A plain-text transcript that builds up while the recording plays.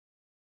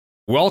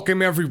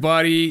Welcome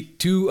everybody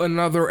to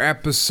another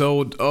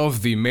episode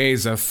of the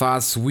Mesa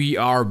Thoughts. We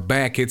are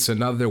back. It's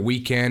another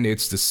weekend.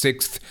 It's the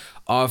 6th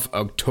of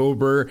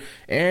October.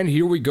 And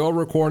here we go,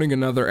 recording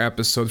another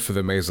episode for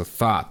the Mesa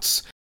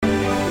Thoughts.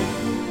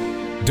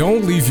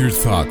 Don't leave your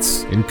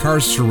thoughts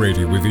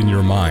incarcerated within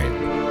your mind.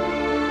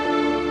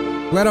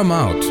 Let them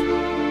out.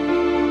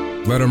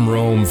 Let them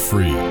roam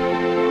free.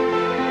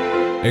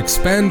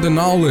 Expand the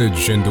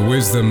knowledge and the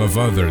wisdom of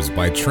others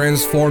by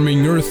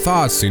transforming your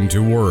thoughts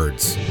into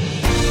words.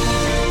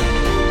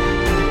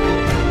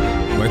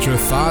 Let your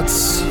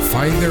thoughts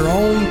find their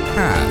own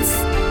path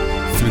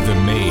through the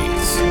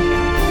maze.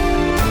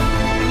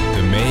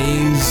 The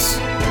maze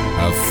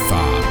of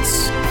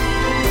thoughts.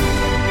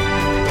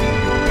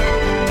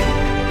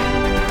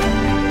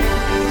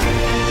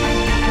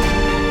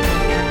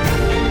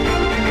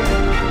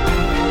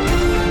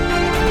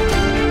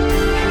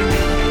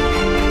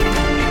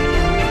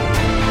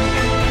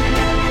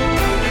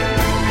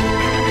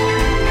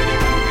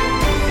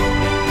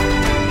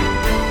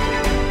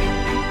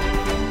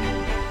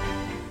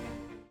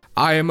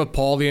 I am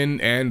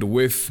Apollyon, and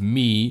with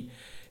me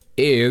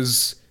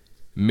is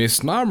Miss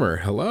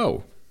Narmer.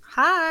 Hello.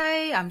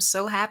 Hi, I'm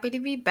so happy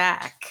to be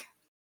back.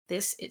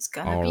 This is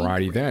gonna be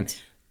Alrighty then.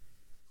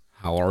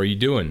 How are you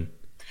doing?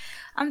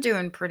 I'm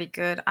doing pretty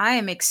good. I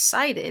am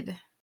excited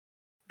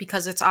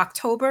because it's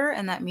October,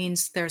 and that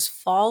means there's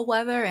fall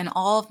weather, and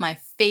all of my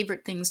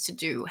favorite things to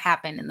do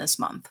happen in this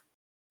month.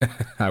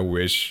 I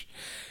wish.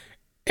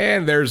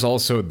 And there's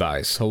also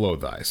Dice. Hello,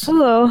 Dice.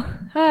 Hello.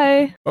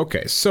 Hi.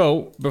 Okay,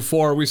 so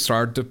before we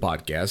start the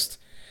podcast,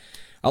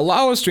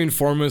 allow us to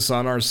inform us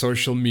on our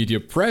social media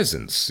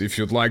presence. If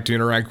you'd like to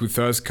interact with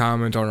us,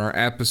 comment on our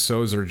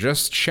episodes, or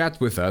just chat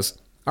with us,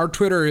 our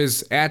Twitter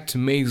is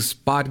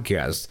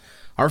 @MazePodcast.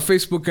 Our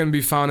Facebook can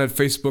be found at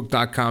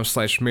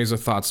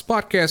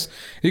facebook.com/MesaThoughtsPodcast.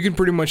 You can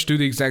pretty much do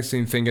the exact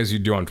same thing as you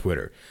do on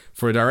Twitter.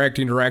 For direct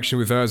interaction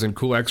with us and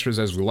cool extras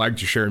as we like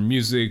to share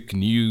music,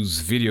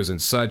 news, videos,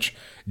 and such,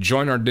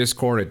 join our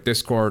Discord at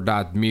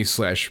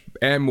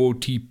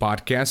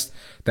discord.me/MOTpodcast.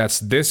 That's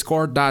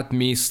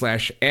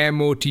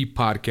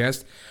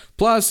discord.me/MOTpodcast.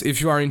 Plus, if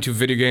you are into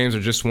video games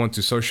or just want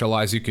to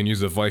socialize, you can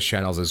use the voice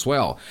channels as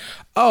well.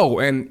 Oh,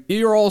 and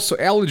you're also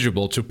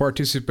eligible to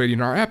participate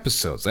in our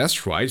episodes.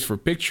 That's right, for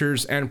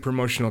pictures and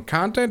promotional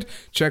content,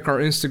 check our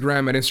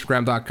Instagram at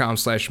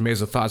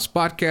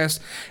instagram.com/MesaThoughtsPodcast.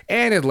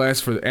 And at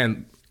last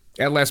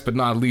but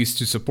not least,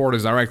 to support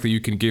us directly, you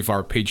can give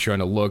our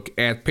Patreon a look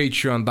at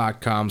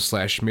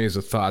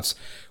patreon.com/MesaThoughts,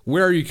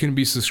 where you can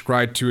be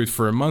subscribed to it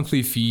for a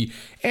monthly fee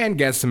and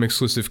get some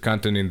exclusive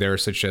content in there,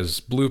 such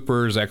as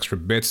bloopers, extra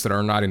bits that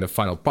are not in the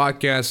final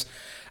podcast,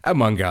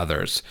 among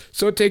others.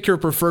 So take your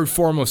preferred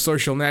form of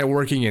social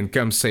networking and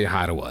come say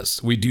hi to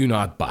us. We do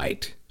not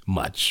bite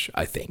much,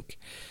 I think.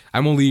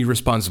 I'm only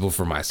responsible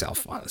for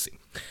myself, honestly.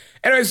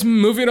 Anyways,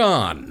 moving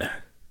on.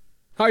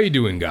 How you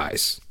doing,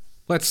 guys?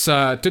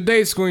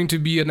 Today's going to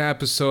be an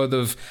episode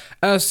of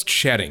us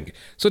chatting.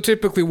 So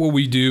typically what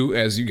we do,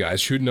 as you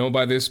guys should know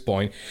by this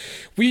point,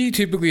 we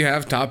typically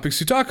have topics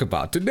to talk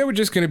about. Today we're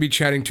just going to be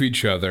chatting to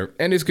each other,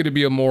 and it's going to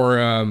be a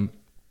more,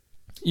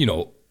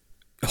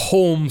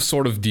 home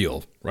sort of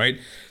deal, right?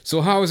 So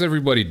how is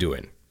everybody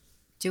doing?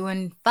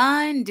 Doing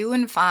fine.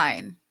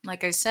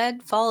 Like I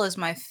said, fall is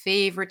my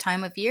favorite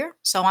time of year,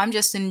 so I'm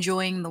just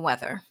enjoying the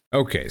weather.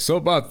 Okay, so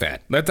about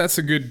that. That's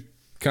a good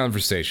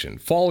conversation.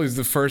 Fall is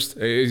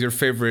is your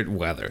favorite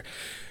weather.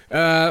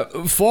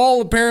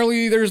 Fall,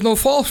 apparently there's no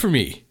fall for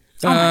me.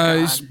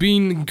 It's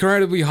been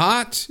incredibly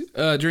hot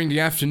during the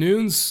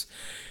afternoons,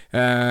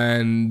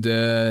 and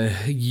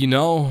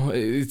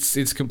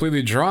it's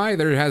completely dry.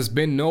 There has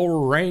been no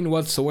rain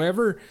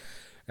whatsoever,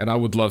 and I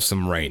would love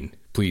some rain.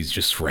 Please,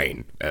 just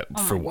rain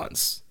for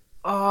once.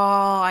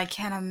 Oh, I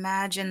can't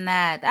imagine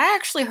that. That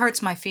actually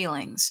hurts my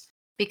feelings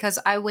because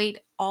I wait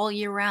all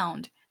year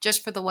round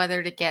just for the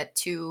weather to get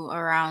to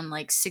around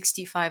like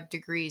 65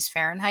 degrees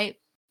Fahrenheit.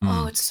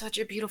 Oh, it's such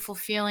a beautiful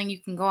feeling. You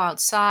can go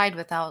outside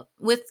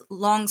with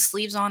long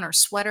sleeves on or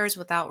sweaters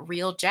without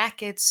real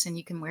jackets, and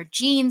you can wear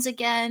jeans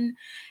again.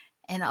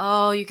 And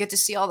you get to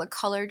see all the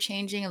color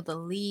changing of the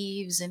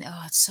leaves, and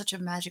it's such a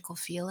magical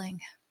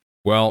feeling.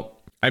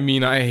 Well, I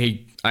mean, I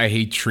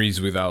hate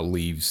trees without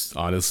leaves,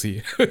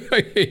 honestly.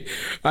 I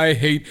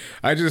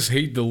just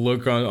hate the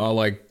look on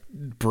like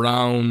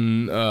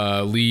brown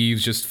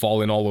leaves just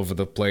falling all over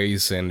the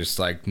place, and just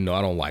like, no,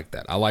 I don't like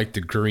that. I like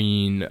the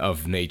green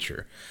of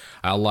nature.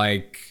 I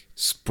like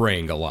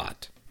spring a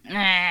lot.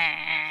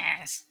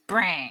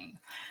 Spring.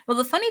 Well,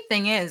 the funny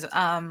thing is,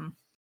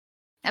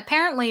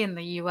 apparently in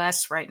the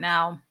US right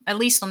now, at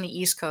least on the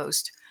East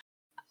Coast,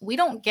 we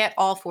don't get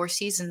all 4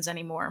 seasons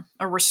anymore,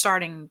 or we're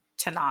starting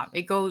to not.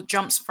 It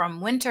jumps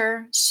from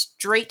winter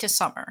straight to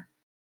summer.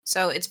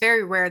 So it's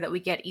very rare that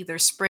we get either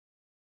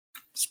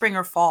spring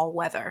or fall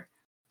weather,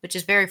 which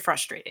is very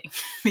frustrating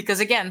because,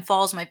 again,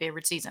 fall is my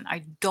favorite season.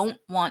 I don't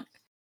want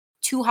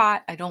too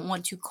hot. I don't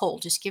want too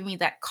cold. Just give me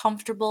that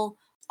comfortable,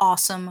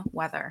 awesome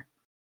weather.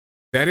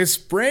 That is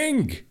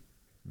spring.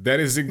 That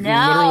is literally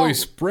No,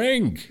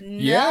 spring.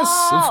 Yes,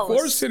 of no.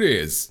 course it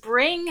is.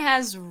 Spring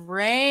has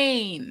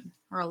rain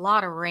or a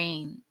lot of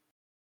rain.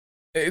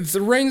 It's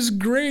the rain's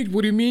great.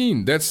 What do you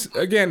mean? That's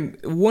again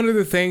one of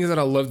the things that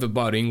I loved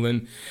about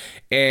England.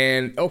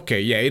 And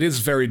okay, yeah, it is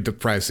very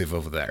depressive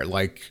over there.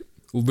 Like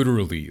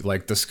literally,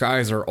 like the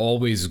skies are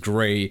always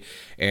gray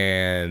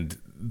and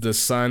the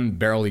sun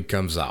barely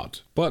comes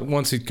out. But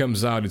once it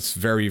comes out, it's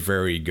very,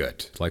 very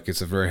good. Like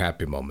it's a very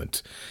happy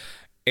moment.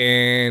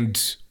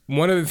 And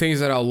one of the things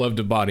that I loved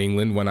about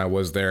England when I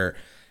was there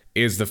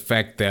is the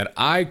fact that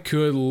I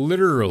could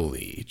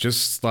literally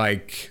just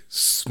like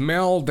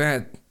smell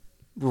that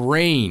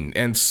rain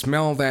and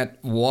smell that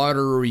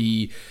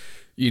watery,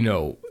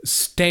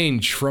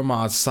 stench from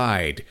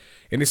outside.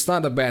 And it's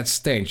not a bad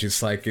stench.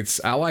 It's like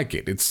I like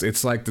it.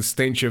 It's like the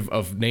stench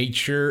of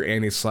nature,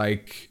 and it's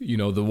like,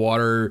 the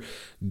water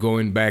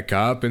going back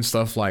up and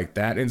stuff like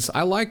that. And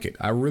I like it.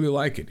 I really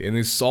like it. And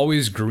it's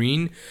always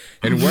green.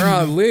 And where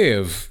I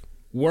live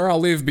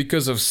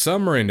because of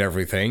summer and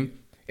everything,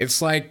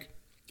 it's like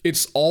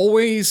it's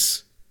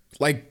always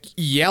like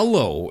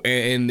yellow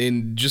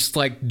and just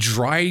like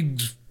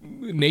dried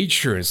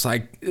nature. It's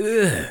like,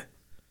 ugh.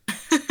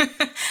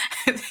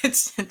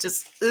 It's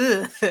just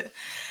ugh.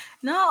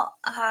 No.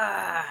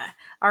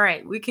 All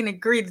right, we can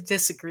agree to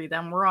disagree.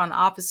 Then we're on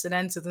opposite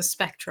ends of the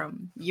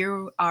spectrum.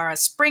 You are a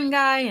spring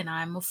guy, and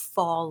I'm a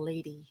fall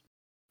lady.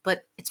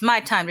 But it's my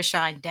time to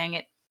shine. Dang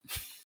it.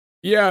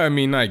 Yeah, I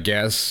mean, I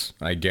guess.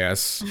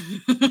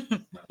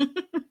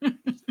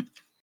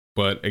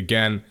 But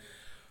again,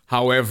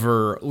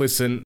 however,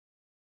 listen.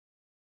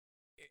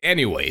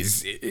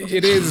 Anyways,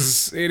 it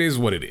is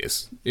what it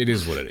is. It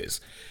is what it is.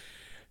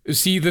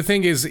 See, the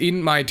thing is,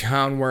 in my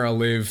town where I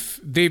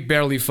live, they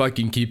barely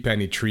fucking keep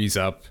any trees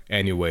up,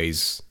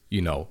 anyways.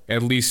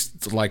 At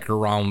least like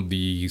around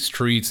the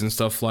streets and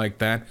stuff like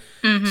that.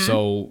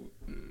 So,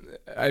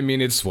 I mean,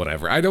 it's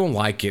whatever. I don't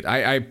like it.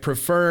 I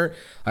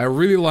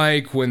really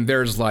like when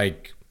there's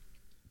like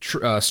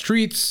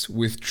streets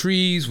with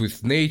trees,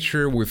 with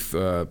nature, with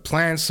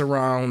plants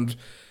around.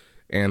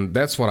 And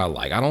that's what I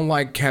like. I don't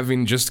like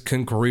having just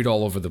concrete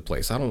all over the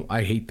place.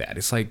 I hate that.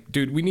 It's like,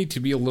 dude, we need to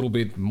be a little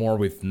bit more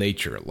with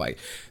nature. Like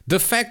the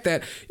fact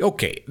that,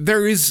 okay,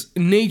 there is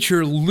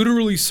nature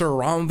literally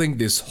surrounding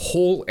this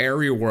whole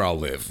area where I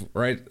live,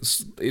 right?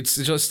 It's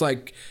just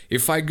like,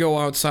 if I go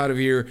outside of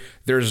here,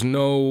 there's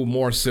no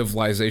more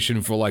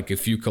civilization for like a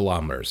few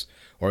kilometers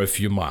or a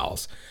few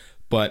miles.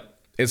 But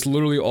it's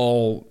literally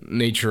all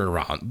nature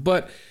around.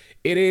 But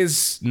it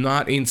is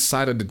not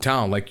inside of the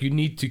town. Like, you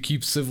need to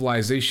keep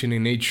civilization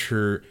and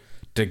nature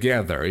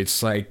together.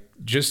 It's like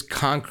just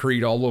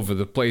concrete all over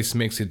the place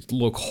makes it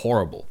look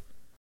horrible.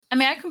 I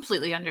mean, I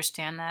completely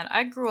understand that.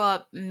 I grew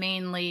up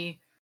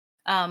mainly,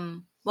 well,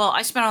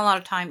 I spent a lot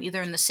of time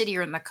either in the city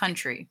or in the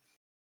country.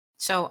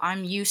 So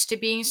I'm used to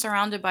being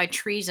surrounded by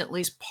trees at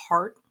least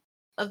part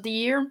of the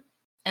year.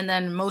 And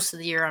then most of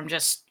the year, I'm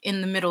just in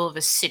the middle of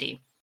a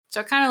city.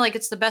 So kind of like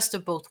it's the best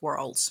of both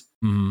worlds.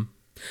 Hmm.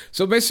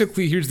 So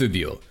basically, here's the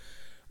deal.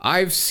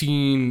 I've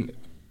seen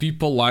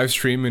people live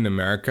stream in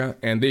America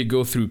and they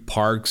go through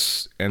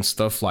parks and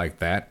stuff like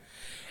that.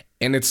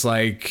 And it's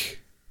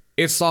like,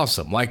 it's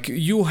awesome. Like,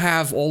 you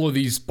have all of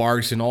these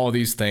parks and all of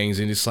these things,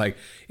 and it's like,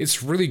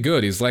 it's really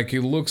good. It's like,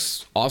 it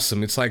looks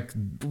awesome. It's like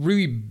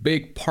really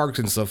big parks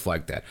and stuff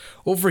like that.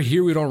 Over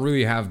here, we don't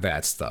really have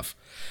that stuff.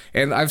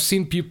 And I've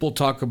seen people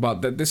talk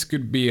about that. This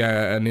could be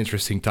an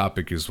interesting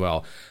topic as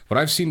well. But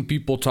I've seen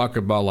people talk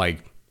about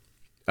like,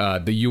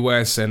 the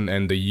US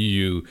and the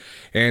EU.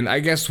 And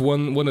I guess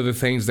one of the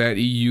things that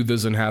EU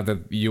doesn't have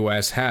that the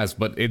US has,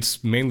 but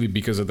it's mainly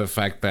because of the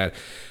fact that,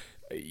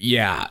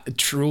 yeah,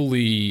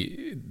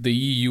 truly the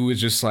EU is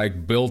just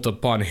like built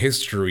upon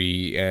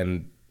history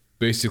and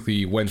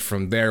basically went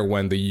from there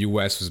when the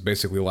US was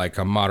basically like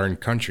a modern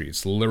country.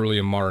 It's literally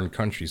a modern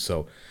country.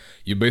 So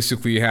you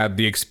basically had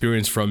the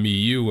experience from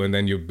EU and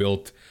then you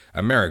built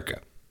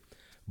America.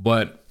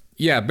 But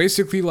yeah,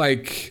 basically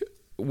like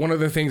one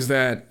of the things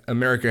that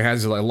America has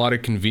is a lot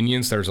of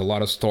convenience. There's a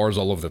lot of stores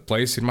all over the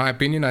place, in my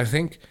opinion, I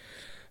think.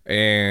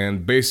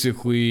 And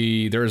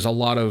basically, there's a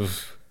lot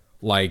of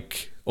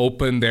like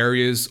open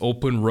areas,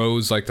 open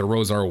roads, like the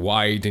roads are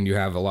wide and you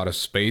have a lot of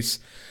space.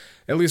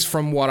 At least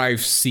from what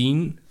I've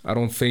seen, I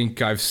don't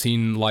think I've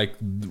seen like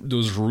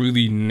those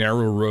really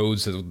narrow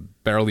roads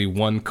that barely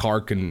one car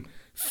can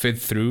fit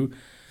through.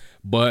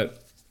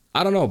 But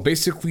I don't know.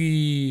 Basically,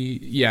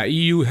 yeah,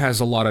 EU has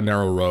a lot of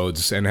narrow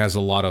roads and has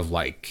a lot of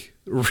like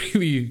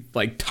really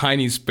like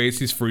tiny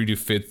spaces for you to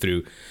fit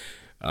through.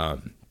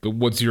 But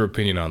what's your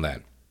opinion on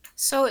that?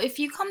 So if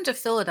you come to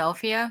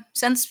Philadelphia,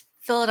 since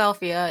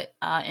Philadelphia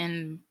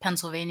in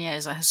Pennsylvania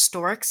is a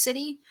historic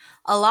city,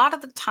 a lot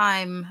of the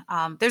time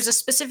there's a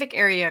specific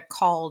area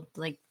called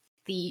like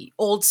the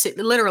old city,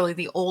 literally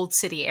the old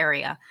city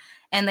area.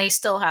 And they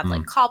still have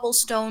like Mm.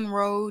 cobblestone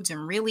roads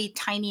and really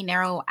tiny,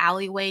 narrow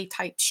alleyway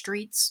type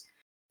streets.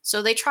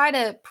 So they try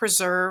to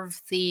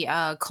preserve the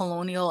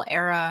colonial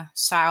era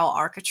style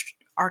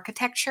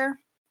architecture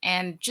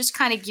and just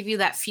kind of give you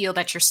that feel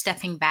that you're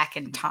stepping back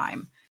in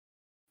time.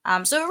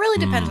 So it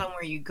really depends Mm. on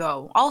where you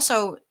go.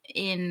 Also,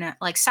 in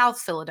like South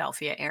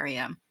Philadelphia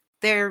area,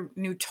 they're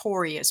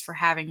notorious for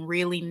having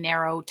really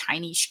narrow,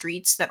 tiny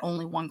streets that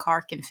only one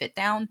car can fit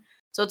down.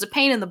 So it's a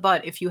pain in the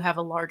butt if you have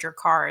a larger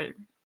car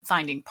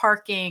finding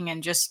parking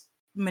and just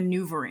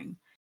maneuvering.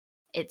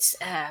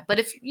 But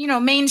if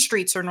main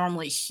streets are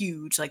normally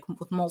huge, like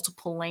with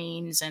multiple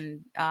lanes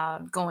and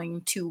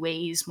going two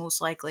ways, most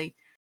likely.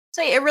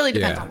 So it really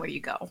depends on Yeah. where you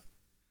go.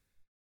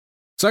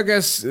 So I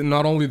guess it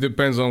not only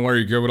depends on where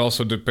you go, it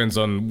also depends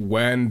on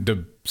when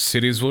the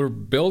cities were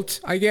built,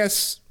 I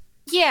guess.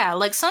 Yeah,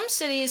 like some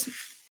cities,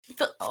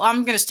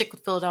 I'm gonna stick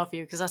with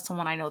Philadelphia because that's the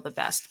one I know the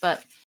best.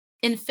 But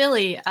in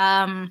Philly,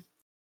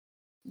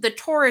 the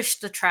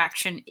tourist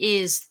attraction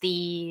is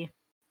the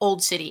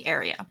old city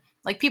area.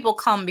 Like people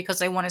come because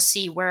they want to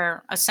see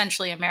where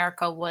essentially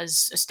America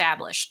was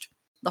established,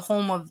 the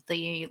home of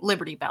the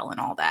Liberty Bell and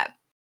all that.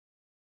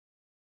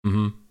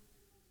 Mm-hmm.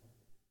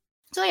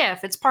 So yeah,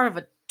 if it's part of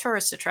a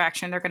tourist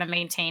attraction, they're going to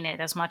maintain it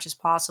as much as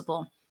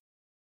possible.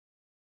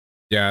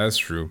 Yeah, that's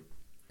true.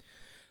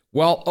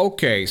 Well,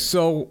 okay,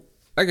 so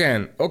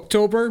again,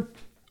 October,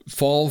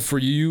 fall for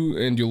you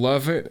and you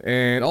love it.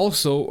 And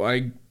also,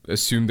 I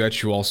assume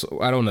that you also,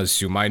 I don't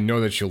assume, I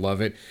know that you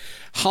love it.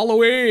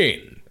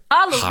 Halloween!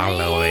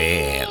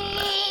 Halloween!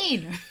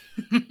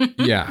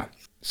 Yeah.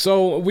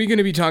 So we're going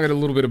to be talking a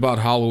little bit about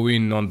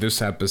Halloween on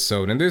this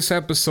episode. And this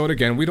episode,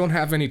 again, we don't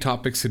have any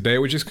topics today.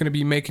 We're just going to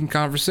be making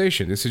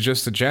conversation. This is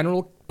just a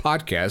general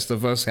podcast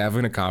of us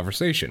having a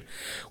conversation.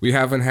 We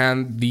haven't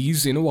had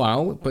these in a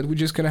while, but we're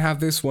just going to have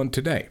this one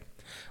today.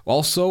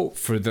 Also,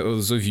 for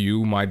those of you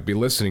who might be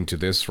listening to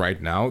this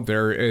right now,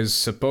 there is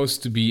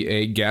supposed to be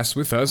a guest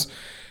with us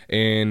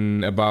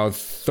in about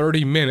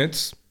 30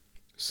 minutes.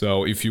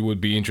 So if you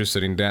would be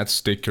interested in that,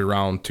 stick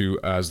around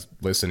to us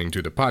listening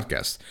to the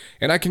podcast.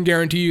 And I can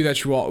guarantee you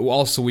that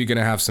we're going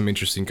to have some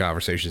interesting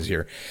conversations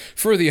here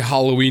for the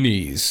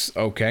Halloweenies,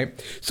 okay?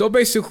 So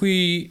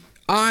basically,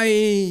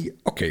 we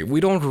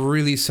don't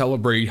really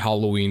celebrate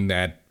Halloween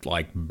that,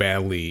 like,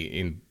 badly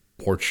in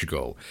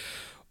Portugal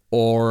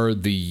or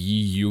the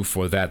EU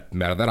for that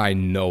matter that I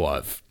know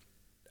of.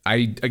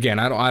 I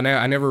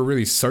never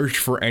really searched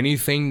for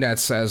anything that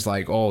says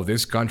like, oh,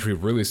 this country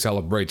really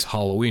celebrates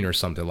Halloween or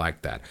something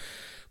like that.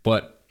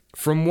 But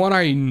from what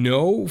I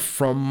know,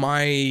 from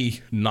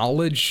my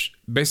knowledge,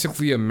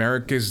 basically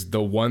America's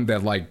the one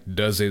that like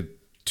does it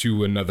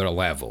to another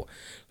level.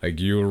 Like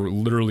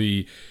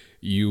you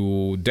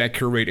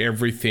decorate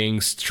everything,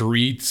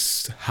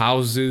 streets,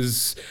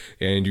 houses,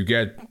 and you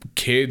get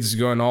kids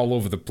going all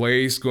over the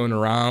place, going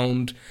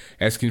around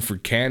asking for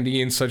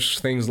candy and such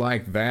things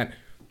like that.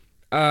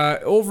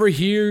 Over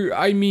here,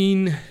 I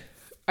mean,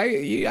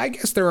 I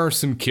guess there are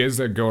some kids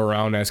that go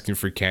around asking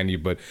for candy,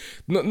 but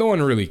no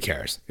one really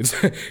cares.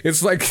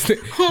 It's like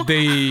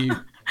they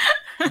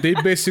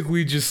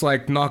basically just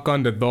like knock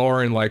on the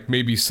door and like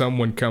maybe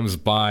someone comes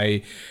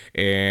by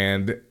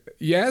and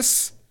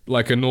yes,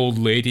 like an old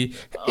lady,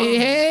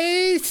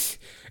 yes,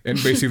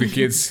 and basically the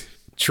kids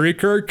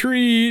trick or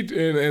treat,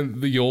 and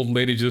the old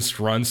lady just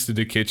runs to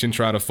the kitchen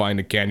trying to find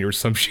a candy or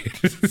some shit.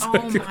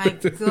 Oh my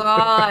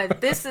god,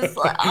 this is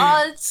like,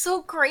 it's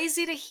so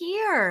crazy to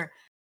hear.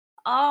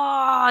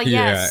 Oh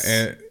yes,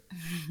 Yeah,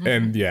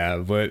 and yeah,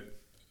 but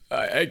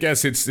I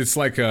guess it's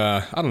like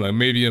I don't know,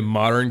 maybe a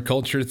modern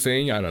culture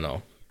thing. I don't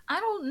know. I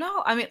don't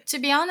know. I mean, to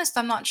be honest,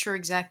 I'm not sure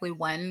exactly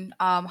when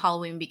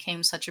Halloween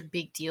became such a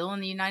big deal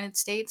in the United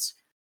States,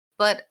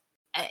 but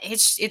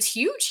it's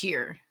huge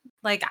here.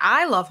 Like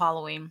I love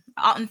Halloween.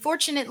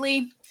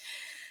 Unfortunately,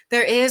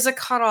 there is a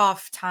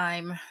cutoff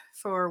time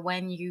for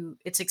when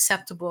it's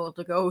acceptable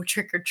to go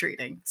trick or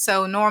treating.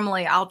 So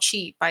normally I'll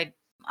cheat by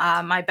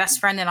my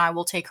best friend and I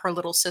will take her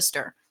little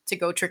sister to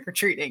go trick or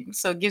treating.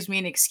 So it gives me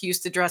an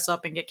excuse to dress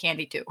up and get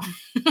candy too.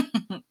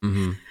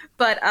 Mm-hmm.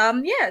 But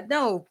yeah,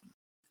 no.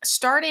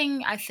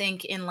 Starting, I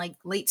think, in like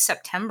late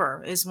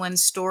September is when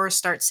stores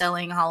start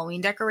selling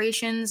Halloween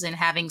decorations and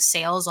having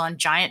sales on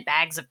giant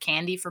bags of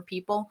candy for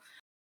people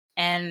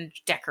and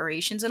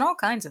decorations and all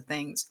kinds of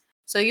things.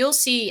 So you'll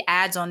see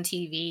ads on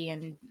TV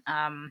and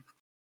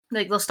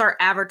like they'll start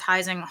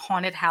advertising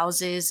haunted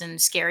houses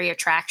and scary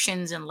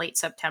attractions in late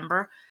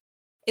September.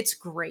 It's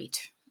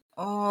great.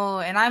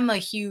 Oh, and I'm a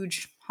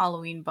huge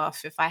Halloween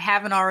buff if I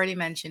haven't already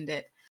mentioned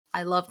it.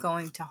 I love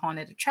going to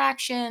haunted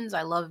attractions.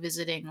 I love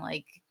visiting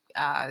like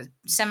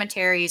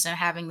cemeteries and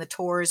having the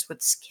tours with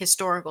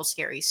historical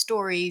scary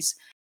stories.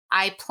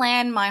 I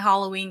plan my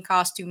Halloween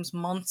costumes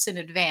months in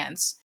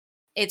advance.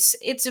 It's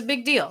a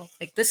big deal.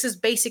 Like this is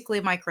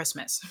basically my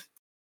Christmas.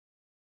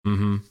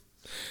 Mm-hmm.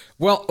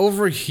 Well,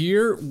 over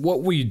here,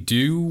 what we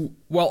do,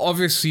 well,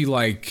 obviously,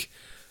 like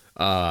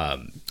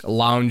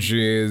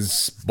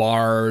lounges,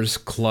 bars,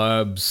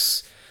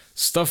 clubs,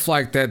 stuff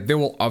like that, they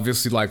will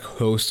obviously like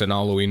host an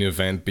Halloween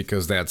event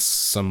because that's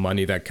some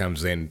money that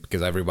comes in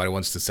because everybody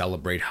wants to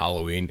celebrate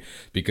Halloween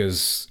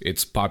because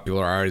it's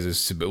popular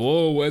artists to be,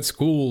 oh, that's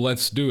cool,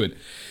 let's do it.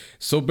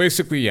 So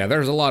basically, yeah,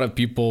 there's a lot of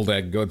people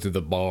that go to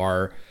the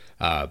bar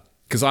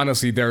because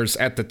honestly, there's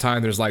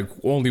like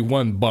only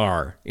one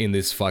bar in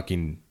this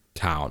fucking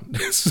town.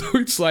 So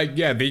it's like,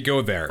 yeah, they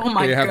go there. Oh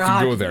my they have God.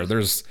 to go there.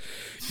 There's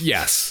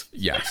yes.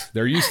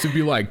 There used to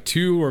be like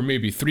 2 or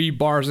maybe 3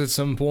 bars at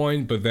some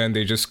point, but then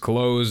they just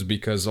closed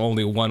because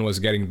only one was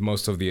getting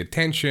most of the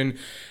attention,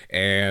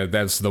 and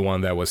that's the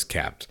one that was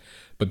kept.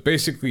 But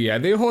basically, yeah,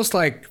 they host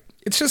like,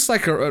 it's just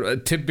like a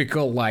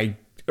typical like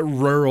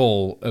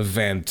rural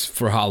event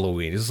for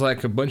Halloween. It's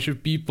like a bunch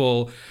of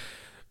people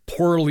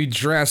poorly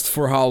dressed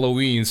for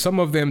Halloween. Some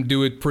of them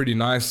do it pretty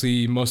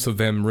nicely. Most of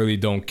them really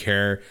don't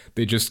care.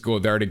 They just go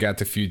there to get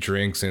a few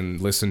drinks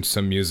and listen to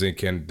some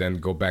music and then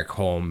go back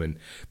home. And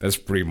that's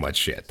pretty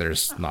much it.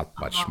 There's not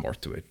much more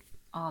to it.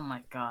 Oh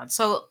my God.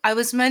 So I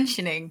was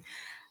mentioning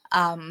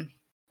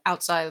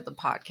outside of the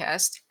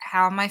podcast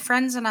how my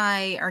friends and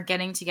I are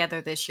getting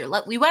together this year.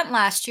 We went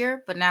last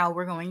year, but now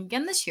we're going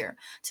again this year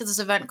to this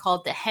event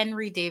called the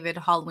Henry David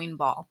Halloween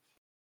Ball.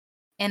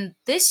 And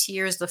this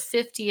year is the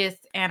 50th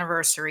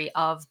anniversary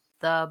of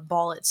the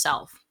ball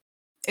itself.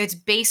 It's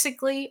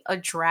basically a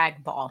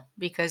drag ball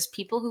because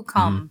people who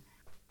come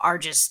are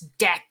just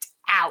decked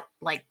out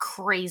like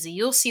crazy.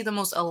 You'll see the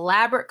most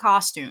elaborate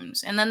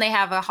costumes. And then they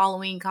have a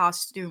Halloween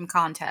costume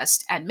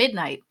contest at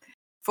midnight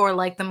for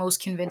like the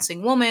most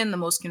convincing woman, the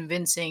most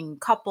convincing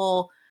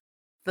couple,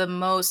 the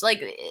most like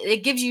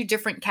it gives you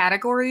different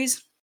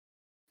categories.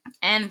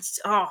 And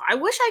I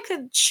wish I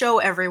could show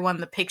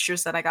everyone the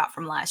pictures that I got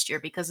from last year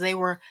because they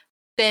were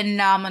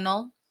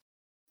phenomenal.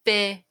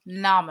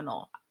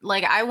 Phenomenal.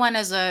 Like I went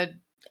as an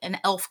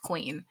elf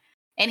queen.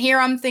 And here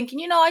I'm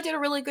thinking, I did a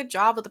really good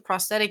job with the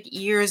prosthetic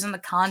ears and the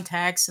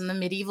contacts and the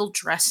medieval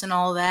dress and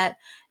all that.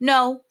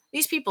 No,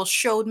 these people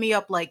showed me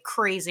up like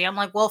crazy. I'm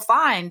like, well,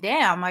 fine,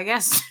 damn, I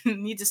guess I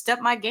need to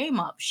step my game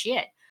up.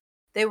 Shit.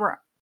 They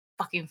were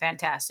fucking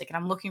fantastic. And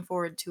I'm looking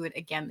forward to it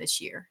again this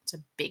year. It's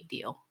a big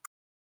deal.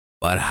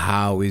 But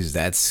how is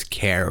that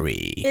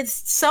scary?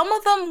 Some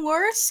of them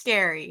were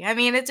scary. I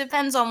mean, it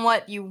depends on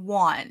what you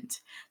want.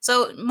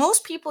 So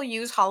most people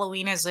use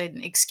Halloween as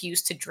an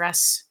excuse to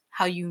dress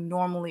how you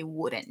normally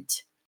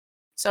wouldn't.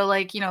 So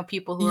like,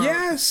 people who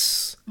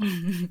Yes. are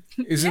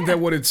Isn't that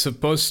what it's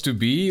supposed to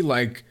be?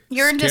 Like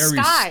You're in scary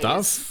disguise.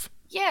 stuff?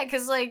 Yeah,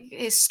 because like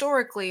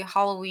historically,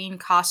 Halloween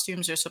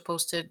costumes are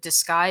supposed to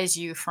disguise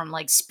you from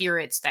like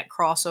spirits that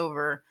cross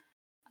over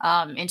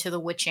into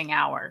the witching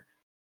hour.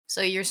 So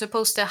you're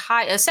supposed to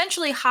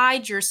essentially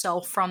hide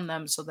yourself from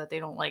them so that they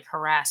don't like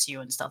harass you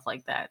and stuff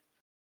like that.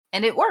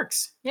 And it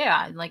works.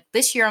 Yeah, like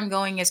this year I'm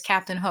going as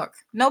Captain Hook.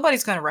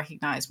 Nobody's going to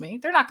recognize me.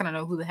 They're not going to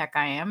know who the heck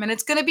I am, and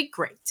it's going to be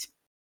great.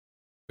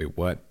 Wait,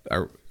 what?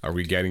 Are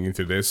we getting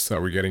into this? Are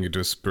we getting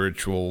into a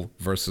spiritual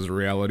versus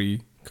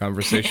reality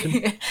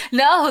conversation?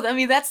 No, I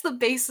mean that's the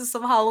basis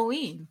of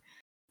Halloween.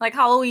 Like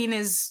Halloween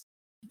is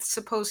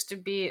supposed to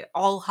be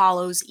All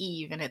Hallows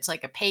Eve, and it's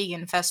like a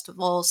pagan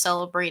festival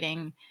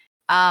celebrating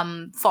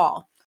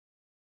fall.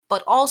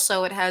 But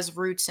also it has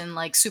roots in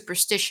like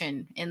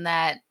superstition in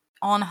that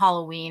on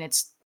Halloween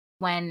it's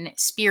when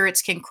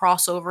spirits can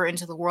cross over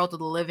into the world of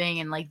the living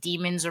and like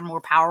demons are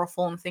more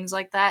powerful and things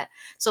like that.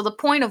 So the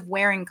point of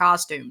wearing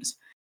costumes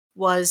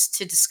was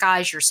to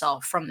disguise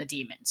yourself from the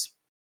demons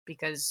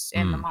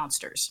and the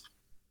monsters.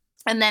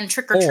 And then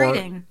trick or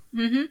treating.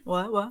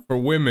 What? For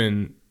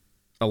women,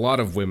 a lot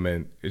of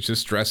women, it's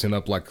just dressing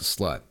up like a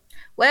slut.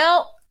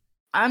 Well,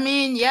 I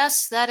mean,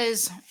 yes,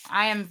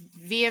 I am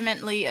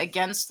vehemently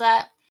against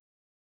that.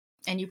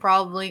 And you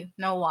probably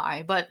know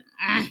why. But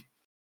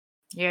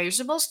yeah, you're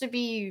supposed to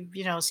be,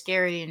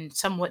 scary and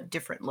somewhat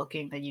different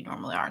looking than you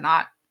normally are.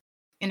 Not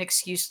an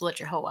excuse to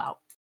let your hoe out.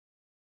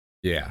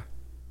 Yeah.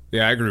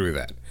 Yeah, I agree with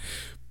that.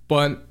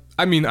 But,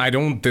 I mean, I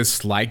don't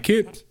dislike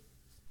it.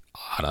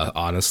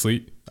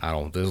 Honestly, I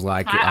don't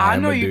dislike it. I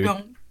know you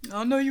don't.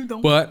 I know you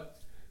don't. But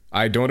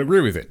I don't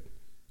agree with it.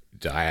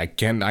 I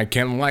can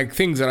like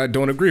things that I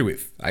don't agree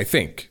with. I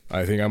think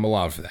I'm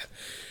allowed for that.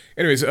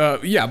 Anyways,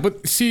 yeah,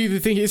 but see, the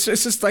thing is,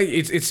 it's just like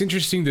it's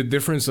interesting the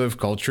difference of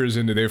cultures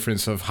and the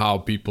difference of how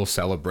people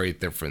celebrate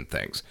different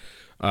things.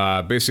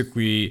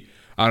 Basically,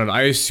 I don't know.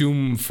 I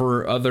assume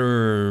for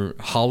other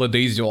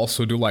holidays you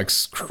also do like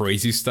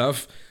crazy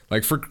stuff.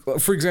 Like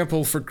for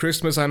example, for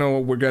Christmas, I know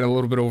we're getting a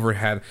little bit over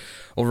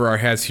our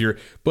heads here,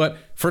 but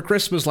for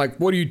Christmas, like,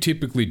 what do you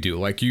typically do?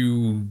 Like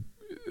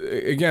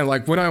again,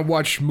 like when I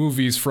watch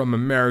movies from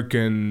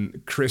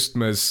American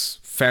Christmas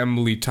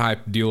family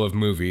type deal of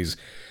movies,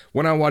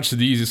 when I watch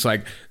these, it's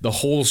like the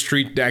whole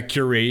street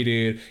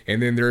decorated,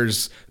 and then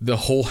there's the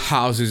whole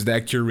houses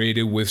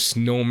decorated with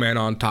snowmen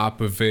on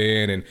top of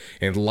it,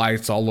 and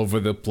lights all over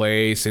the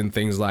place and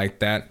things like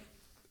that.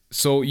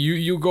 So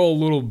you go a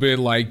little bit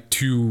like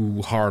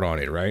too hard on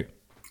it, right?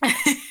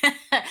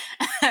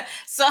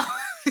 So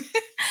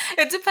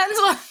it depends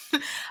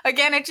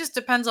it just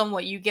depends on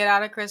what you get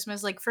out of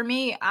Christmas. Like for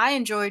me, I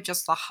enjoy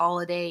just the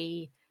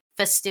holiday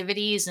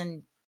festivities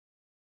and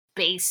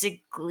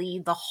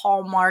basically the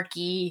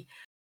hallmarky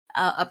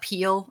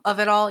appeal of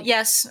it all.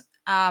 Yes,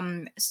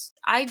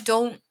 I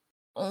don't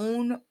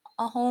own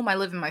a home. I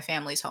live in my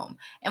family's home,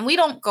 and we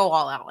don't go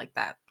all out like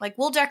that. Like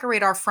we'll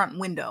decorate our front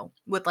window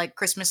with like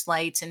Christmas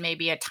lights and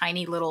maybe a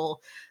tiny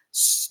little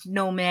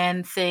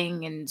snowman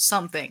thing and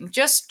something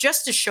just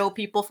to show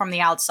people from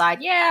the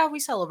outside, yeah, we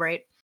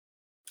celebrate.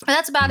 And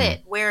that's about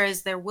it.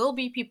 Whereas there will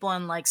be people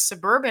in like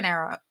suburban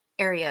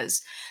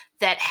areas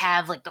that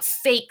have like the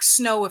fake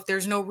snow if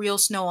there's no real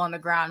snow on the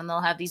ground, and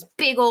they'll have these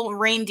big old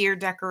reindeer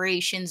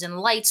decorations and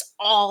lights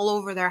all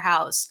over their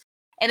house.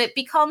 And it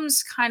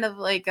becomes kind of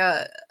like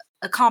a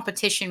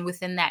competition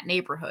within that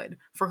neighborhood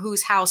for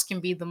whose house can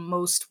be the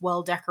most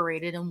well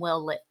decorated and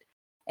well lit.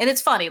 And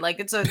it's funny, like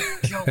it's a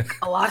joke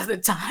a lot of the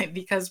time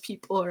because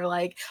people are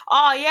like,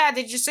 oh yeah,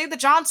 did you see the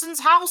Johnson's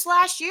house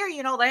last year?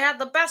 You know, they had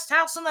the best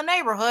house in the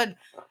neighborhood.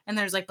 And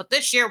there's like, but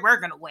this year we're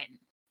going to win.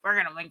 We're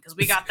going to win because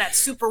we got that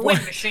super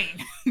wind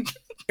machine.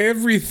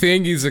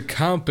 Everything is a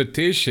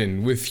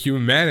competition with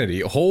humanity.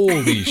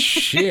 Holy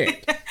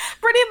shit.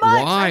 Pretty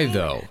much. Why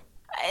though?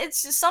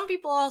 It's just, some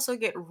people also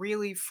get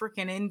really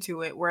freaking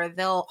into it where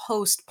they'll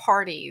host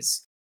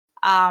parties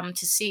to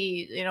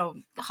see, you know,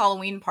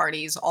 Halloween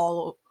parties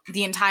all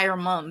the entire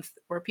month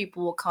where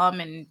people will come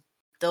and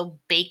they'll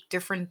bake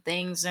different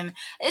things, and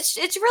it's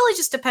really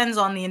just depends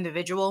on the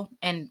individual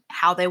and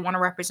how they want to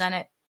represent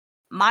it.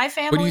 My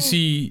family. But you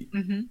see,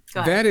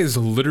 that is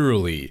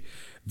literally,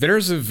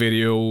 there's a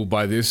video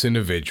by this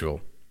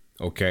individual,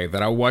 okay,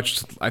 that I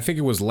watched. I think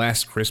it was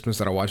last Christmas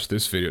that I watched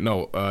this video.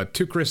 No,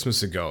 2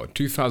 Christmas ago,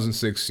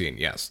 2016,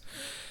 yes.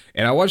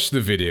 And I watched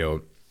the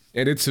video,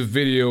 and it's a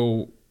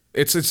video.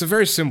 It's a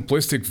very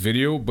simplistic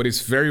video, but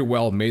it's very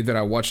well made that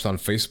I watched on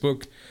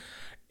Facebook.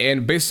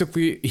 And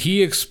basically,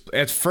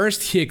 at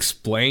first he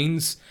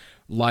explains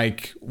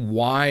like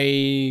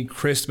why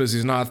Christmas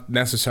is not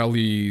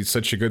necessarily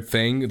such a good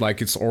thing,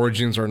 like its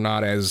origins are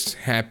not as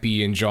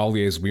happy and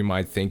jolly as we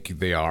might think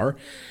they are.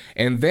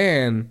 And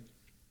then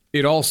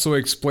it also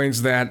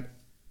explains that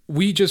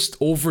we just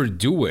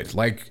overdo it.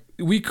 Like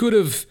we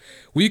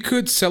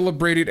could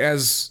celebrate it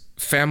as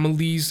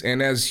families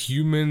and as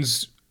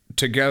humans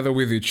together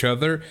with each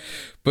other,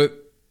 but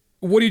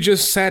what he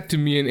just said to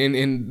me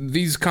in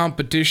these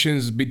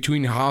competitions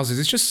between houses,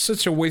 it's just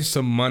such a waste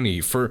of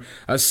money for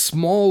a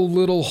small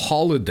little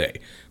holiday,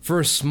 for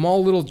a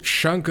small little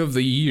chunk of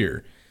the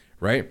year,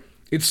 right?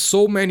 It's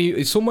so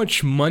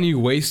much money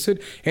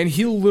wasted. And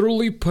he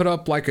literally put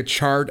up like a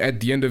chart at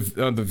the end of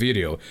the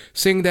video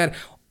saying that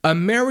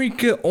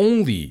America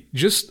only,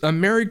 just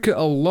America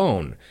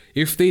alone,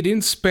 if they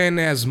didn't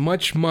spend as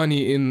much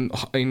money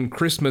in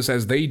Christmas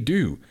as they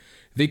do,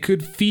 they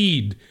could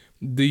feed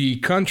the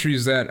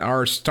countries that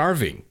are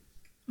starving.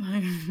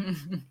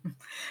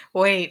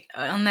 Wait,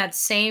 on that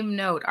same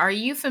note, are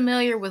you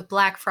familiar with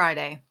Black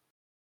Friday?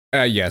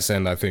 Yes,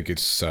 and I think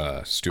it's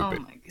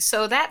stupid.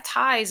 So that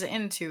ties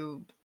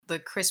into the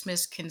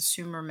Christmas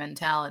consumer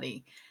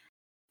mentality.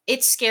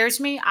 It scares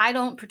me. I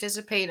don't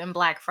participate in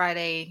Black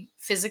Friday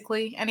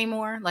physically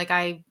anymore. Like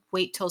I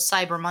wait till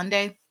Cyber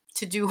Monday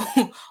to do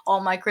all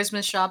my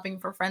Christmas shopping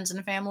for friends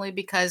and family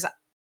because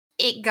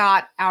it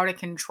got out of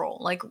control.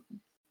 Like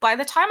by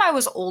the time I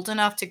was old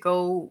enough to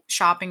go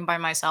shopping by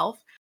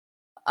myself,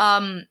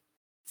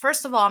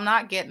 first of all, I'm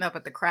not getting up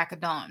at the crack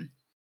of dawn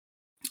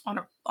on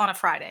a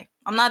Friday.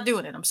 I'm not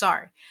doing it. I'm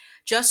sorry.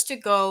 Just to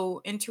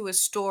go into a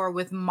store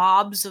with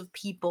mobs of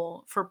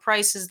people for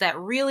prices that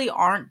really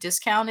aren't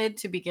discounted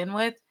to begin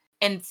with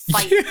and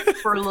fight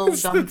for little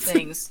dumb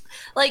things.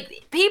 Like,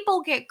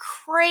 people get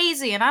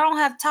crazy and I don't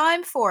have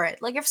time for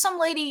it. Like, if some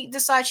lady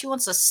decides she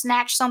wants to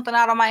snatch something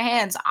out of my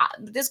hands,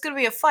 there's going to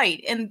be a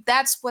fight. And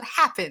that's what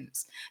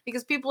happens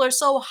because people are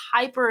so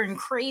hyper and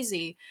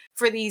crazy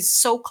for these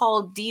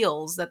so-called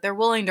deals that they're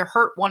willing to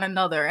hurt one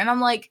another. And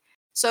I'm like,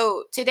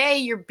 so today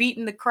you're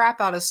beating the crap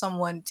out of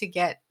someone to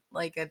get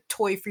like a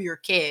toy for your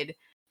kid.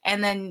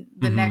 And then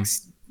the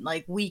next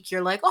like week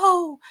you're like,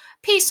 oh,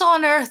 peace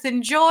on earth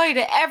and joy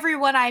to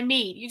everyone I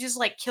meet. You just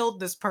like killed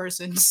this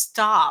person.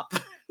 Stop.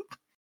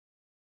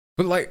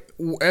 But like,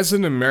 as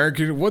an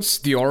American, what's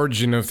the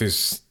origin of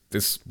this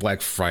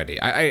Black Friday?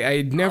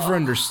 I never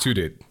understood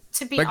it.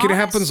 To be like honest, it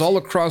happens all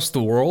across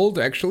the world.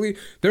 Actually,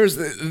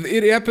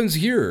 it happens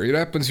here. It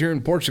happens here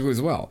in Portugal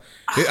as well.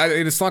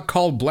 It's not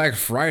called Black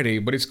Friday,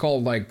 but it's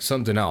called like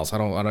something else. I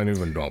don't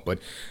even know. But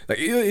like,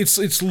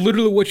 it's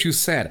literally what you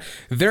said.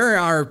 There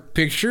are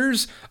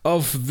pictures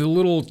of the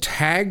little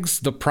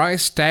tags, the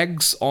price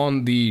tags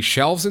on the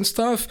shelves and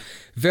stuff.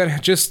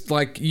 That just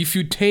like if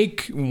you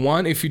take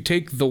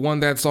the one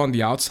that's on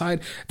the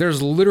outside,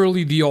 there's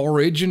literally the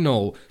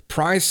original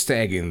price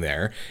tag in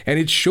there, and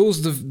it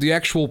shows the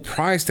actual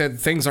price that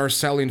things are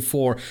selling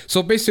for.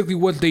 So basically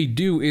what they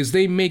do is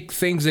they make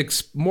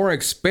things more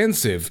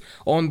expensive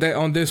on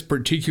this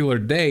particular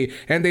day,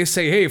 and they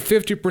say, hey,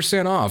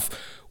 50% off.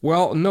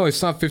 Well, no,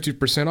 it's not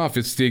 50% off.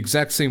 It's the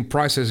exact same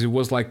price as it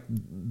was like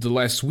the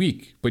last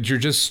week. But you're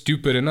just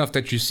stupid enough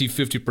that you see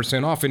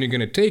 50% off and you're going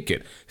to take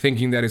it,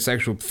 thinking that it's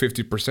actually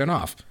 50%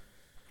 off.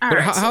 But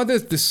right, how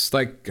did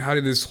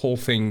this whole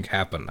thing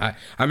happen?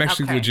 I'm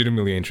actually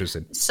legitimately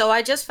interested. So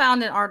I just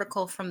found an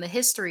article from the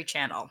History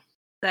Channel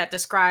that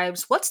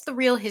describes what's the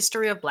real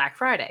history of Black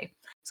Friday.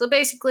 So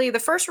basically, the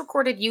first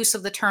recorded use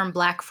of the term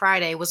Black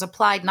Friday was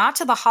applied not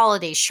to the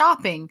holiday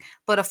shopping,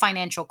 but a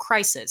financial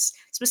crisis,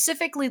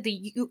 specifically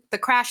the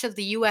crash of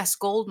the U.S.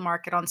 gold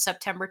market on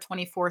September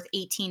 24th,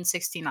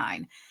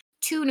 1869.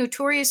 Two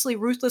notoriously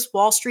ruthless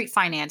Wall Street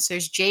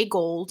financiers, Jay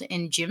Gould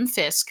and Jim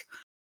Fisk,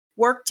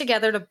 worked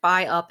together to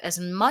buy up as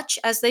much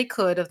as they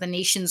could of the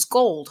nation's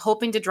gold,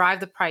 hoping to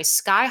drive the price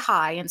sky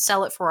high and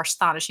sell it for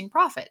astonishing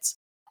profits.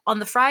 On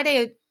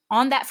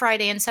that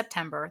Friday in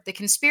September, the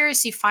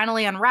conspiracy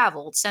finally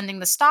unraveled, sending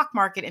the stock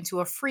market into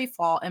a free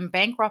fall and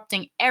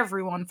bankrupting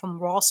everyone from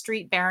Wall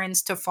Street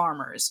barons to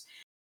farmers.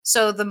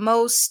 So the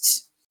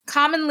most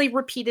commonly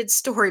repeated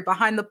story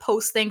behind the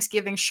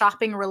post-Thanksgiving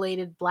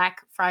shopping-related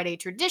Black Friday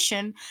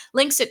tradition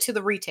links it to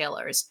the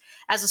retailers.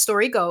 As the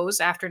story goes,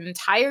 after an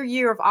entire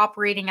year of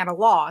operating at a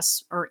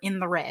loss, or in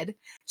the red,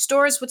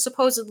 stores would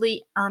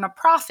supposedly earn a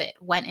profit,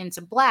 went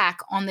into black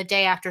on the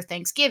day after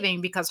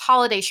Thanksgiving because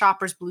holiday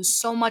shoppers blew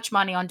so much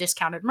money on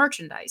discounted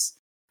merchandise.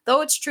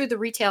 Though it's true the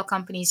retail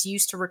companies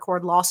used to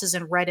record losses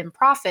in red and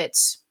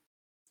profits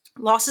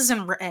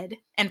in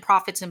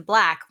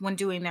black when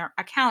doing their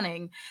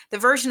accounting, the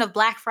version of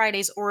Black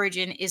Friday's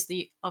origin is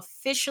the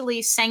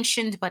officially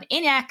sanctioned but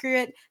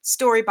inaccurate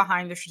story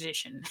behind the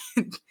tradition.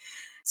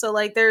 So,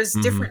 like, there's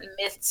different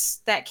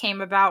myths that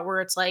came about where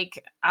it's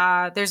like,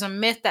 there's a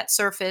myth that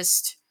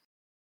surfaced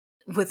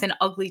with an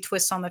ugly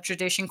twist on the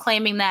tradition,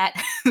 claiming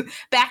that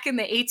back in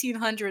the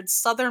 1800s,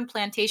 Southern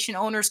plantation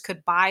owners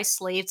could buy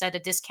slaves at a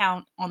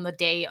discount on the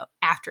day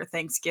after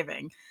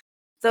Thanksgiving.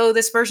 Though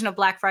this version of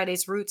Black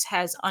Friday's roots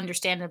has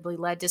understandably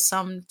led to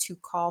some to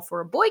call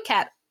for a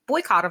boycott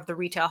of the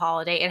retail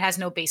holiday, it has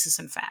no basis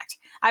in fact.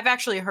 I've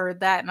actually heard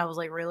that, and I was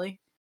like, really?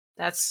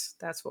 That's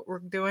what we're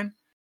doing?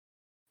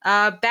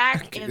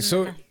 It's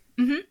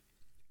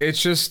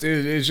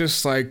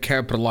just like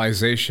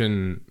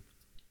capitalization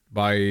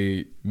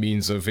by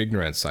means of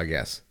ignorance, I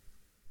guess.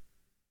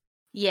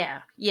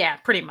 Yeah,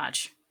 pretty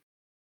much.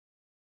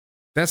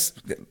 That's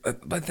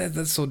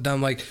so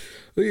dumb. Like,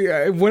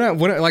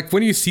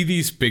 when you see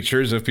these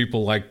pictures of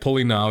people like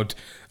pulling out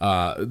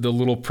the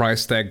little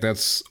price tag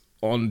that's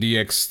on the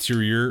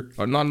exterior,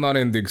 or not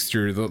in the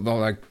exterior, the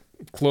like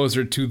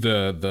closer to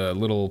the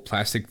little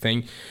plastic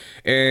thing,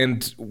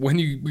 and when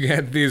you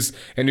get this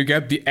and you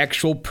get the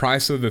actual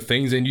price of the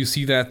things, and you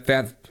see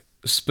that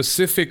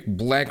specific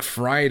Black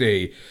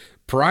Friday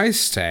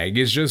price tag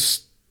is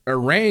just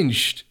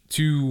arranged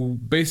to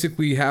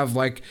basically have,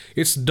 like,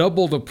 it's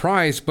double the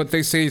price, but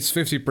they say it's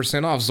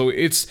 50% off, so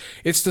it's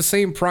the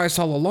same price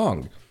all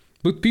along.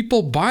 But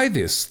people buy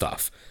this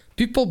stuff.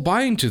 People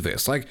buy into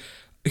this. Like,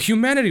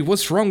 humanity,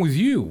 what's wrong with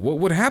you?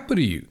 What happened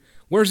to you?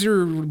 Where's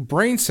your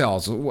brain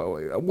cells?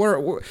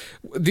 Where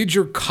did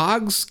your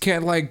cogs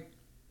can't, like,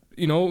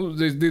 you know,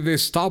 did they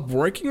stop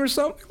working or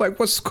something? Like,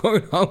 what's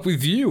going on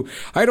with you?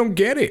 I don't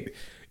get it.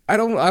 I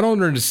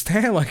don't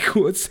understand, like,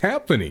 what's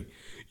happening.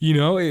 You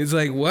know, it's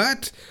like,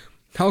 what?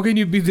 How can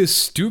you be this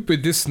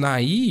stupid, this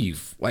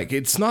naive? Like,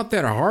 it's not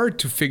that hard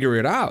to figure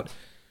it out.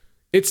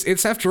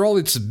 It's after all,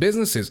 it's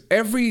businesses.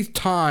 Every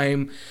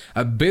time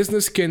a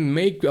business can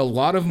make a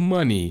lot of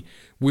money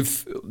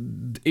with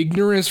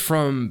ignorance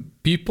from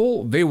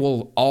people, they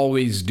will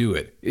always do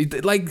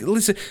it. Like,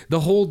 listen,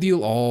 the whole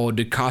deal,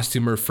 the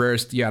customer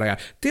first, yada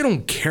yada. They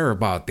don't care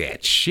about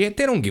that shit.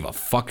 They don't give a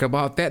fuck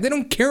about that. They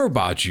don't care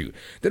about you.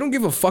 They don't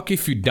give a fuck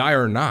if you die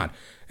or not.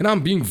 And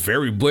I'm being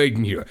very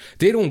blatant here.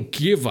 They don't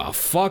give a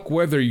fuck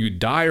whether you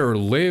die or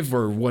live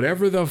or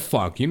whatever the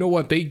fuck. You know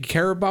what they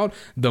care about?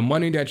 The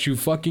money that you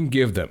fucking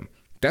give them.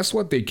 That's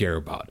what they care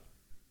about.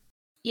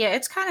 Yeah,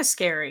 it's kind of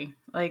scary.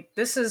 Like,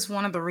 this is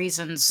one of the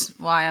reasons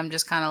why I'm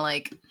just kind of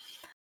like,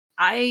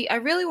 I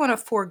really want to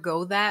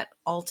forego that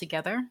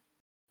altogether.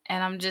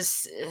 And I'm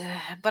just,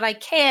 but I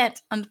can't,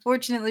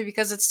 unfortunately,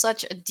 because it's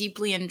such a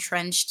deeply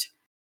entrenched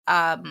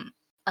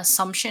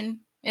assumption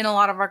in a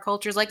lot of our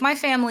cultures. Like, my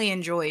family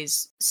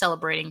enjoys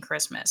celebrating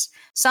Christmas,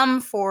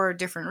 some for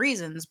different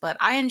reasons, but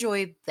I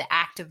enjoy the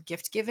act of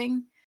gift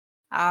giving.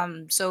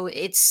 So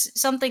it's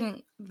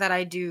something that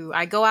I do.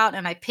 I go out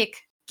and I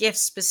pick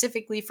gifts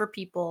specifically for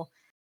people,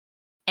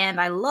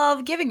 and I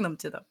love giving them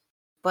to them.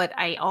 But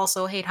I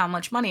also hate how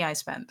much money I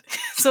spend.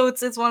 So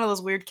it's one of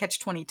those weird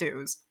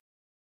catch-22s.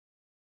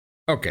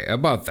 Okay,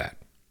 about that.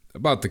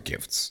 About the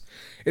gifts.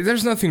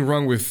 There's nothing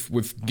wrong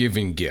with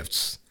giving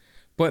gifts.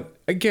 But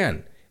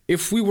again,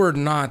 if we were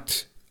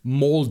not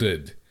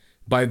molded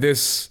by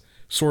this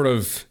sort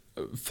of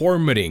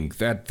formatting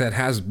that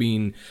has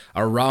been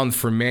around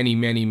for many,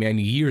 many,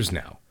 many years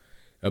now,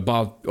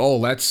 about,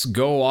 let's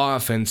go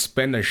off and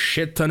spend a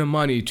shit ton of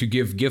money to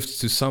give gifts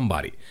to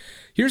somebody.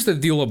 Here's the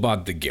deal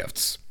about the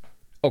gifts.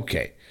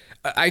 Okay,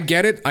 I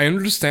get it. I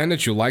understand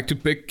that you like to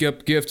pick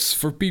up gifts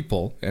for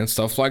people and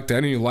stuff like that,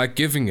 and you like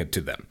giving it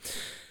to them.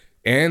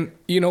 And,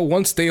 you know,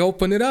 once they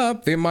open it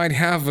up, they might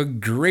have a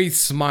great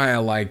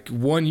smile, like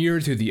one year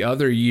to the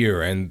other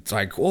year, and it's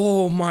like,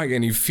 oh my,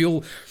 and you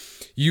feel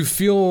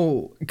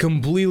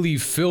completely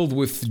filled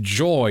with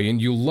joy,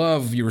 and you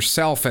love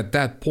yourself at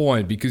that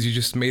point because you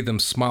just made them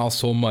smile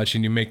so much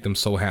and you make them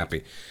so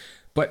happy.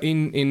 But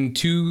in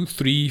 2,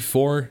 3,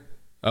 4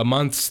 a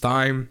month's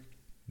time,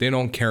 they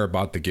don't care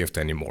about the gift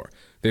anymore.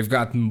 They've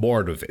gotten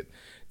bored of it.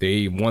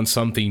 They want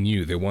something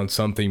new. They want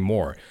something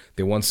more.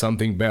 They want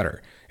something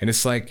better. And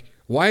it's like,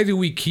 why do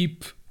we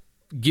keep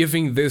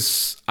giving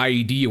this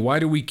idea? Why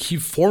do we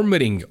keep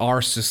formatting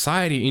our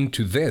society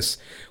into this?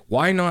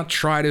 Why not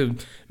try to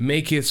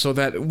make it so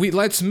that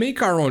let's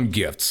make our own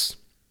gifts?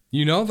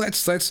 You know,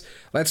 let's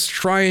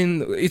try,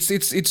 and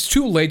it's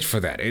too late for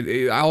that.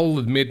 I'll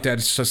admit that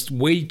it's just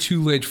way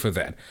too late for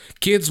that.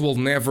 Kids will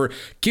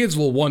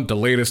want the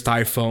latest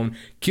iPhone.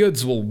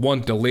 Kids will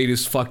want the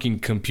latest fucking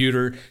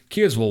computer.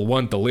 Kids will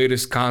want the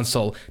latest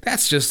console.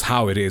 That's just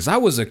how it is. I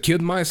was a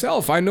kid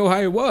myself. I know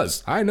how it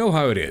was. I know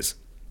how it is.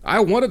 I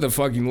wanted the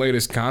fucking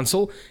latest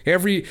console.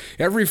 Every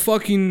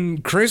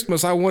fucking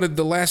Christmas, I wanted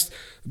the last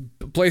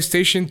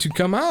PlayStation to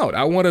come out.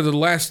 I wanted the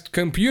last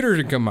computer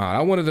to come out.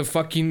 I wanted the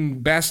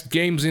fucking best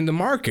games in the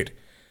market.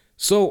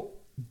 So,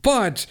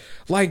 but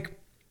like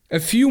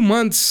a few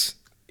months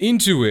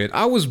into it,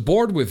 I was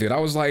bored with it. I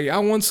was like, I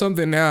want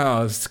something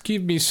else.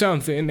 Give me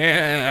something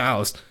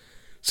else.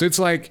 So it's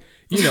like,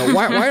 you know,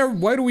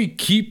 why do we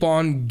keep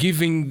on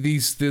giving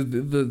these the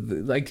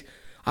like,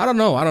 I don't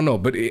know,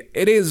 but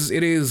it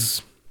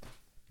is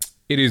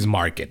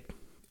market,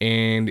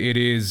 and it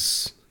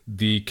is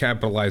the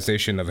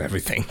capitalization of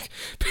everything,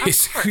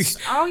 basically.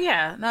 Oh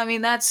yeah, I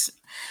mean that's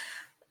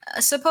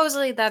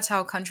supposedly that's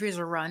how countries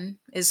are run,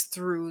 is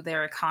through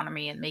their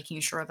economy and making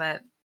sure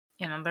that,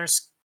 you know,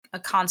 there's a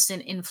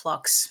constant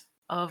influx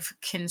of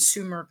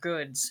consumer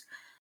goods.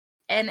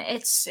 And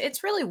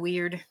it's really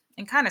weird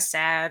and kind of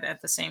sad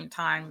at the same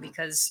time,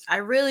 because I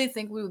really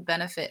think we would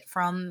benefit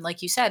from,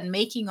 like you said,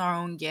 making our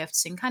own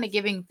gifts and kind of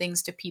giving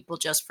things to people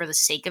just for the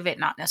sake of it,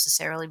 not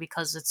necessarily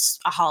because it's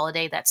a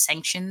holiday that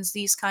sanctions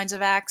these kinds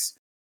of acts.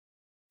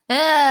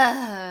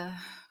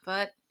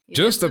 But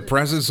Just the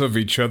presence of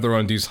each other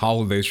on these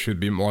holidays should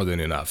be more than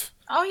enough.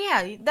 Oh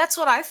yeah, that's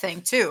what I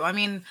think too. I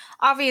mean,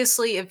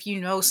 obviously if you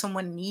know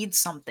someone needs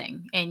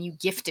something and you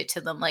gift it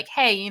to them, like,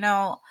 hey, you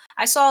know,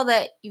 I saw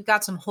that you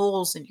got some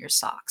holes in your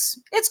socks.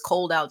 It's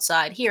cold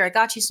outside. Here, I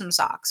got you some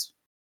socks.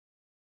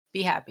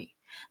 Be happy.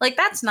 Like,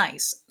 that's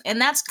nice. And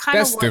that's kind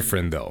of That's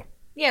different though.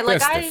 Yeah, like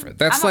That's different.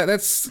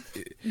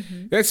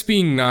 That's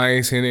being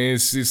nice, and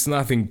it's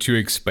nothing too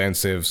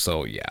expensive,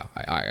 so yeah,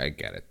 I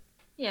get it.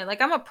 Yeah,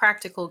 like I'm a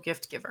practical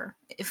gift giver.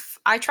 If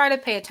I try to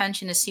pay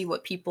attention to see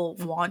what people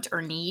want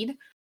or need,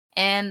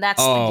 and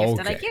that's the gift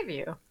that I give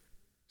you.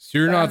 So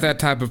you're not that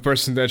type of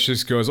person that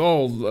just goes,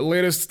 "Oh, the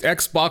latest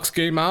Xbox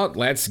came out.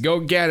 Let's go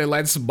get it.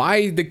 Let's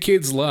buy the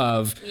kids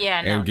love." Yeah,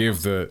 and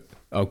give the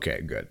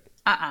okay, good.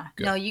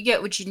 Good. No, you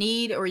get what you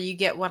need, or you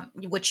get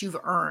what you've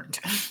earned.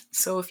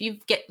 So if you've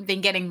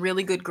been getting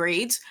really good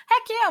grades,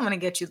 heck yeah, I'm gonna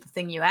get you the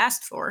thing you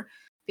asked for,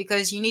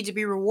 because you need to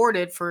be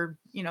rewarded for,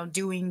 you know,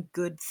 doing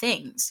good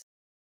things.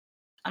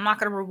 I'm not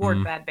going to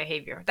reward bad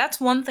behavior. That's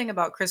one thing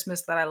about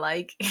Christmas that I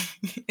like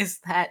is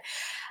that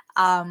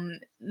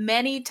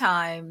many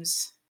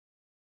times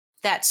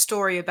that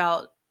story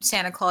about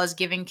Santa Claus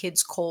giving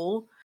kids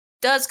coal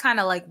does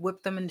kind of like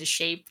whip them into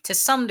shape to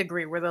some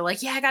degree, where they're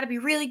like, yeah, I got to be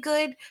really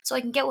good so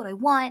I can get what I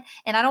want.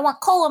 And I don't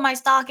want coal in my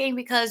stocking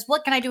because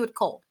what can I do with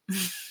coal?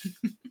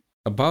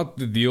 About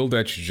the deal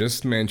that you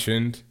just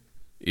mentioned,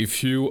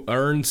 if you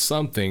earn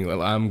something,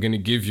 I'm gonna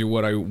give you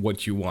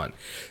what you want.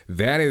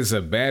 That is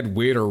a bad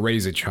way to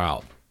raise a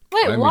child.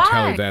 Wait, Let why? me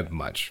tell you that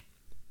much.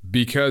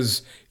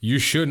 Because you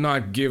should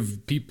not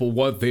give people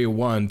what they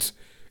want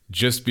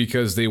just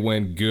because they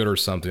went good or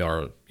something,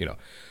 or, you know,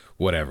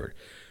 whatever.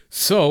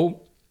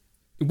 So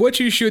what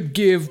you should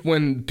give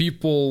when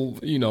people,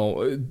 you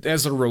know,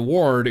 as a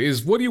reward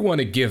is, what do you want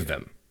to give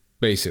them,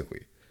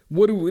 basically.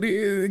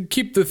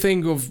 Keep the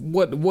thing of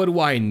what do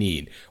I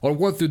need, or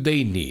what do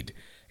they need,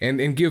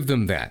 and give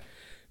them that.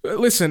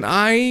 Listen,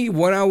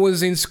 when I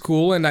was in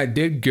school and I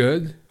did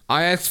good,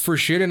 I asked for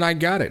shit and I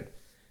got it.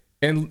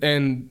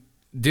 And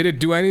did it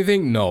do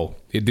anything? No,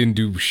 it didn't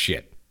do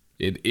shit.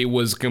 It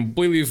was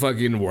completely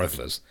fucking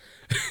worthless.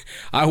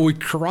 I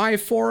would cry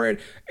for it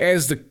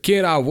as the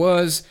kid I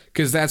was,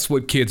 because that's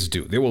what kids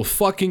do. They will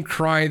fucking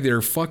cry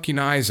their fucking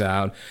eyes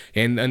out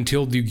and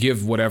until you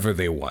give whatever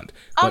they want.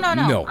 Oh, but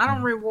no. I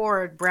don't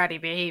reward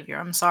bratty behavior.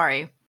 I'm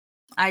sorry.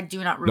 I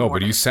do not reward No,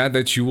 but you said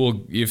that you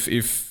will,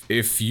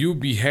 if you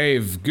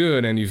behave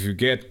good and if you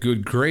get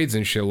good grades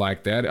and shit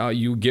like that,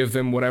 you give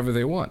them whatever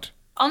they want.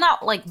 Oh,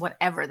 not like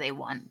whatever they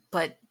want,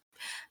 but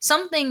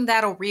something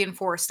that'll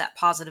reinforce that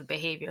positive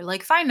behavior.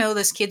 Like if I know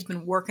this kid's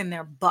been working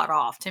their butt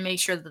off to make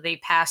sure that they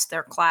pass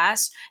their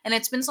class, and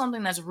it's been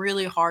something that's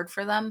really hard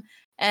for them,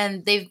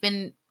 and they've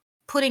been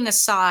putting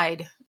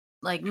aside,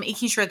 like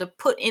making sure to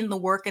put in the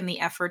work and the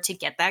effort to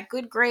get that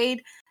good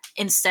grade,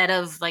 instead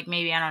of like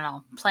maybe, I don't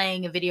know,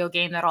 playing a video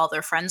game that all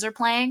their friends are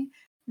playing,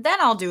 then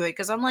I'll do it,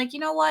 because I'm like, you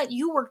know what?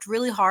 You worked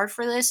really hard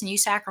for this and you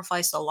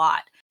sacrificed a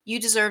lot. You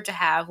deserve to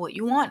have what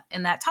you want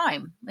in that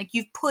time. Like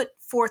you've put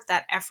forth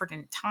that effort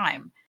and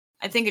time.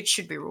 I think it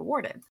should be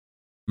rewarded.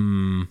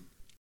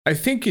 I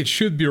think it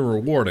should be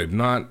rewarded,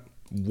 not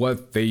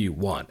what they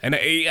want. And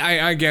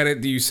I get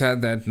it, you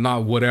said that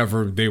not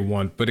whatever they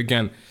want, but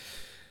again,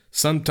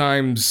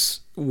 sometimes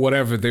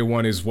whatever they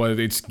want is what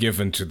it's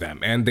given to them,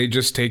 and they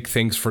just take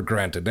things for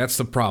granted. That's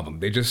the problem.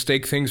 They just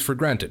take things for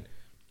granted,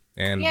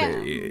 and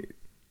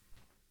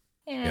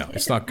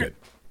it's not good.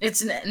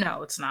 It's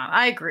not.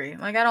 I agree.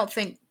 Like, I don't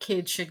think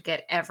kids should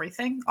get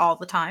everything all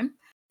the time.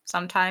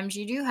 Sometimes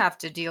you do have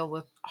to deal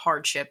with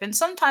hardship, and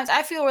sometimes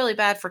I feel really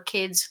bad for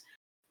kids,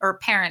 or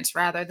parents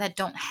rather, that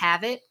don't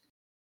have it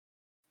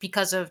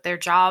because of their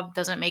job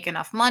doesn't make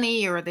enough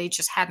money, or they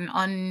just had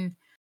an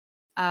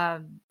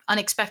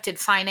unexpected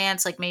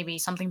finance, like maybe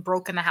something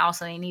broke in the house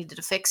and they needed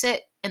to fix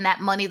it, and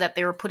that money that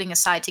they were putting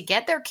aside to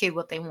get their kid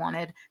what they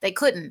wanted, they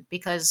couldn't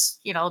because,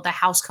 the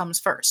house comes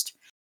first.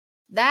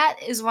 That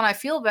is when I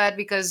feel bad,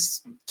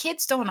 because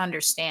kids don't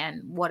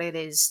understand what it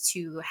is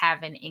to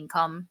have an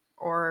income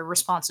or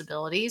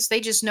responsibilities.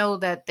 They just know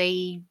that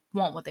they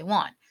want what they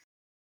want.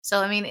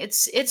 So, I mean,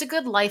 it's a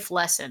good life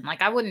lesson.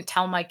 Like, I wouldn't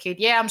tell my kid,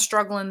 yeah, I'm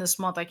struggling this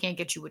month, I can't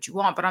get you what you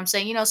want. But I'm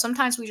saying,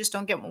 sometimes we just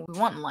don't get what we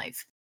want in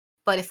life.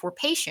 But if we're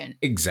patient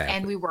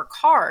and we work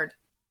hard,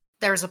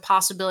 there's a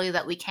possibility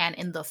that we can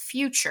in the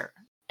future.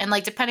 And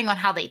like, depending on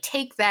how they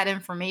take that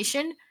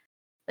information,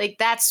 like,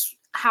 that's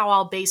how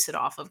I'll base it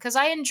off of. Because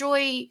I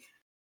enjoy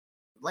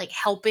like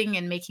helping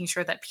and making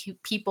sure that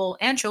people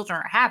and children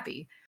are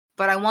happy.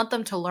 But I want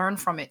them to learn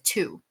from it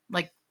too.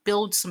 Like,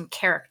 build some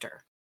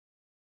character.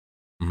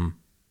 Mm-hmm.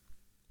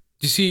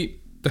 You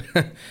see,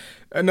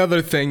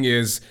 another thing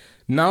is,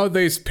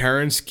 nowadays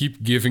parents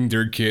keep giving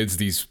their kids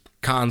these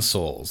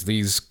consoles,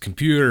 these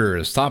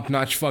computers,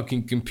 top-notch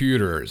fucking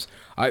computers.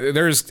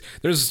 There's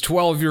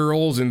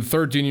 12-year-olds and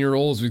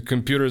 13-year-olds with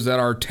computers that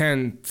are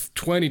 10,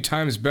 20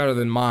 times better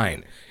than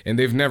mine, and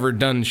they've never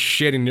done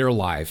shit in their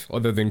life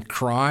other than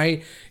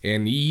cry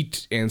and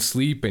eat and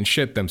sleep and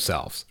shit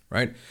themselves,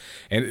 right?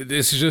 And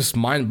this is just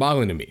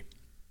mind-boggling to me.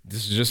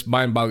 This is just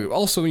mind-boggling.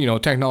 Also,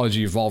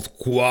 technology evolved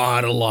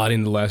quite a lot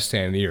in the last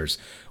 10 years,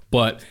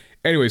 but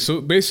anyway, so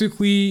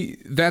basically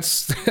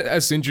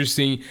that's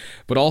interesting,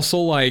 but also,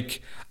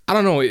 like, I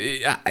don't know,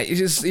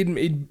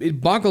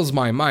 it boggles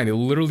my mind. It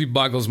literally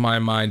boggles my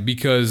mind,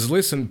 because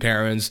listen,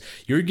 parents,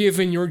 you're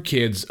giving your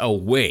kids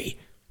away.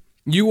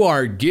 You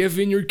are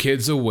giving your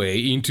kids away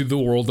into the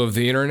world of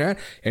the internet,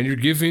 and you're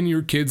giving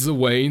your kids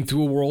away into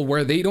a world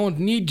where they don't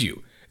need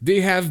you.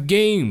 They have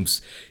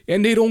games,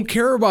 and they don't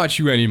care about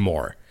you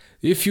anymore.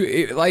 I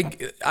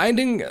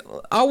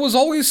was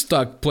always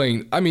stuck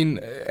playing. I mean,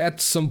 at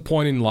some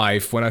point in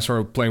life when I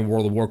started playing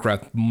World of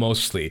Warcraft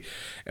mostly,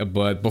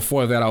 but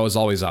before that I was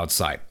always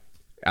outside.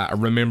 I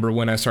remember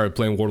when I started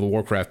playing World of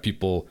Warcraft,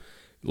 people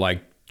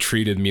like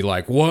treated me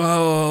like,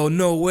 "Whoa,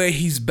 no way,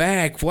 he's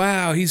back!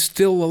 Wow, he's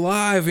still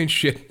alive and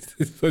shit,"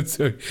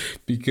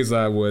 because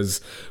I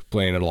was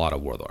playing a lot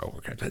of World of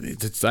Warcraft.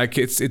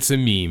 It's a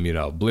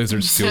meme,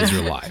 Blizzard steals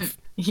your life.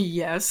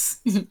 Yes,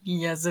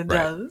 it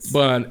does.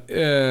 But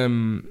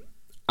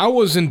I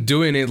wasn't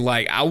doing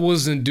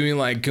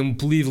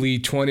completely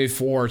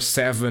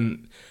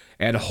 24/7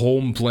 at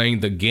home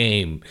playing the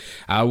game.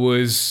 I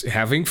was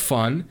having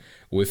fun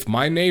with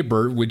my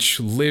neighbor, which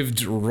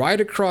lived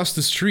right across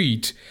the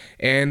street,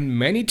 and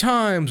many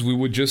times we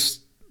would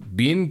just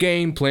be in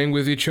game playing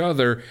with each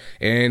other,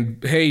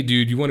 and hey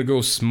dude, you want to go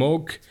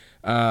smoke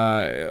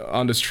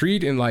on the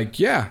street? And like,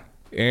 yeah.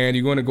 And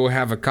you're going to go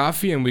have a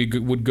coffee, and we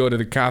would go to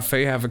the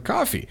cafe, have a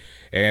coffee,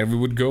 and we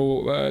would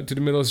go to the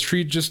middle of the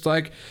street, just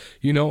like,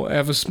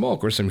 have a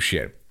smoke or some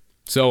shit.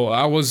 So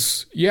I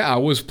was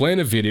playing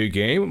a video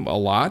game a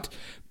lot,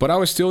 but I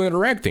was still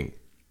interacting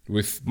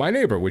with my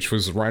neighbor, which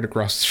was right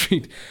across the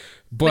street.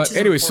 But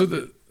anyway,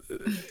 important. So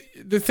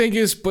the thing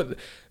is, but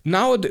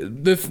now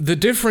the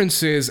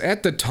difference is,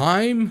 at the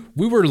time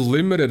we were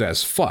limited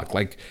as fuck.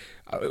 Like,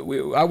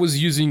 I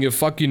was using a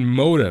fucking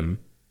modem,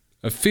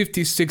 a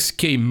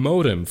 56K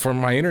modem for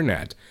my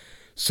internet.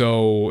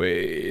 So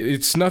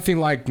it's nothing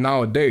like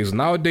nowadays.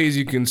 Nowadays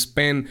you can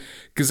spend,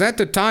 because at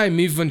the time,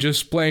 even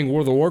just playing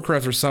World of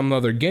Warcraft or some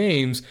other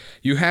games,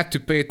 you had to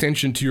pay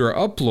attention to your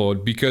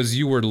upload because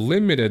you were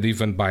limited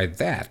even by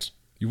that.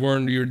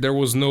 There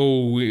was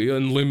no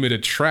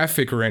unlimited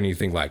traffic or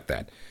anything like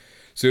that.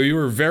 So you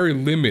were very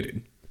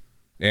limited.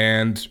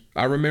 And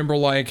I remember,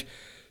 like,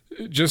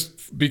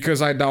 just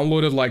because I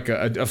downloaded like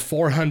a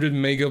 400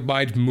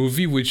 megabyte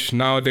movie, which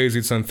nowadays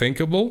it's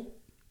unthinkable,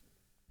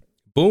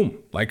 boom,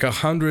 like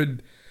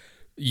 €100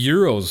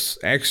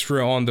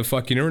 extra on the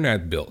fucking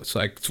internet bill. It's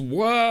like,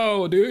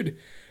 whoa, dude,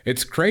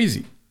 it's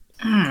crazy.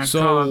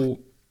 So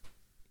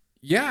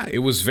yeah, it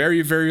was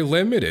very, very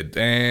limited.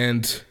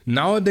 And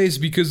nowadays,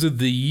 because of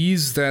the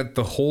ease that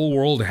the whole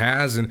world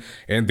has, and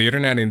the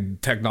internet and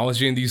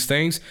technology and these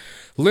things,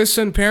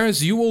 listen,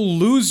 parents, you will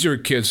lose your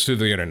kids to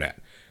the internet.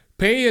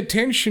 Pay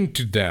attention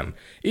to them.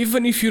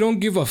 Even if you don't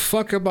give a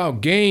fuck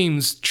about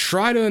games,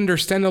 try to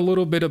understand a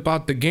little bit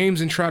about the games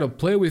and try to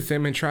play with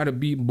them and try to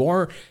be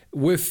more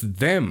with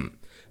them.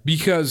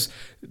 Because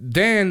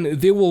then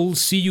they will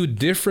see you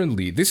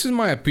differently. This is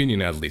my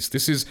opinion, at least.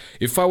 This is,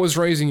 if I was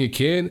raising a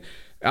kid,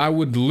 I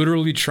would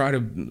literally try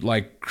to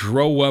like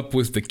grow up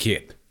with the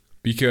kid.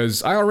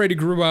 because I already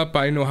grew up,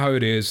 I know how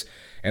it is,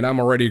 and I'm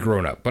already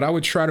grown up. But I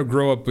would try to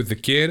grow up with the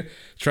kid,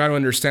 try to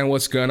understand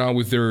what's going on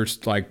with their,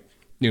 like,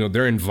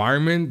 their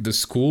environment, the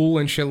school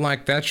and shit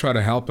like that, try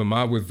to help them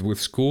out with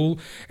school,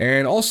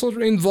 and also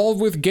involved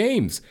with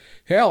games.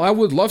 Hell, I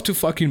would love to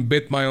fucking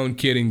bit my own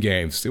kid in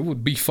games. It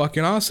would be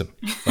fucking awesome.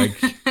 Like,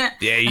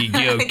 there you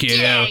go,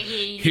 kiddo.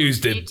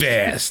 Who's the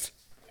best?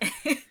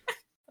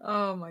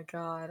 Oh my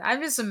god. I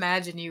just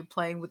imagine you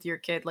playing with your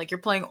kid. Like you're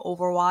playing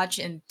Overwatch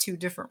in 2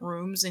 different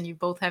rooms and you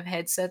both have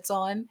headsets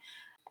on.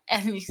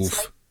 And he's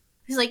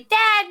like,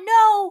 Dad,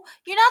 no,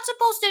 you're not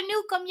supposed to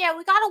nuke him yet.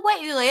 We gotta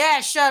wait. You're like,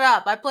 yeah, shut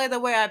up. I play the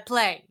way I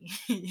play.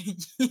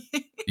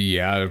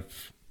 Yeah.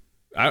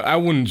 I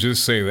wouldn't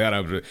just say that.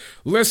 I would,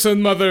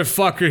 listen,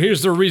 motherfucker,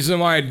 here's the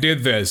reason why I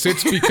did this.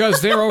 It's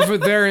because they're over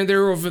there and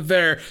they're over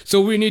there. So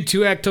we need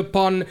to act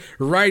upon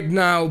right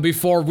now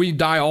before we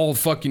die all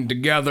fucking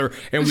together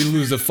and we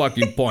lose the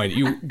fucking point.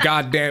 You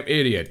goddamn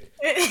idiot.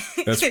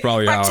 That's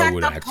probably how I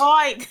would act.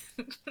 Point.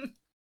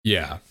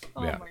 Yeah.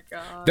 Oh yeah. my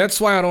god. That's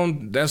why I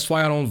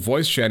don't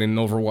voice chat in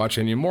Overwatch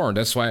anymore.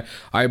 That's why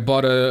I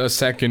bought a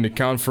second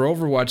account for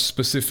Overwatch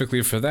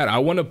specifically for that. I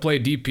want to play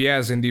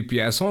DPS and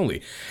DPS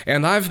only.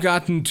 And I've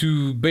gotten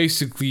to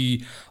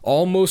basically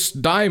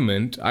almost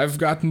diamond. I've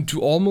gotten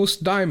to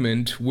almost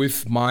diamond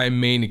with my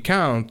main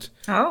account.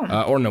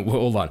 Oh. Or no,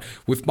 hold on.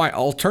 With my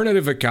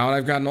alternative account,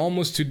 I've gotten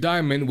almost to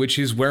diamond, which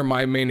is where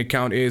my main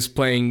account is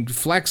playing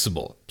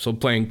flexible. So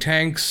playing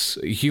tanks,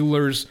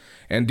 healers,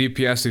 and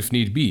DPS if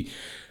need be.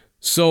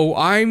 So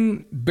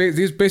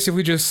this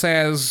basically just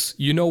says,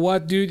 you know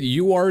what, dude,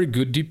 you are a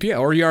good DPS,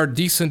 or you are a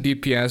decent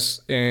DPS,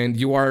 and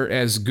you are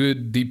as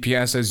good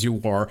DPS as you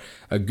are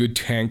a good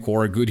tank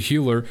or a good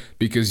healer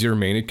because your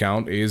main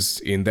account is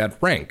in that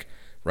rank,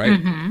 right?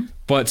 Mm-hmm.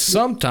 But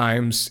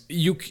sometimes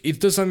it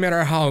doesn't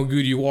matter how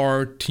good you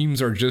are,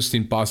 teams are just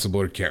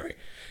impossible to carry.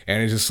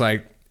 And it's just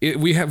like,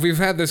 we've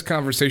had this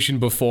conversation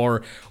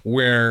before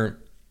where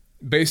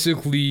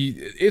basically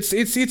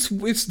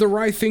it's the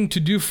right thing to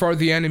do for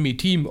the enemy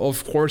team.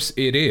 Of course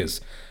it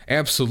is,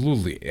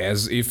 absolutely,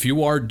 as if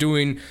you are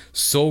doing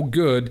so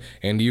good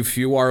and if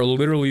you are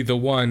literally the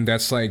one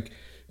that's like,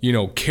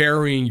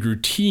 carrying your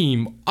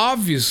team,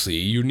 obviously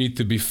you need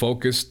to be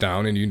focused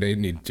down and you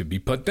need to be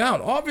put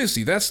down.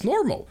 Obviously that's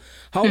normal.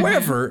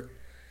 However,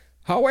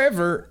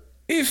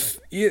 if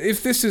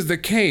this is the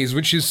case,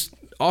 which is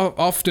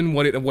often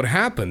what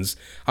happens,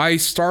 I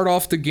start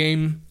off the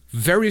game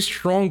very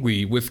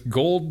strongly with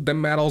gold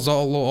and medals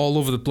all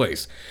over the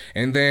place,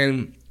 and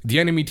then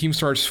the enemy team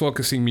starts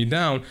focusing me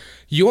down.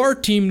 Your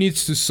team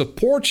needs to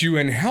support you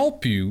and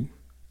help you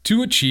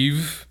to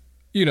achieve,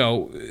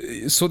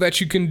 so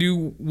that you can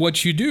do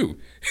what you do.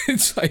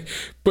 It's like,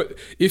 but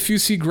if you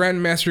see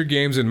Grandmaster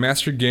games and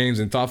Master games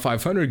and Top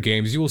 500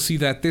 games, you will see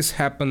that this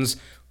happens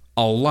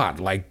a lot,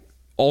 like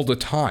all the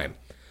time.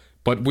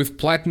 But with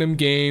platinum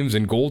games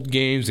and gold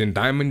games and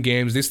diamond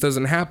games, this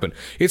doesn't happen.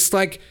 It's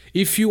like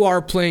if you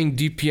are playing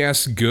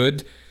DPS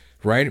good,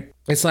 right?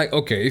 It's like,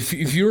 okay,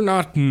 if you're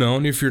not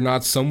known, if you're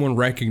not someone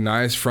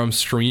recognized from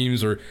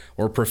streams or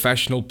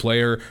professional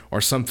player or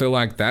something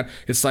like that,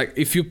 it's like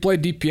if you play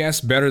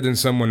DPS better than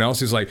someone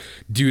else, it's like,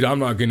 dude, I'm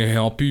not gonna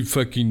help you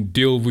fucking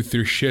deal with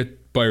your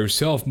shit by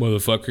yourself,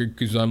 motherfucker,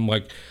 because I'm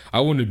like, I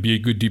want to be a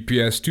good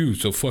DPS too,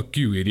 so fuck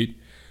you, idiot.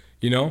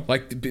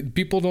 Like,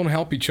 people don't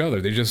help each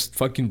other. They just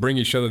fucking bring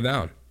each other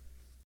down.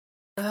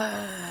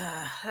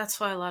 That's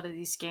why a lot of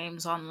these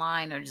games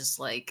online are just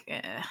like,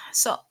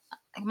 So,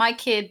 my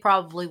kid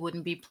probably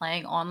wouldn't be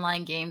playing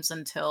online games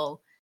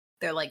until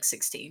they're like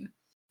 16.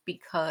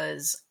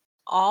 Because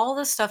all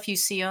the stuff you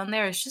see on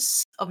there is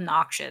just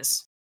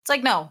obnoxious. It's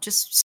like, no,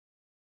 just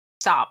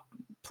stop.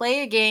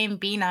 Play a game,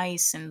 be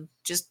nice, and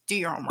just do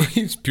your homework.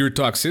 It's pure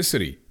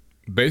toxicity,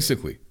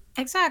 basically.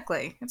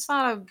 Exactly. It's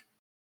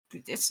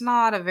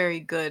not a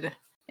very good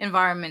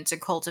environment to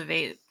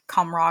cultivate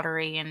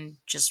camaraderie and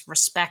just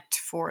respect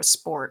for a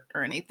sport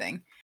or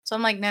anything. So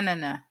I'm like,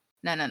 no.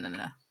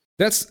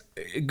 That's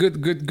a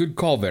good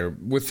call there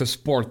with the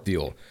sport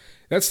deal.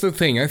 That's the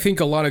thing. I think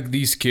a lot of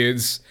these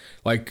kids,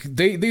 like,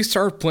 they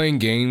start playing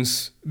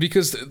games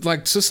because,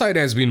 like,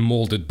 society has been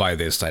molded by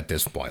this at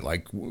this point.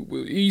 Like,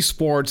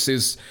 esports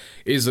is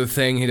a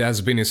thing. It has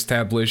been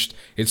established.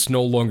 It's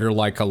no longer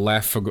like a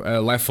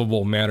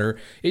laughable matter.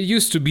 It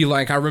used to be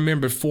like, I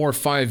remember 4 or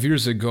 5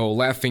 years ago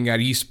laughing at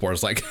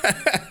esports. Like,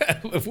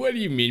 what do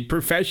you mean?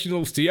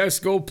 Professional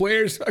CSGO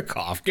players? Fuck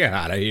off. Get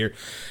out of here.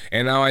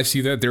 And now I see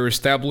that they're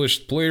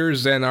established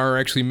players and are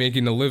actually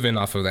making a living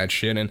off of that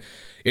shit. And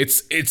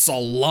it's a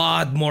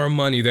lot more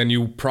money than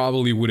you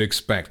probably would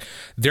expect.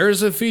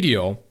 There's a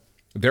video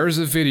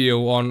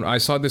on, I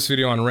saw this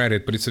video on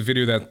Reddit, but it's a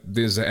video that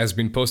has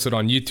been posted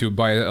on YouTube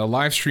by a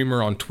live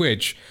streamer on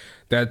Twitch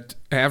that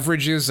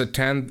averages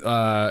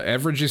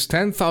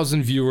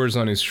 10,000 viewers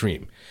on his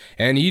stream.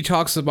 And he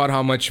talks about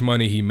how much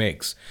money he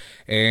makes.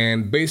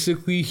 And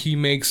basically he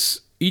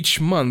makes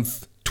each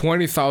month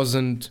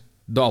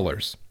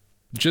 $20,000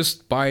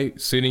 just by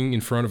sitting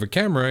in front of a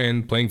camera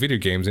and playing video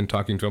games and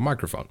talking to a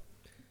microphone.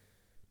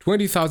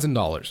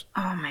 $20,000.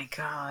 Oh my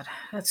god,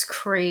 that's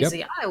crazy.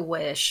 Yep. I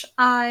wish.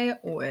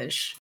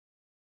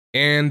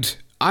 And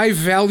I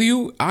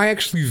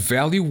actually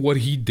value what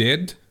he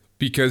did,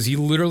 because he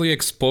literally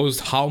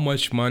exposed how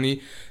much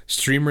money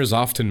streamers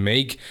often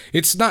make.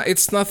 It's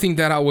nothing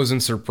that I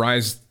wasn't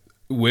surprised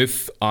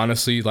with,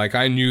 honestly. Like,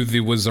 I knew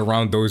it was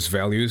around those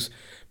values,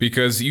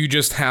 because you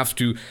just have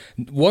to,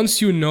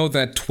 once you know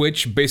that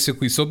Twitch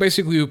basically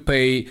you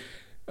pay,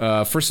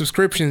 for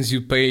subscriptions,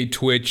 you pay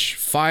Twitch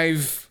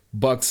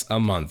 $5 a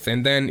month,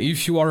 and then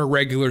if you are a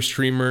regular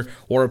streamer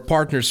or a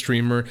partner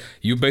streamer,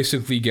 you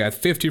basically get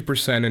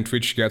 50% and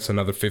Twitch gets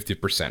another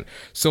 50%.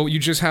 So you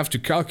just have to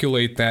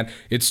calculate that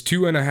it's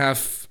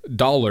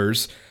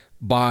 $2.50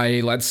 by,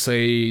 let's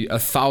say,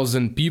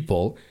 1,000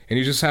 people, and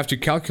you just have to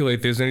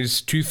calculate this, and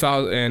it's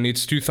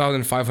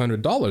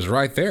 $2,500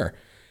 right there.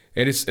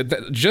 And it's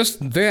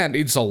just that,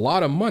 it's a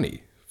lot of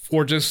money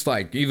for just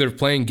like either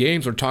playing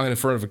games or talking in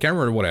front of a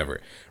camera or whatever,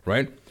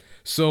 right?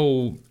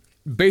 So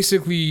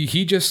basically,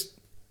 he just,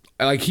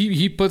 like,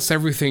 he puts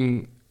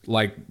everything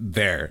like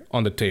there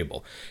on the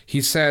table. He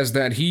says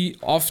that he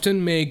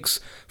often makes,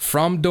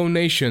 from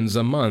donations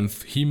a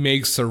month, he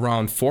makes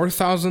around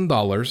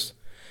 $4,000.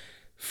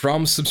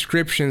 From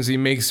subscriptions, he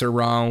makes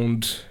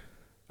around,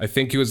 I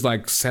think it was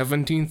like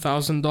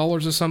 $17,000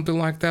 or something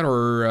like that,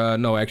 or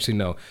no,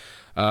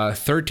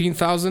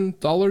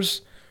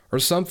 $13,000 or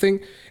something.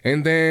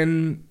 And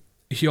then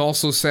he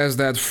also says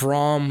that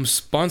from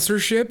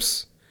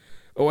sponsorships,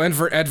 and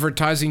for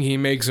advertising, he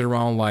makes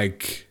around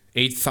like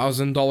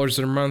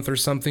 $8,000 a month or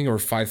something, or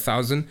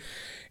 $5,000.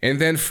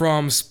 And then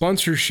from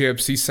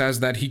sponsorships, he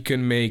says that he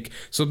can make,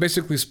 so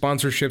basically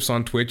sponsorships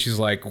on Twitch is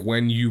like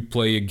when you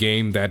play a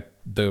game that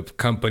the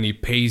company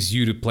pays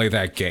you to play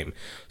that game.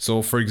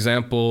 So for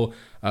example,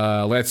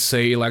 let's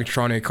say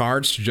Electronic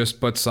Arts just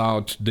puts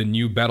out the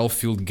new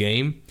Battlefield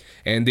game,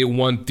 and they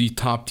want the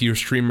top tier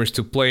streamers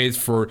to play it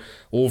for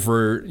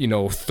over,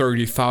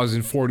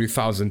 30,000,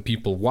 40,000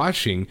 people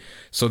watching,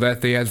 so that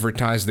they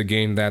advertise the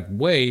game that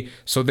way.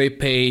 So they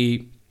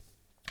pay,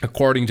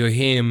 according to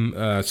him,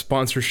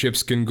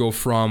 sponsorships can go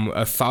from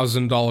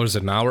 $1,000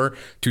 an hour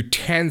to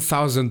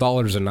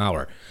 $10,000 an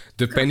hour,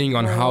 depending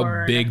on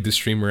how big the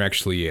streamer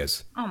actually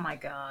is. Oh my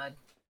god.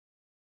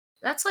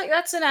 That's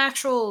an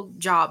actual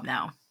job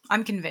now.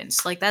 I'm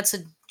convinced. Like, that's a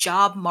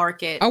job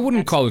market. I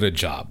wouldn't call it a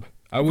job.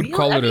 I would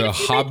call it a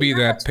hobby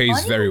that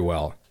pays very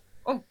well.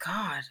 Oh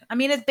god. I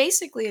mean, it's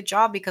basically a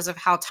job because of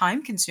how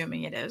time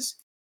consuming it is.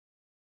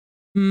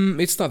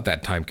 It's not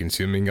that time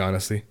consuming,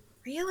 honestly.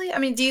 Really? I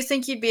mean, do you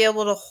think you'd be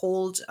able to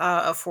hold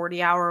a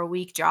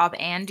 40-hour-a-week job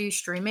and do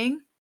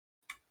streaming?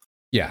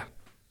 Yeah,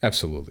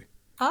 absolutely.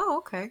 Oh,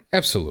 okay.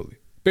 Absolutely.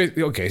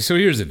 Okay, so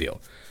here's the deal.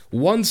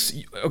 Once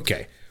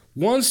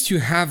you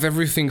have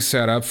everything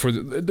set up, for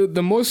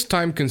the most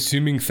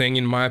time-consuming thing,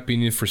 in my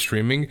opinion, for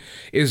streaming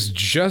is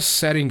just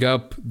setting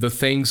up the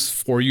things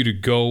for you to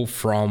go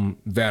from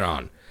then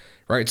on,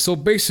 right? So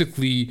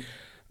basically,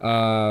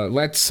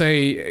 let's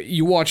say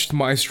you watched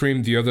my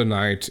stream the other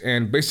night,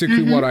 and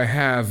basically what I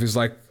have is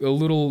like a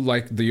little,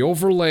 like the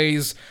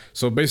overlays.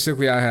 So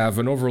basically I have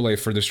an overlay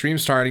for the stream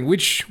starting,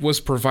 which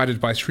was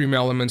provided by Stream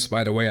Elements,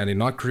 by the way. I did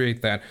not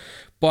create that.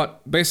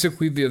 But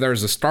basically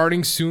there's a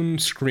starting soon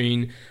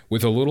screen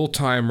with a little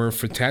timer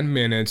for 10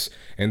 minutes,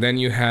 and then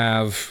you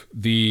have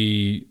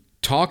the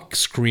talk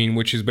screen,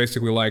 which is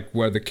basically like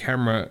where the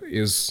camera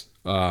is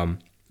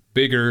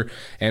bigger,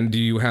 and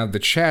you have the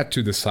chat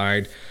to the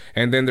side.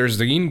 And then there's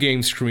the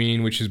in-game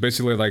screen, which is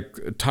basically like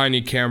a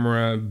tiny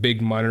camera,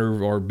 big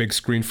monitor or big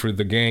screen for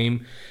the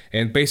game.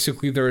 And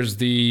basically there's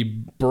the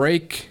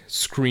break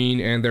screen,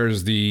 and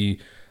there's the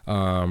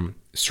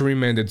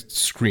stream-ended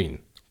screen,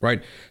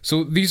 right?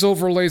 So these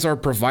overlays are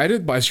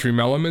provided by Stream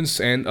Elements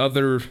and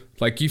other,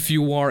 like if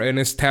you are an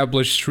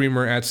established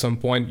streamer at some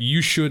point,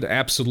 you should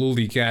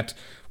absolutely get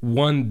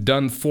one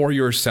done for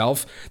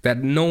yourself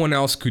that no one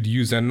else could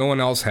use and no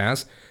one else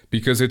has,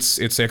 because it's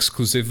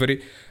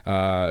exclusivity.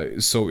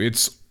 So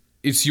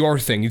it's your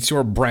thing, it's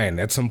your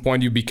brand. At some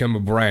point you become a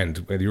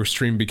brand, your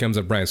stream becomes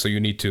a brand, so you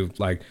need to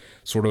like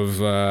sort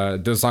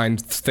of design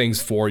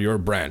things for your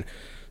brand.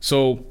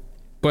 So,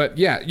 but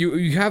yeah,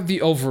 you have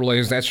the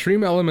overlays that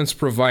Stream Elements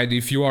provide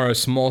if you are a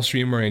small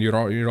streamer and you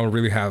don't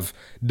really have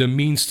the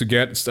means to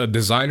get a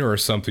designer or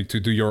something to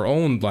do your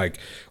own like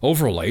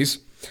overlays.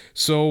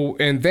 So,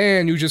 and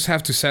then you just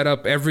have to set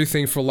up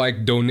everything for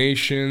like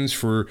donations,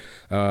 for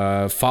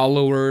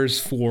followers,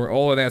 for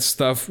all of that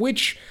stuff,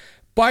 which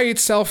by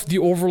itself the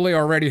overlay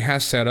already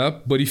has set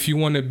up. But if you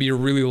want to be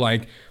really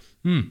like,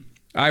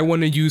 I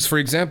want to use, for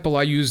example,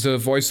 I used a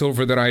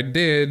voiceover that I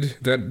did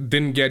that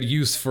didn't get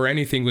used for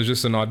anything, was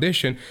just an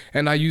audition,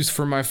 and I used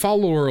for my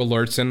follower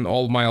alerts and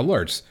all my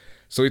alerts.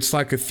 So it's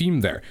like a theme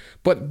there.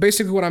 But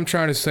basically what I'm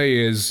trying to say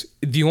is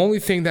the only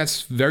thing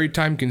that's very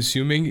time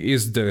consuming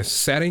is the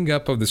setting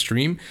up of the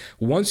stream.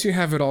 Once you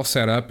have it all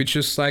set up, it's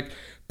just like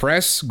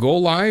press go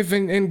live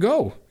and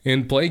go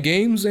and play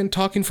games and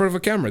talk in front of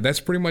a camera. That's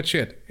pretty much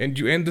it. And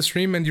you end the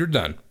stream and you're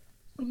done.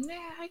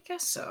 Yeah, I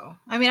guess so.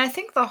 I mean, I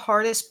think the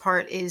hardest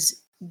part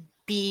is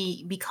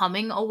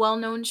becoming a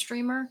well-known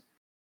streamer.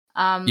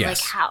 Like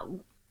Yes. how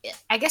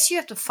I guess you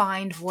have to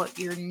find what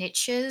your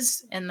niche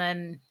is and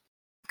then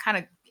kind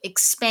of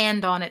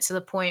expand on it to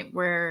the point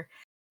where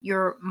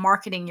you're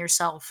marketing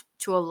yourself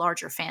to a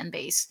larger fan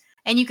base.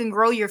 And you can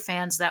grow your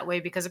fans that way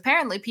because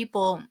apparently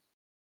people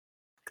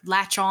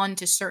latch on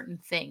to certain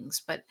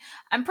things. But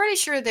I'm pretty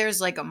sure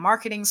there's like a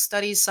marketing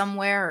study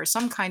somewhere or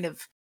some kind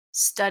of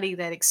study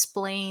that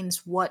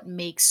explains what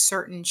makes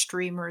certain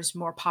streamers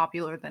more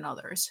popular than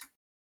others.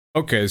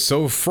 Okay,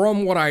 so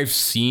from what I've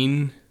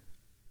seen,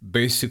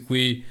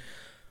 basically,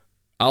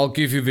 I'll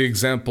give you the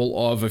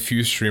example of a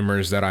few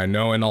streamers that I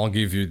know, and I'll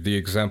give you the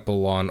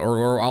example on,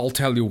 or I'll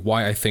tell you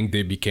why I think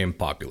they became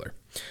popular.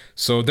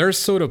 So there's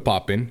Soda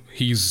Poppin.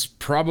 He's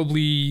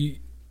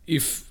probably,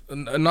 if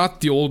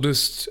not the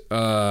oldest,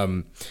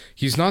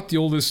 he's not the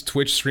oldest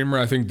Twitch streamer.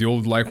 I think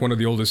one of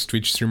the oldest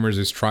Twitch streamers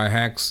is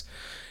Trihax.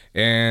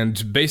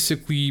 And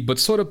basically, but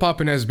Soda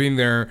Poppin has been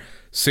there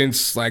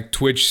since like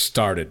Twitch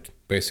started,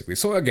 basically.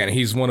 So again,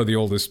 he's one of the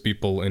oldest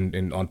people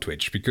on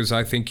Twitch because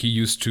I think he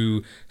used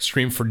to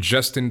stream for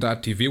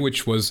Justin.tv,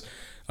 which was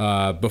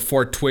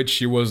before Twitch.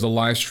 He was the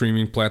live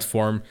streaming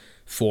platform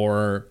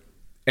for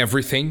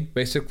everything,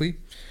 basically.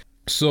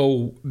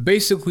 So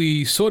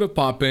basically, Soda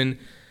Poppin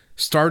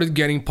started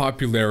getting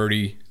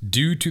popularity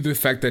due to the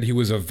fact that he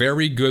was a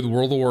very good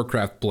World of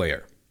Warcraft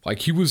player. Like,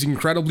 he was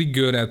incredibly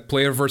good at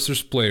player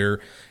versus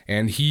player,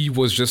 and he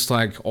was just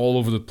like all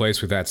over the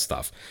place with that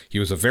stuff. He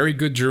was a very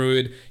good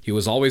druid, he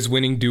was always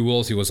winning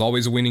duels, he was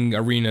always winning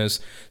arenas,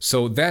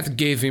 so that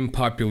gave him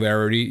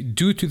popularity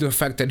due to the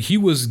fact that he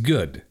was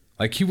good.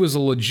 Like, he was a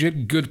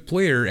legit good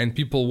player, and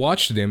people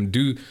watched him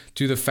due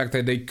to the fact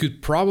that they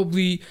could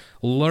probably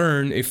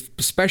learn,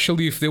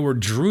 especially if they were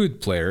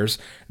druid players,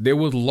 they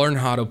would learn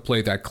how to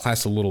play that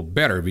class a little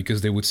better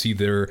because they would see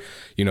they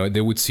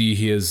would see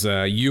his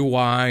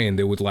UI, and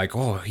they would like,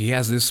 oh, he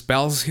has this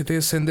spells,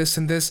 this and this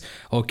and this.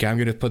 Okay, I'm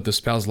gonna put the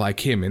spells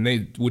like him, and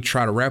they would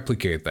try to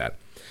replicate that.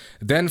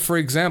 Then, for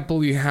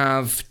example, you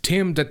have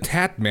Tim the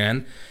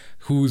Tatman,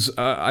 who's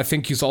I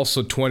think he's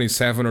also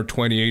 27 or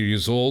 28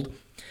 years old.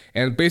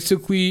 And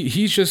basically,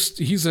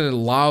 he's a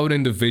loud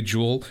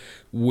individual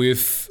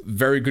with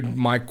very good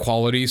mic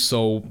quality,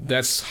 so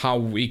that's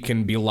how he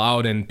can be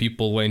loud and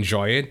people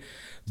enjoy it.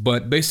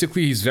 But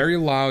basically, he's very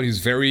loud, he's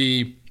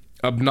very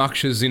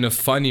obnoxious in a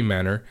funny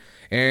manner,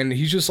 and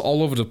he's just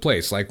all over the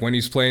place. Like when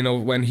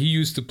he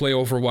used to play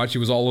Overwatch, he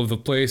was all over the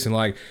place, and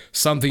like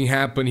something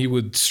happened, he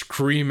would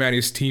scream at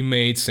his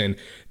teammates and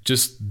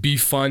just be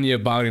funny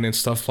about it and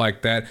stuff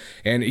like that.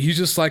 And he's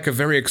just like a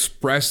very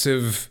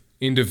expressive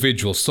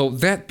individual, so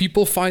that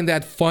people find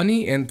that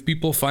funny and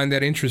people find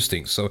that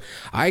interesting. So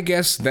I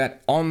guess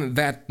that on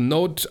that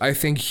note, I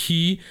think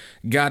he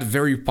got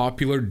very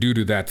popular due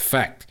to that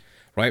fact,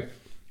 right?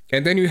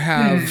 And then you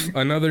have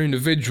another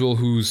individual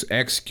who's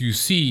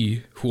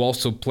XQC, who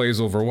also plays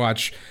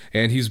Overwatch,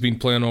 and he's been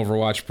playing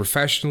Overwatch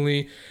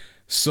professionally.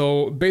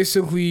 So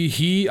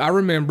basically, I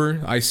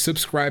remember I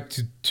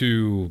subscribed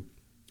to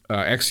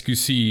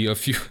XQC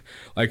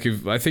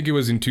I think it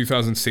was in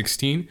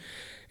 2016.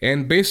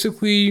 And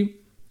basically,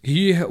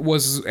 he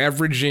was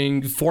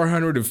averaging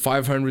 400 to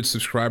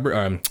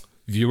 500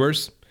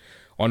 viewers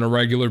on a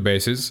regular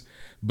basis.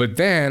 But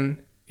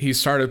then he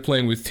started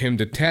playing with Tim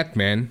the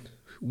Tatman,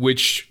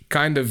 which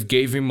kind of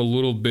gave him a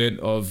little bit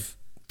of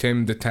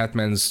Tim the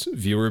Tatman's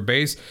viewer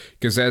base.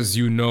 Because as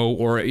you know,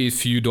 or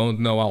if you don't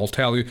know, I'll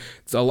tell you,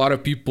 a lot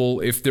of people,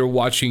 if they're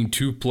watching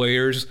two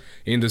players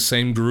in the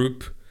same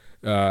group,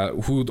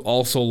 who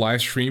also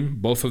live stream,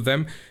 both of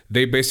them,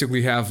 they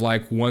basically have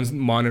like one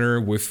monitor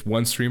with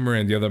one streamer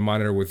and the other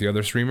monitor with the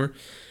other streamer.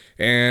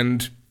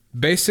 And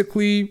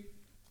basically,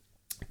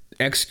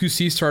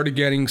 XQC started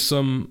getting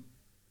some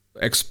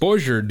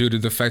exposure due to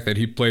the fact that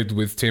he played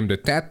with Tim the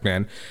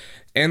Tatman.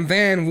 And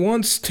then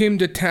once Tim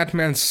the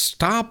Tatman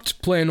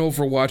stopped playing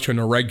Overwatch on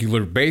a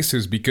regular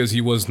basis because he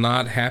was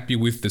not happy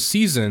with the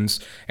seasons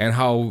and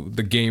how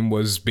the game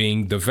was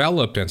being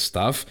developed and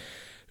stuff,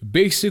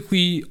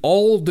 basically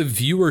all the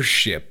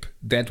viewership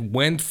that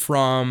went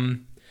for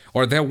Tim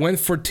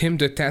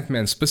the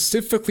Tatman,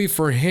 specifically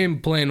for him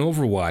playing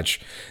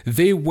Overwatch,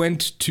 they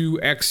went to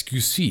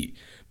XQC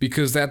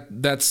because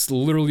that's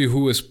literally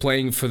who is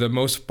playing for the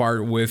most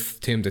part with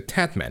Tim the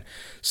Tatman.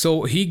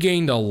 So he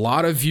gained a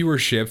lot of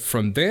viewership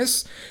from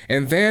this,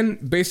 and then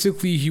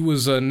basically he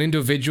was an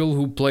individual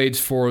who played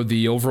for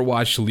the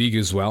Overwatch League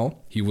as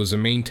well. He was a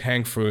main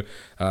tank for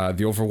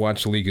the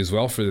Overwatch League as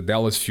well for the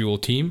Dallas Fuel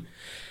team.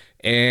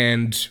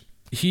 And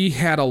he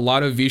had a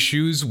lot of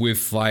issues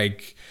with,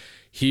 like,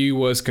 he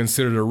was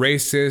considered a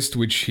racist,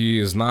 which he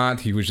is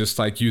not. He was just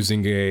like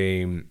using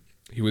an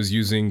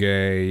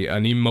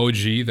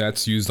emoji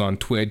that's used on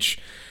Twitch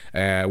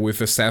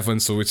with a 7,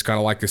 so it's kind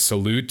of like a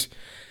salute.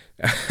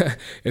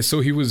 And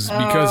so he was,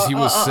 because he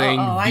was saying...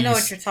 I know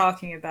what you're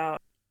talking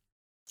about.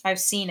 I've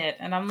seen it,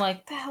 and I'm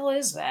like, the hell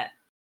is that?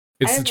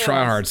 It's the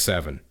Tryhard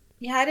 7.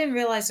 Yeah, I didn't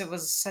realize it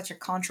was such a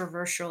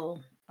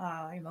controversial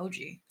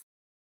emoji.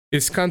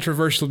 It's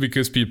controversial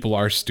because people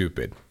are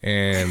stupid,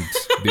 and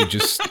they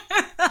just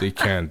they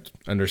can't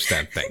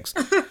understand things.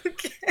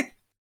 Okay.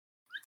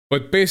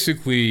 But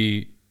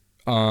basically,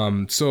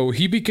 so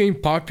he became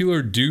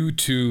popular due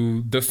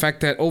to the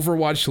fact that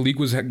Overwatch League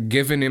was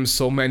giving him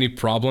so many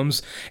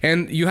problems,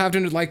 and you have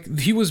to like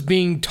he was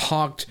being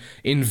talked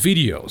in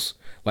videos.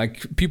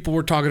 Like people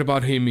were talking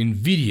about him in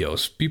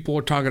videos, people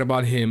were talking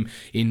about him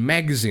in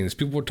magazines,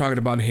 people were talking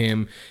about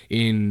him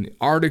in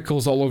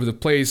articles all over the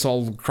place,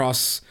 all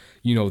across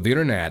the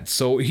internet.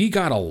 So he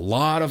got a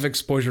lot of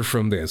exposure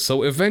from this.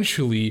 So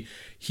eventually,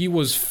 he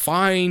was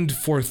fined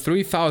for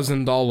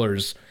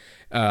 $3,000.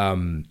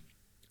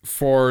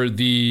 For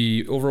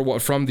the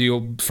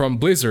Overwatch from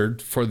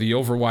Blizzard for the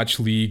Overwatch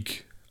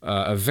League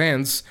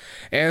events,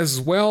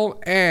 as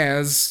well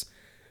as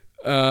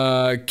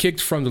kicked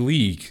from the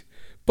league.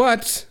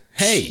 But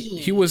hey,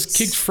 he was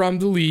kicked from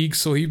the league,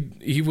 so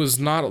he was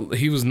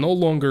no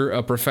longer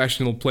a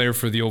professional player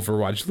for the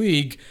Overwatch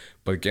League.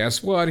 But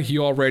guess what? He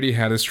already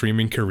had a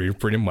streaming career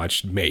pretty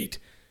much made.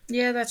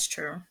 Yeah, that's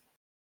true.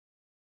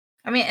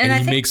 I mean, and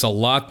he makes a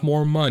lot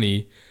more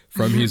money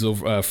from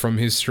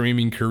his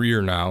streaming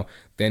career now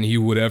than he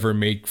would ever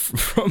make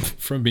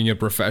from being a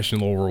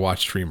professional Overwatch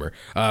streamer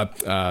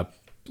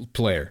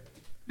player.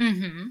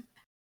 Mm-hmm.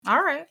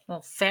 All right.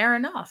 Well, fair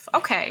enough.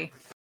 Okay.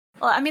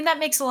 Well, I mean, that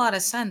makes a lot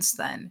of sense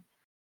then.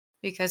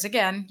 Because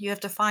again, you have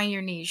to find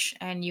your niche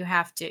and you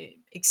have to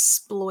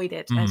exploit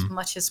it as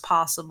much as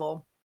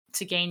possible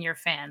to gain your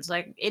fans.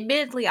 Like,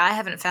 admittedly, I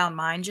haven't found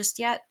mine just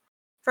yet.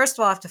 First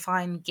of all, I have to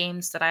find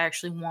games that I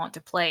actually want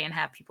to play and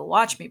have people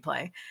watch me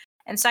play.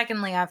 And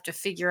secondly, I have to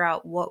figure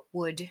out what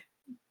would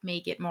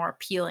make it more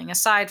appealing,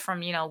 aside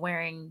from,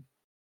 wearing,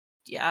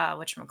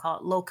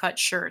 low-cut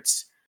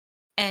shirts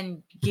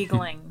and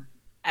giggling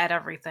at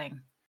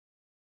everything.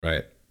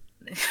 Right.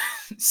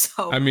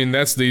 So I mean,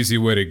 that's the easy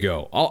way to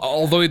go.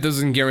 Although it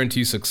doesn't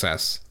guarantee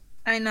success.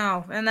 I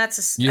know, and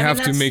you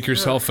have to make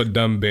yourself a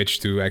dumb bitch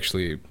to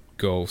actually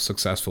go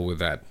successful with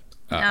that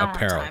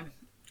apparel.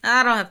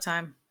 I don't have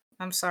time.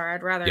 I'm sorry.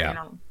 I'd rather,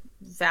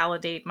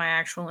 validate my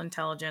actual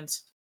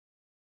intelligence.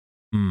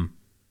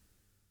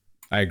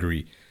 I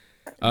agree.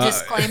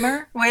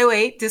 Disclaimer.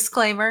 Wait.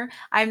 Disclaimer.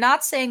 I'm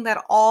not saying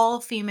that all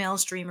female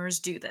streamers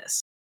do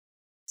this.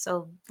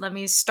 So let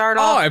me start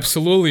off. Oh,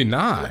 absolutely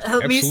not.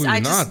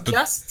 Absolutely not.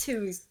 Just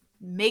to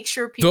make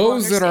sure people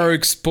those understand. that are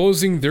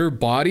exposing their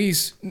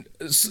bodies,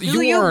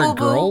 you are a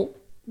girl.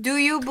 Do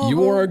you, boo-boo?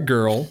 You are a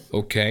girl,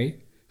 okay?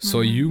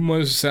 So you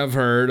must have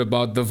heard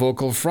about the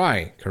vocal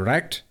fry,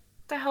 correct?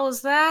 What the hell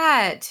is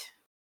that?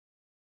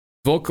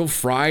 Vocal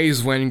fry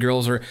is when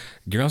girls are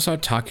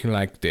talking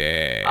like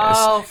this,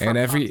 and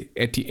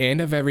at the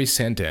end of every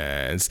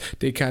sentence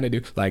they kind of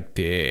do like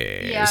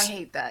this. Yeah, I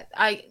hate that.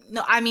 I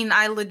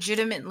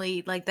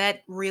legitimately like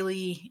that.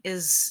 Really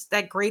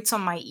that grates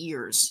on my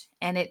ears,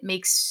 and it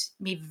makes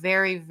me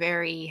very,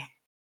 very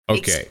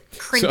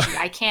cringy. So,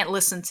 I can't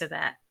listen to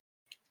that.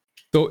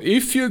 So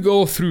if you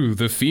go through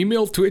the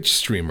female Twitch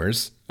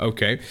streamers,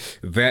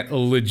 that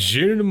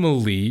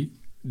legitimately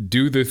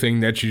do the thing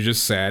that you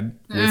just said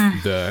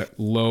with the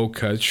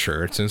low-cut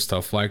shirts and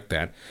stuff like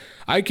that,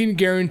 I can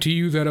guarantee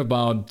you that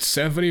about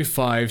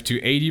 75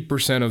 to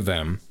 80% of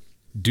them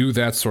do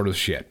that sort of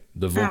shit.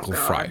 The vocal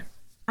fry.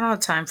 I don't have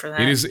time for that.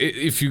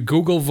 If you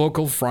Google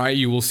vocal fry,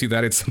 you will see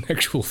that it's an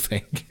actual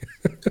thing.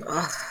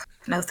 Ugh,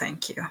 no,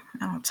 thank you.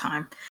 I don't have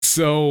time.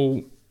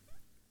 So,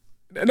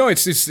 no,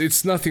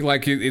 it's nothing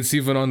like it's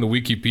even on the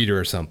Wikipedia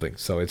or something.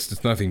 So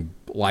it's nothing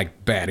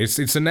like bad.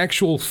 It's an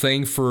actual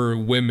thing for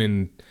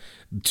women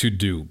to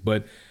do,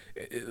 but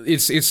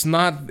it's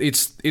not,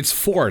 it's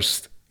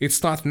forced.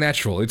 It's not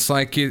natural. It's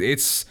like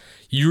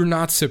you're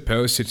not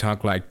supposed to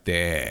talk like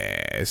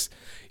this.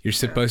 You're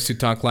supposed to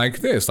talk like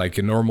this, like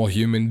a normal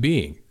human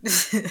being.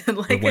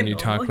 But when you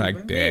talk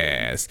like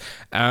this,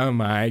 oh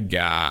my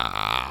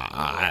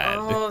god!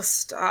 Oh,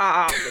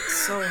 stop! It's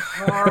so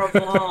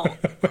horrible.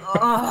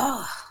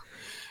 Oh.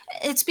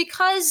 It's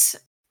because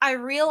I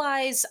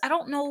realize I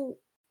don't know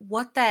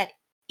what that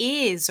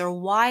is or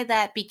why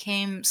that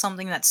became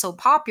something that's so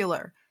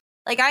popular.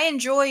 Like, I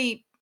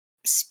enjoy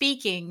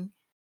speaking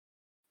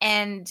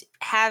and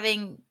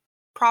having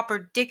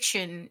proper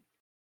diction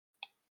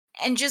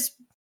and just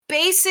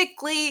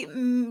basically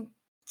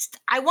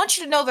I want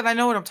you to know that I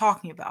know what I'm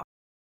talking about.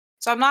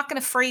 So I'm not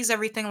going to phrase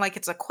everything like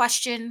it's a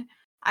question.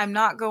 I'm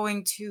not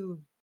going to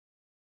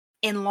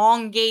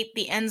elongate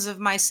the ends of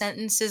my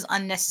sentences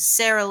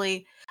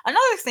unnecessarily.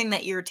 Another thing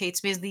that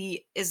irritates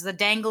me is the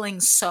dangling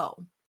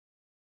so.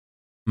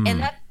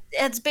 And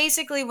that's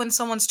basically when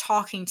someone's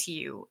talking to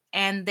you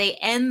and they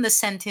end the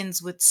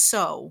sentence with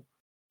so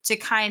to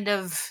kind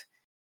of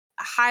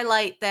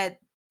highlight that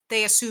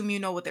they assume you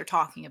know what they're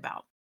talking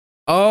about.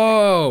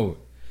 Oh.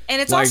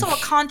 And it's also a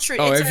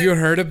have you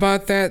heard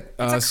about that?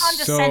 It's a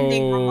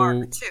condescending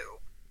remark too.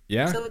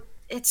 Yeah. So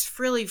it's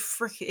really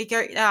freaking.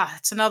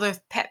 It's another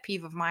pet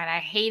peeve of mine. I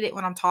hate it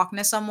when I'm talking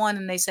to someone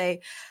and they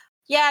say,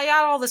 "Yeah, I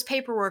got all this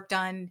paperwork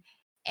done,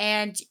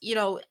 and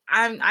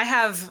I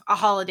have a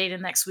holiday the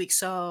next week,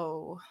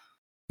 so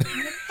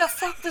what the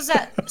fuck does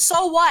that?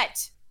 So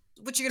what?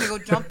 What, you're gonna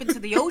go jump into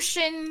the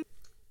ocean?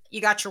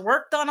 You got your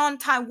work done on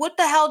time. What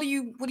are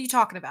you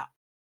talking about?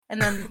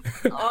 And then,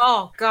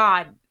 oh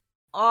God.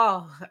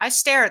 Oh, I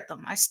stare at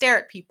them. I stare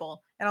at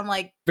people. And I'm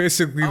like,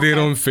 basically, okay. They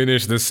don't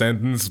finish the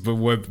sentence, but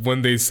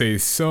when they say,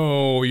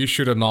 so you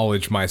should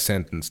acknowledge my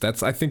sentence.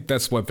 I think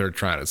that's what they're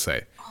trying to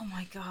say. Oh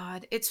my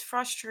God. It's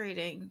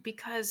frustrating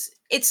because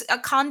it's a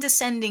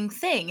condescending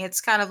thing. It's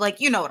kind of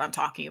like, you know what I'm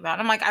talking about.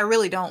 I'm like, I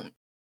really don't.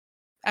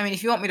 I mean,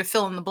 if you want me to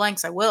fill in the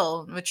blanks, I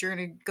will, but you're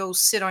going to go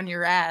sit on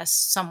your ass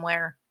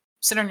somewhere,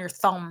 sit on your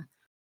thumb.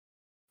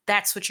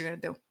 That's what you're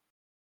going to do.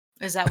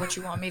 Is that what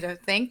you want me to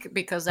think?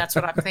 Because that's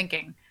what I'm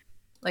thinking.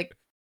 Like,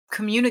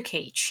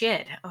 communicate.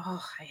 Shit.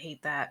 Oh, I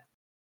hate that.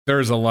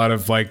 There's a lot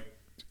of like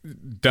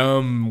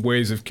dumb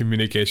ways of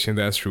communication.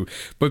 That's true.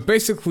 But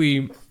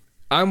basically,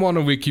 I'm on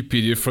a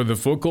Wikipedia for the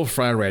vocal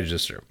fry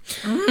register.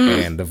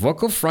 And the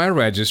vocal fry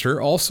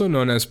register, also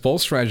known as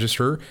pulse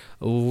register,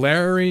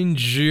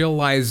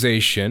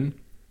 laryngealization,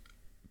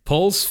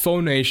 pulse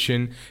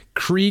phonation,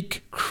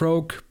 creak,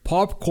 croak,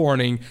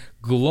 popcorning,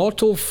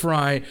 glottal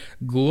fry,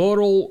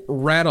 glottal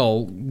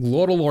rattle,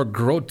 glottal or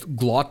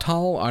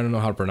glottal, I don't know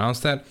how to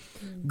pronounce that.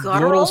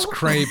 Glottal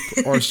scrape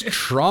or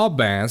straw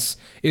bass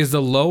is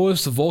the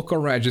lowest vocal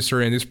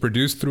register and is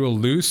produced through a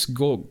loose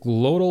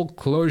glottal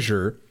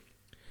closure.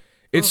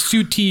 It's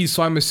two T's,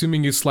 so I'm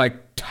assuming it's like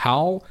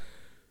tau.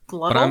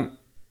 Glottal?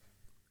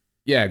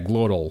 Yeah,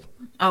 glottal.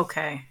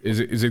 Okay. Is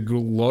it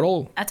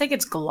glottal? I think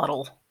it's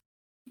glottal.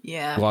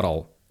 Yeah.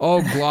 Glottal.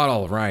 Oh,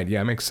 glottal, right.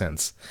 Yeah, makes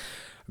sense.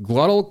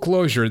 Glottal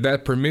closure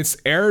that permits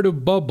air to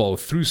bubble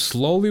through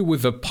slowly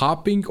with a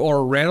popping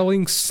or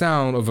rattling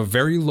sound of a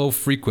very low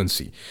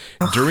frequency.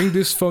 During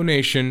this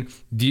phonation,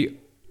 the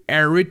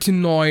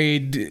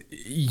arytenoid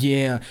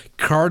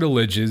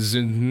cartilages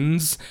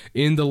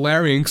in the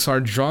larynx are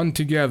drawn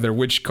together,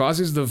 which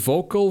causes the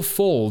vocal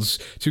folds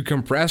to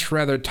compress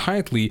rather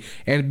tightly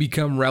and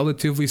become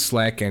relatively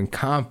slack and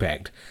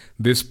compact.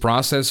 This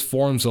process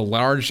forms a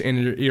large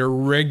and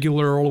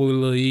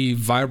irregularly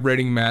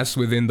vibrating mass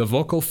within the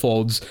vocal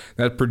folds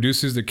that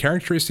produces the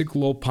characteristic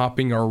low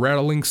popping or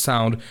rattling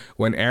sound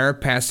when air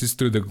passes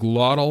through the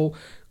glottal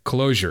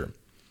closure.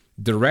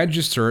 The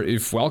register,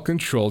 if well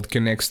controlled,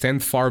 can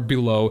extend far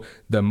below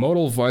the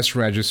modal voice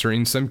register,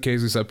 in some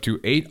cases up to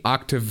 8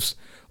 octaves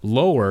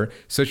lower,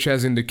 such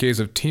as in the case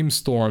of Tim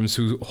Storms,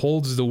 who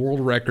holds the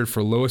world record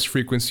for lowest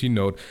frequency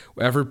note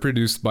ever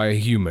produced by a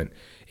human.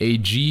 A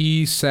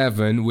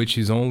G7, which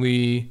is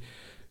only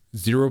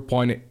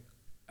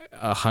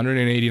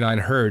 0.189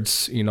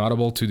 hertz,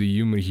 inaudible to the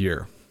human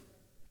ear.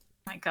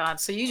 My God,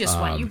 so you just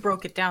you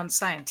broke it down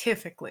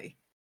scientifically.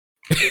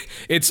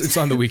 It's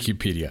on the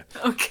Wikipedia.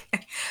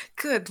 Okay,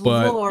 good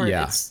But, Lord.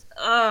 yeah. It's,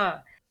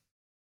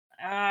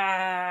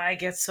 I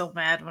get so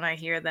mad when I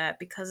hear that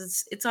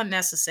because it's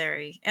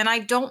unnecessary. And I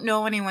don't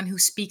know anyone who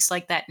speaks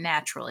like that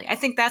naturally. I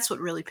think that's what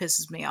really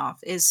pisses me off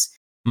is,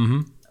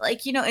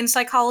 like, you know, in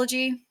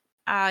psychology,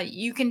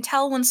 you can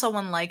tell when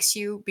someone likes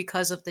you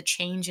because of the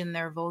change in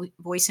their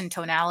voice and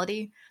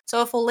tonality.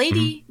 So if a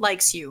lady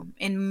likes you,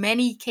 in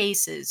many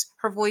cases,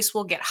 her voice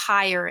will get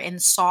higher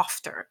and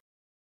softer.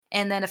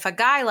 And then if a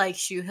guy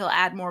likes you, he'll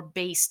add more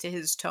bass to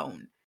his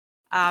tone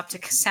to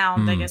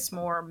sound, I guess,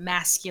 more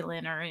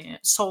masculine or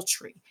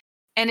sultry.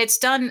 And it's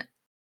done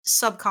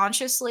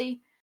subconsciously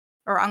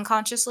or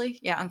unconsciously.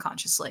 Yeah,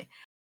 unconsciously.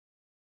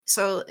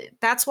 So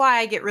that's why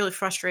I get really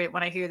frustrated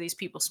when I hear these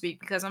people speak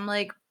because I'm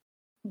like,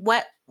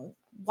 what?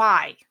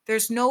 Why?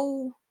 There's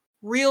no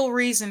real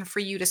reason for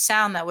you to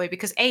sound that way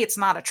because A, it's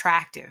not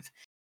attractive.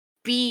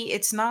 B,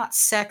 it's not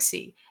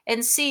sexy.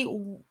 And C,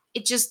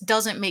 it just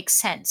doesn't make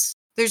sense.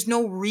 There's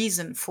no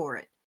reason for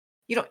it.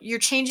 You're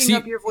changing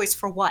up your voice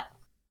for what?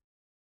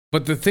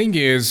 But the thing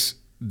is,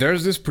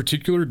 there's this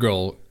particular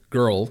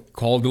girl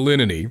called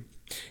Alinity,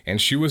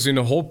 and she was in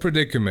a whole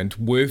predicament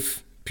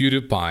with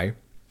PewDiePie,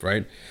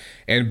 right?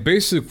 And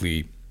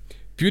basically,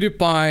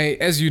 PewDiePie,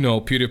 as you know,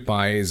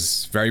 PewDiePie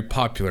is very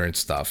popular and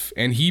stuff.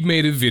 And he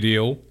made a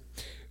video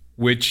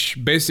which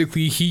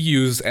basically he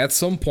used at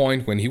some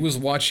point when he was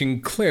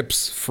watching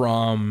clips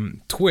from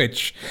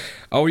Twitch.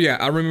 Oh yeah,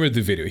 I remember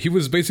the video. He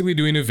was basically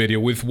doing a video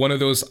with one of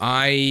those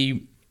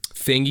eye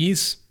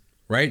thingies,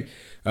 right?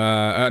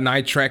 An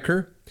eye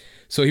tracker.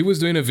 So he was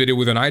doing a video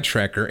with an eye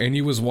tracker and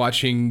he was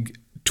watching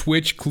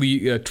Twitch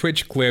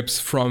clips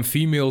from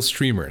female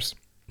streamers.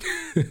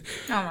 Oh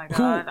my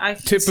God. I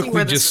can typically see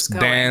where this just is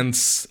going.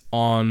 dance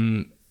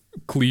on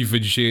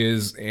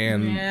cleavages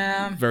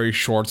and very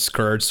short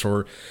skirts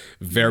or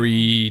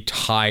very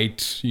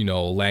tight,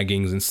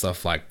 leggings and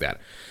stuff like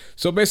that.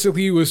 So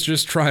basically he was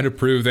just trying to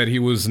prove that he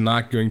was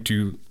not going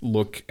to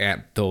look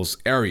at those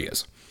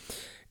areas.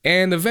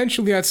 And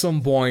eventually at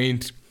some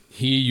point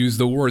he used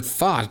the word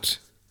thought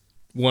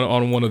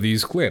on one of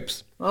these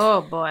clips.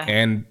 Oh boy.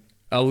 And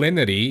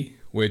Alinity,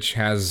 which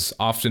has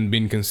often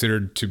been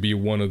considered to be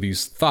one of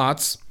these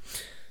thoughts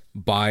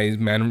by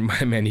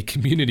many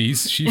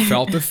communities, she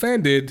felt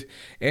offended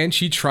and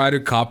she tried to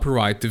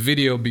copyright the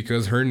video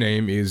because her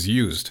name is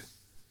used.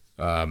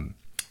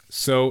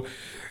 So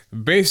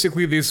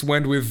basically this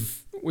went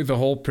with with the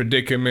whole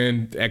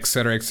predicament,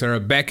 etc.,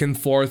 back and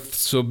forth.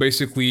 So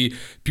basically,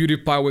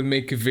 PewDiePie would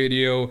make a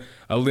video,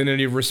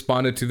 Alinity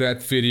responded to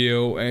that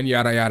video, and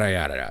yada yada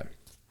yada yada.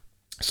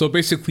 So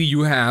basically,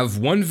 you have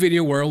one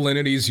video where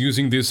Alinity is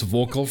using this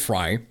vocal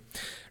fry,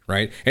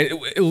 right? And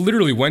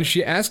literally, when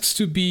she asks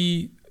to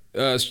be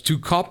to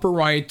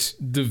copyright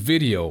the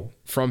video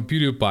from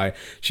PewDiePie,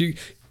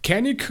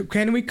 can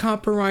we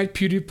copyright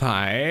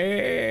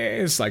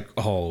PewDiePie? It's like,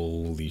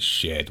 holy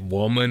shit,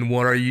 woman,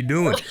 what are you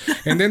doing?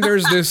 And then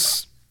there's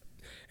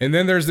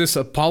this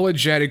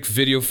apologetic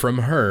video from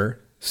her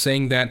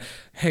saying that,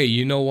 hey,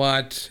 you know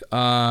what?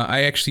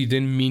 I actually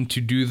didn't mean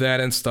to do that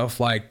and stuff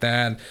like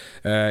that.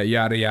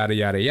 Yada yada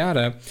yada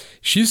yada.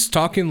 She's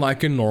talking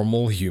like a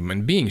normal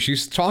human being.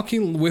 She's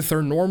talking with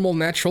her normal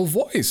natural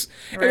voice.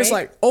 Right? And it's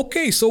like,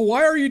 okay, so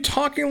why are you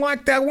talking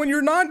like that when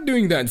you're not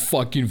doing that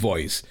fucking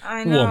voice,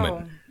 I know.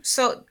 woman?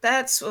 So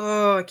that's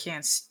I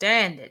can't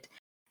stand it.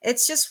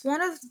 It's just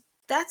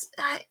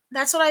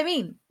that's what I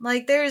mean.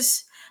 Like there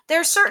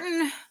are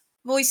certain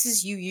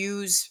voices you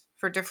use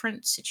for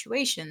different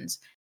situations,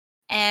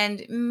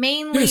 and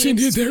mainly yes,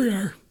 indeed, there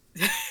are.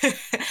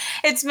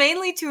 It's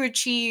mainly to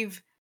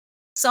achieve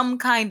some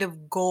kind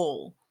of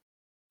goal.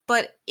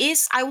 But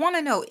I want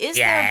to know, is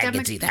there a I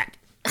can see that.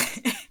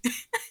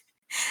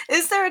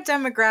 Is there a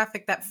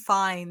demographic that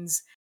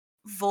finds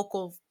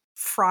vocal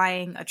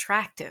frying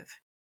attractive?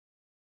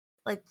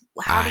 Like,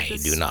 how I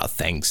do not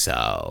think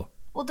so.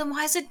 Well, then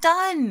why is it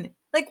done?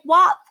 Like,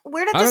 what?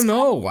 Where did this I don't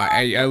know. come from?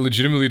 I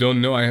legitimately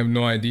don't know. I have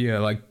no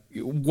idea. Like,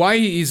 why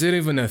is it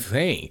even a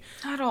thing?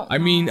 I don't know. I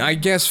mean, I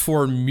guess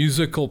for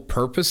musical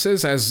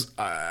purposes, as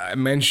I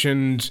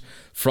mentioned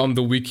from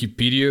the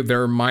Wikipedia,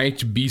 there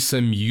might be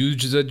some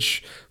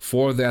usage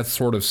for that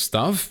sort of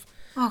stuff.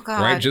 Oh,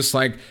 God. Right? Just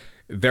like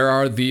there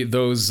are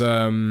those,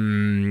 I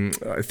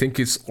think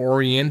it's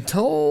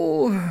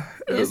Oriental.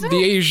 Is the it?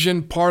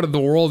 Asian part of the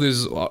world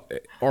is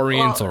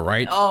Oriental,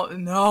 right? Oh,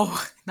 no.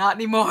 Not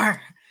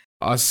anymore.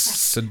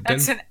 That's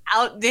an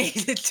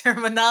outdated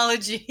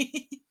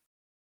terminology.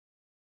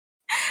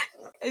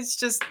 It's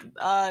just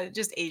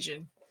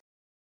Asian.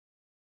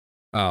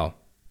 Oh.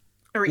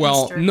 Or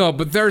Well, Eastern. no,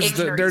 but there's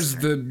Asian or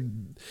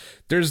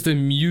there's the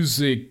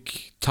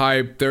music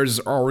type. There's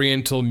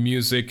Oriental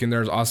music and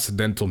there's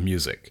Occidental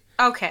music.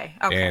 Okay.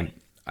 And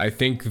I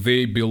think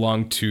they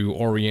belong to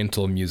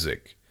Oriental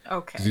music.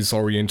 Okay. This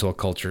Oriental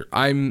culture.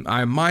 I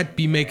might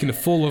be making a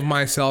fool of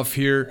myself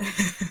here,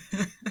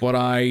 but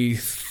I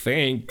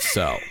think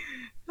so.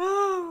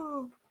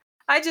 Oh,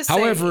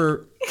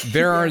 However,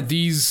 there are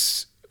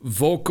these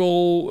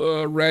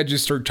vocal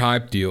register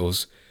type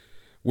deals,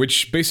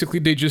 which basically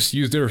they just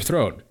use their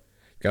throat.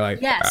 They're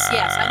like, yes,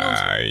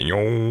 I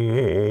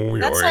know.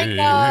 That's like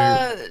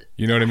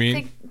you know what I mean?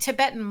 I think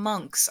Tibetan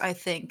monks,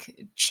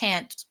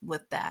 chant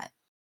with that.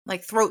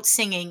 Like throat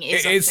singing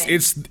is a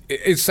thing.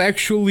 It's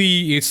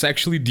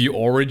actually the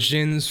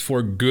origins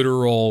for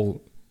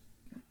guttural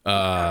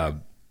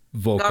vocals.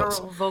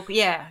 Guttural vocal,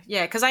 yeah,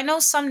 because I know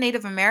some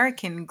Native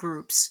American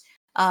groups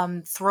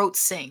throat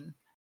sing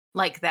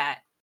like that.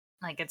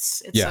 Like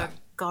it's a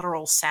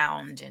guttural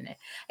sound in it.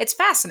 It's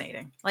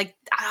fascinating. Like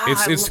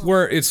it's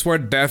where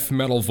death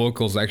metal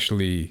vocals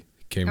actually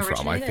came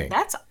from, I think.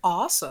 That's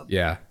awesome.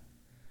 Yeah.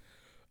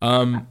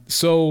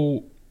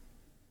 So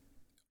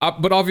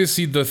but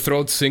obviously the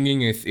throat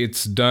singing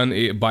it's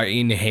done by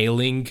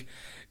inhaling,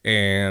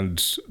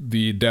 and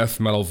the death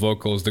metal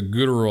vocals, the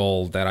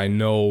guttural that I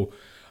know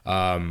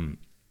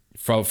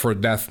for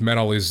death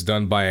metal is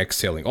done by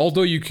exhaling.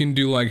 Although you can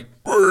do like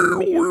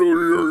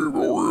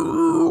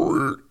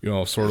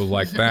sort of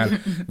like that,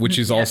 which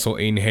is also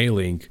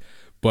inhaling,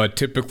 but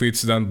typically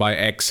it's done by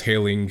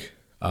exhaling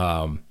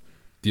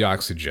the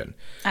oxygen.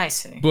 I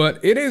see.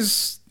 But it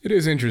is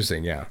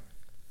interesting, yeah.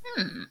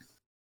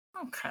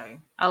 Okay.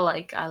 I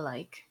like.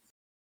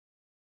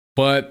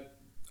 But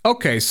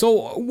okay,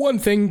 so one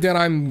thing that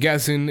I'm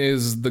guessing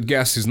is the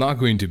guest is not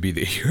going to be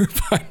here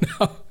by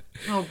now.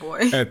 Oh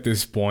boy. At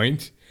this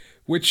point,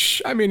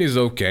 which I mean is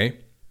okay.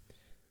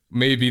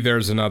 Maybe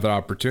there's another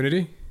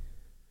opportunity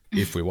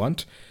if we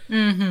want.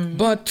 Mm-hmm.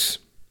 But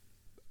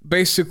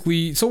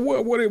basically, so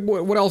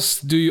what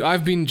else do you?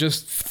 I've been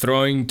just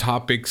throwing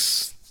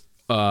topics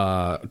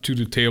to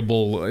the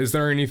table. Is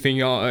there anything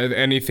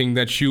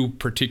that you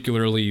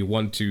particularly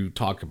want to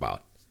talk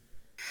about?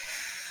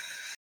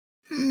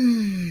 Let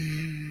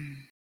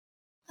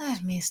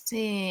me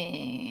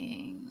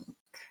think.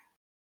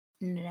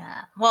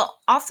 Nah. Well,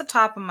 off the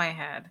top of my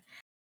head,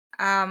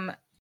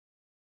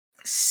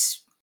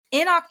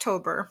 in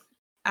October,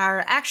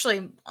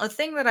 actually, a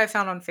thing that I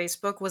found on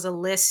Facebook was a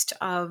list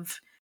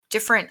of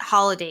different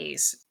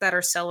holidays that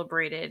are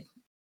celebrated,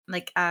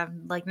 like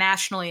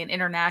nationally and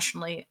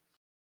internationally.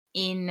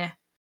 In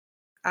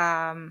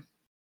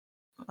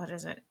what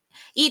is it?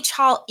 Each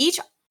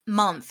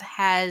month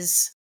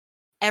has,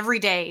 every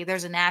day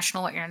there's a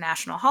national or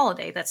international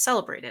holiday that's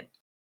celebrated.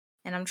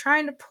 And I'm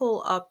trying to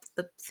pull up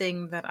the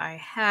thing that I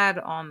had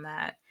on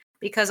that,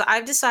 because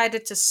I've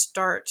decided to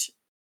start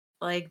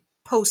like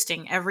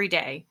posting every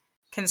day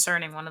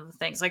concerning one of the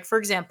things. Like, for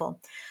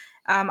example,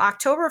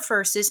 October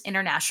 1st is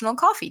International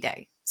Coffee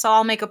Day. So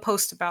I'll make a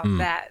post about Hmm.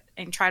 that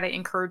and try to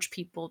encourage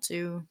people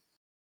to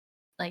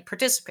like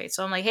participate.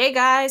 So I'm like, hey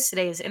guys,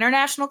 today is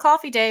International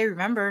Coffee Day.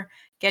 Remember,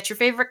 get your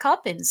favorite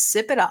cup and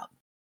sip it up.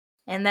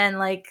 And then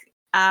like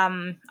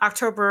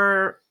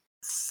October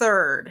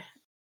 3rd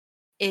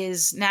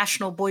is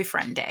National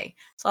Boyfriend Day.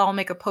 So I'll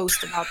make a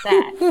post about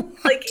that.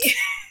 Like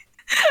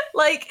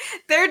like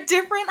they're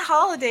different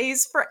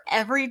holidays for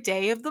every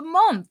day of the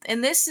month.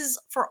 And this is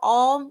for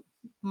all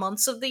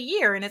months of the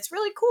year. And it's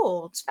really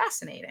cool. It's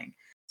fascinating.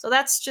 So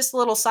that's just a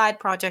little side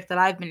project that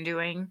I've been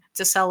doing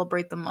to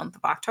celebrate the month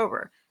of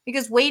October.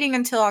 Because waiting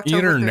until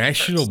October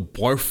International 31st,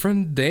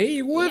 Boyfriend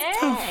Day? What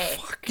the Yay.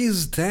 fuck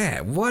is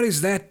that? What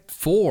is that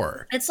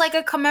for? it's like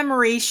a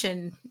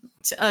commemoration,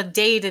 a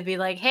day to be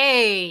like,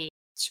 hey,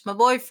 it's my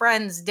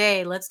boyfriend's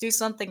day. Let's do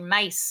something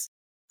nice.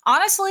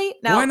 Honestly,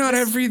 now Why not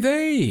this- every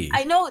day?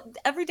 I know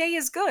every day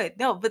is good.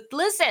 No, but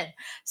listen.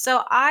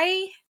 So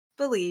I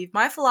believe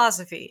my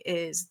philosophy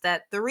is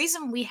that the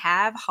reason we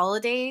have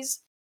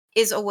holidays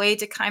is a way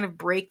to kind of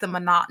break the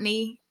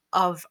monotony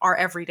of our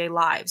everyday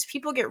lives.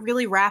 People get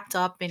really wrapped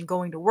up in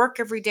going to work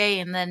every day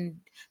and then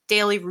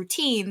daily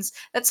routines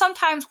that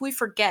sometimes we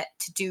forget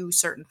to do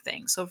certain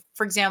things. So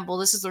for example,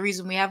 this is the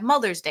reason we have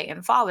Mother's Day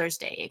and Father's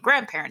Day and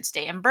Grandparents'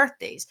 Day and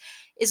birthdays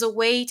is a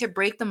way to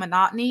break the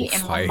monotony Oof,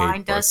 and I hate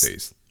remind us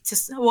birthdays.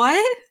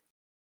 what?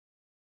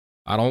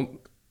 I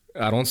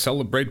don't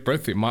celebrate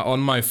birthday. On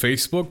my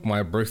Facebook,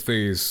 my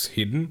birthday is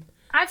hidden.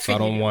 I So I figured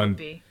don't it would want-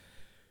 be.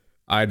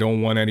 I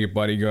don't want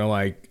anybody going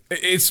like,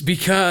 it's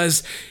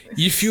because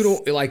if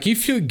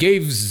you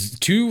gave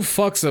two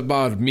fucks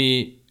about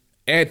me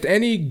at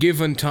any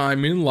given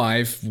time in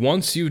life,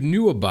 once you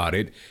knew about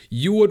it,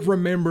 you would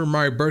remember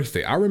my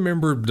birthday. I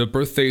remember the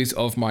birthdays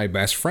of my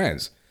best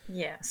friends.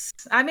 Yes.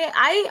 I mean,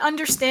 I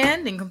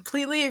understand and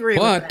completely agree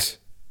with that. But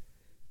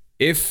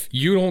if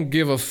you don't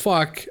give a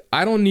fuck,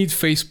 I don't need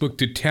Facebook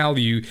to tell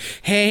you,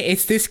 hey,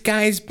 it's this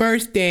guy's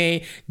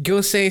birthday. Go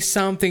say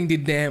something to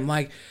them.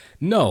 Like,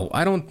 no,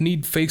 I don't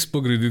need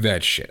Facebook to do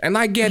that shit. And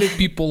I get it,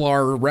 people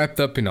are wrapped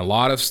up in a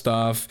lot of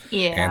stuff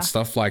Yeah. and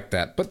stuff like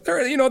that. But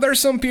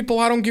there's some people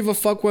I don't give a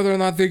fuck whether or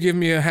not they give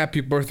me a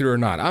happy birthday or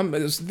not.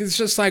 It's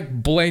just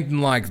like blatant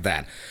like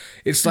that.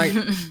 It's like,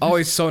 oh,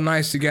 it's so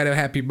nice to get a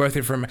happy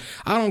birthday from me.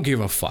 I don't give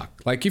a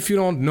fuck. Like, if you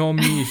don't know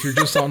me, if you're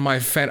just on my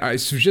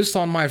just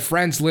on my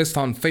friends list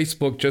on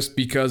Facebook, just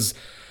because,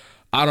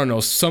 I don't know,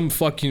 some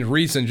fucking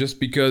reason, just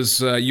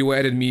because you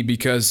added me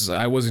because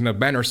I was in a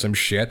band or some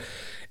shit,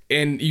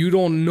 and you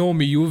don't know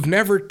me, you've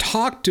never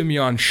talked to me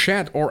on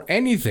chat or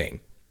anything,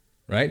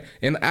 right?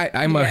 And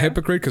I'm a Yeah.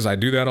 hypocrite because I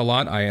do that a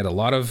lot. I add a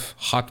lot of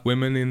hot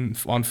women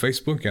on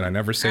Facebook, and I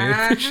never say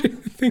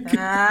anything.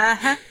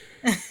 Uh-huh.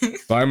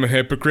 So I'm a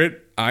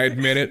hypocrite, I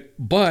admit it,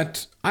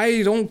 but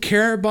I don't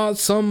care about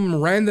some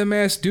random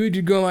ass dude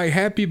you go like,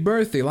 happy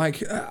birthday,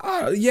 like,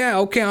 yeah,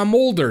 okay, I'm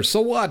older,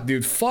 so what,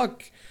 dude,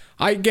 fuck,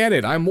 I get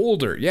it, I'm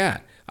older, yeah,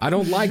 I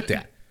don't like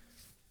that.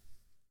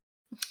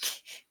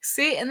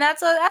 See, and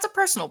that's a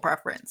personal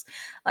preference.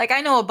 Like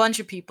I know a bunch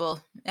of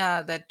people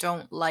that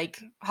don't like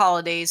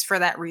holidays for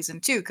that reason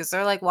too, because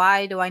they're like,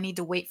 why do I need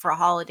to wait for a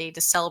holiday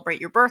to celebrate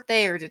your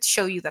birthday or to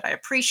show you that I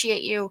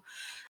appreciate you?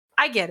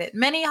 I get it.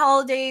 Many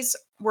holidays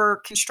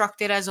were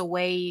constructed as a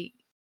way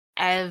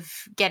of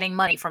getting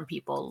money from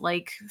people,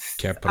 like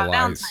Capitalize.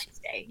 Valentine's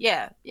Day.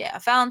 Yeah.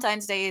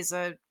 Valentine's Day is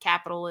a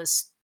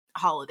capitalist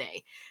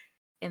holiday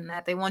in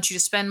that they want you to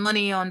spend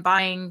money on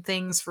buying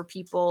things for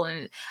people,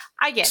 and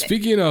I get it.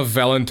 Speaking of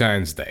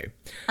Valentine's Day,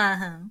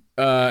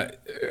 Uh-huh.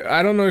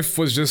 I don't know if it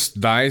was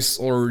just Dice,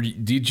 or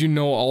did you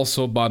know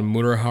also about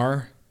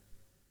Mutterhar?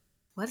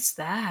 What's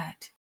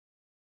that?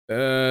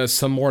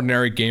 Some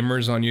ordinary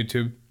gamers on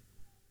YouTube.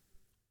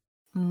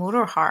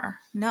 Motorhar.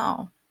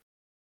 No.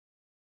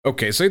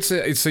 Okay, so it's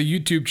a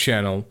YouTube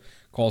channel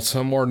called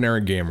Some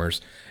Ordinary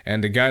Gamers,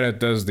 and the guy that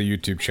does the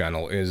YouTube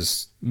channel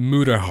is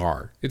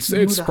Mutahar. It's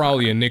Mutahar.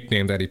 probably a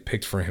nickname that he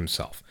picked for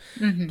himself.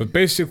 Mhm. But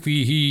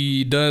basically,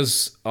 he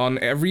does on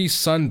every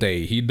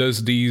Sunday he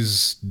does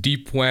these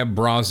deep web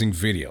browsing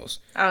videos.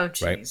 Oh,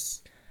 Right.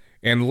 jeez.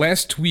 And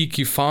last week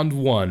he found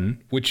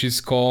one which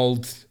is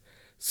called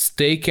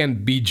Steak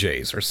and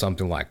BJ's or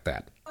something like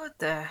that. What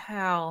the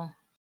hell?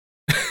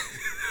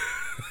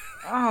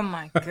 Oh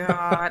my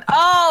god.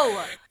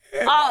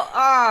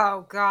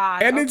 Oh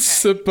god. And okay. it's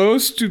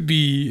supposed to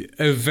be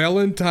a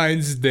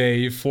Valentine's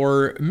Day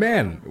for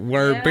men,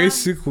 where Yeah.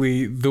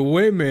 basically the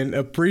women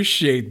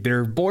appreciate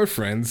their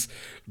boyfriends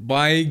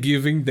by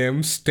giving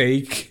them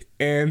steak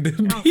and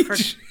Oh,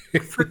 beach.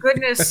 for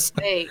goodness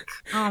sake.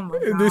 Oh my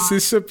god. This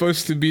is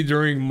supposed to be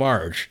during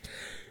March.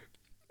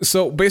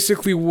 So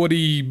basically what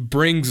he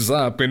brings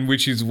up, and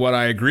which is what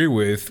I agree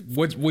with,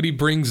 what he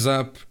brings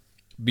up,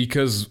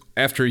 because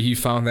after he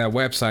found that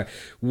website,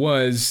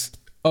 was,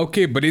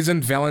 okay, but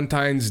isn't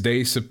Valentine's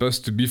Day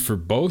supposed to be for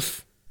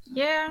both?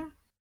 Yeah.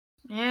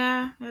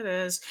 Yeah, it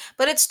is.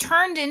 But it's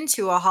turned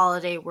into a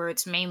holiday where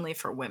it's mainly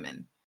for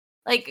women.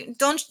 Like, you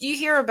don't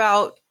hear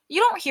about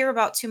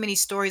too many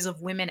stories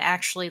of women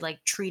actually like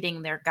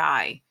treating their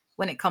guy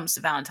when it comes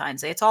to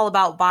Valentine's Day. It's all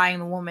about buying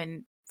the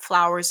woman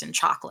flowers and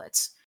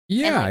chocolates. And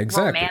Yeah, like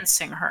exactly.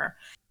 romancing her.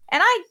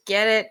 And I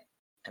get it,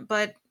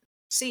 but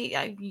see,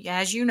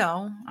 as you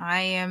know, I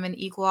am an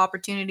equal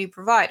opportunity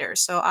provider.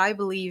 So I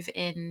believe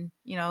in,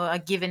 a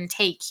give and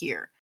take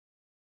here.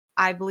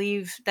 I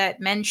believe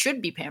that men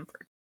should be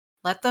pampered.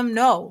 Let them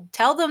know.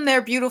 Tell them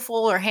they're beautiful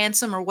or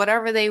handsome or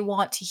whatever they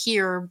want to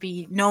hear or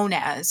be known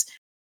as.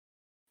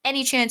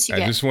 Any chance you I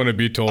get. just want to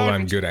be told Every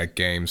I'm good at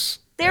games.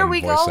 There and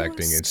we voice go.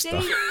 acting and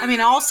stuff. I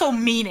mean, also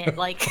mean it.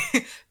 Like,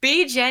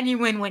 be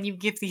genuine when you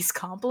give these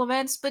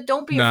compliments, but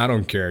don't be. No, I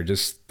don't care.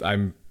 Just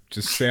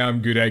say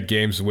I'm good at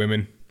games,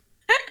 women.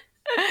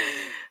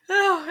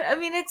 Oh, I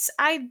mean,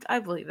 I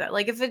believe that.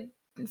 Like,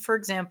 for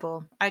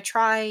example, I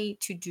try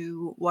to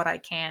do what I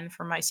can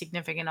for my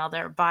significant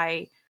other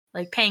by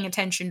like paying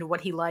attention to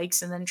what he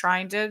likes and then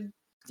trying to,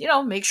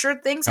 make sure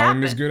things happen.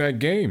 Alan is good at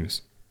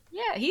games.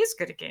 Yeah, he's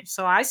good at games.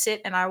 So I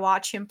sit and I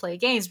watch him play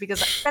games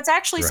because that's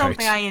actually Right.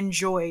 something I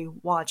enjoy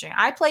watching.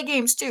 I play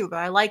games too, but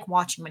I like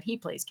watching when he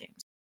plays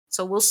games.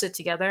 So we'll sit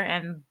together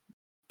and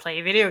play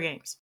video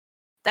games.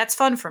 That's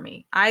fun for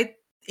me. I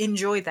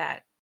enjoy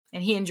that.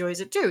 And he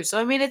enjoys it too.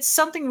 So, I mean, it's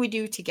something we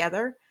do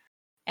together.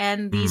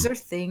 And these are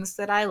things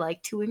that I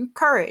like to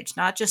encourage,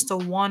 not just a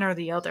one or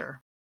the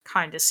other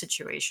kind of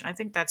situation. I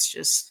think that's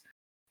just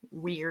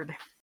weird.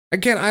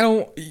 Again, I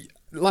don't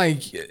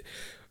like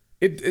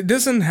it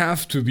doesn't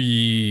have to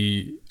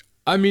be.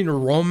 I mean,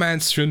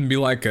 romance shouldn't be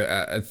like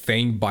a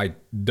thing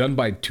done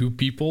by two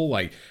people.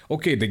 Like,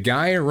 okay, the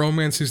guy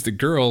romances the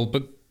girl,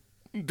 but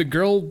the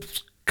girl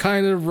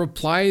kind of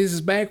replies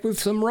back with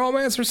some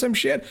romance or some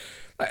shit.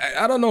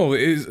 I don't know.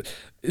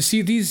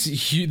 See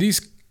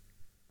these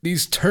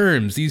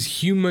terms,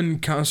 these human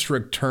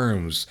construct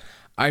terms.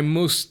 A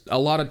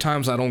lot of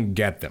times I don't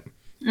get them.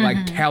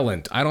 Like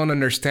talent, I don't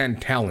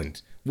understand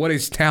talent. What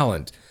is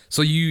talent?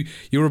 So you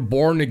were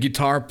born a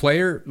guitar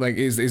player? Like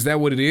is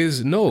that what it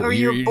is? No. Or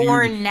you're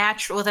born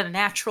natural with a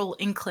natural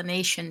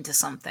inclination to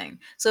something.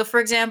 So for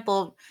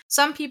example,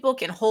 some people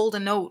can hold a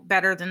note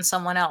better than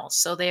someone else.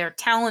 So they are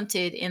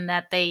talented in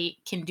that they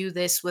can do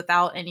this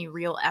without any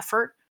real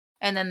effort.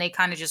 And then they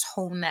kind of just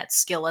hone that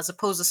skill as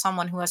opposed to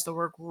someone who has to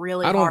work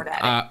really hard at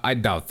it. I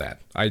doubt that.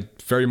 I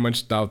very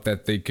much doubt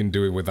that they can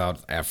do it without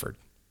effort.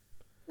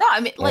 No, I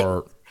mean, like,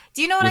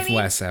 do you know what I mean?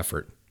 With less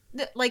effort.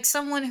 Like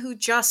someone who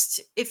just,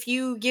 if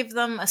you give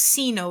them a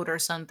C note or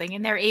something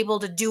and they're able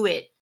to do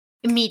it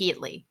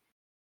immediately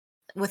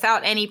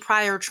without any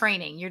prior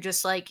training, you're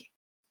just like,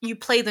 you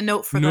play the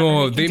note for them.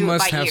 No, and they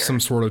must have ear.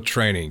 some sort of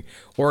training.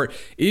 Or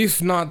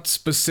if not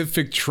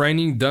specific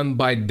training done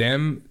by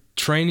them,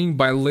 training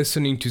by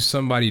listening to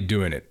somebody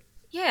doing it.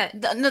 Yeah,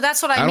 no,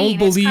 that's what I I mean.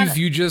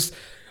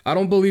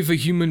 don't believe a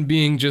human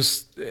being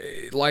just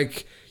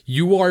like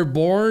you are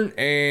born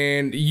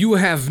and you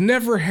have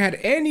never had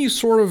any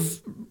sort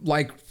of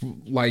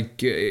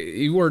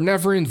you were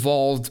never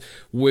involved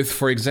with,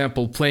 for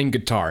example, playing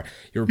guitar.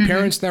 Your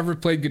parents never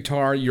played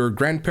guitar. Your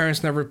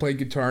grandparents never played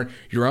guitar.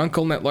 Your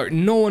uncle,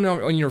 no one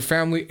in your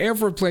family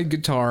ever played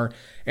guitar.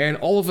 And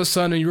all of a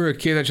sudden, you're a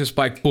kid that's just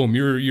like, boom,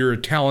 you're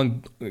a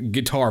talented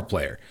guitar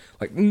player.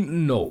 Like,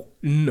 no,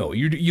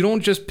 you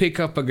don't just pick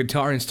up a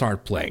guitar and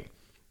start playing.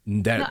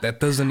 That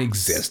doesn't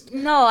exist.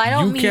 No, I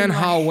don't mean. You can,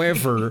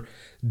 however,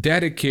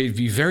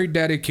 be very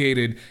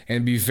dedicated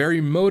and be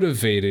very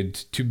motivated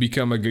to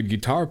become a good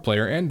guitar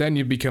player, and then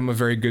you become a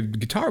very good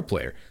guitar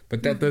player.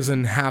 But that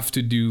doesn't have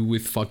to do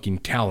with fucking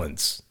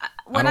talents.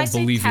 When I I don't say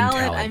believe in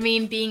talent. I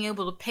mean being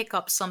able to pick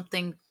up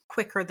something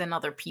quicker than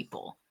other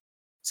people.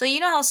 So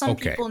you know how some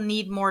people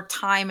need more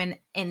time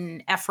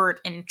and effort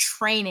and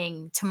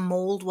training to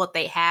mold what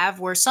they have,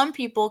 where some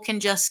people can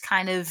just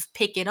kind of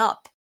pick it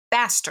up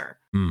faster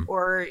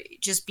or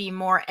just be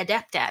more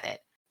adept at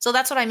it. So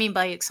that's what I mean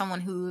by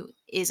someone who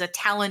is a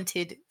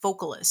talented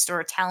vocalist or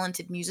a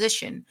talented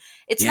musician.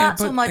 It's not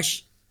so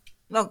much.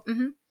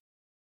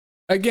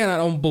 Again, I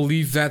don't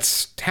believe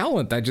that's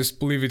talent. I just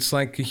believe it's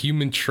like a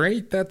human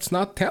trait that's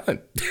not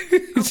talent.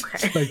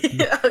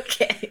 Okay.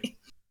 Okay.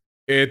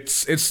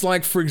 It's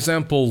like, for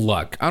example,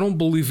 luck. I don't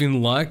believe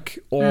in luck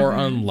or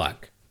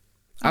unluck.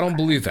 I don't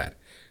believe that.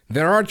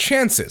 There are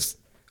chances,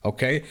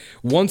 okay?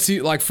 Once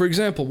you go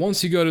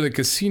to the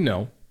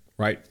casino,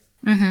 right?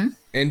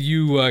 And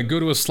you go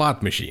to a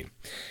slot machine,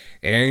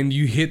 and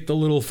you hit the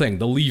little thing,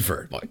 the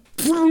lever, like,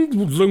 and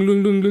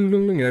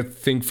that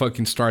thing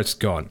fucking starts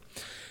going.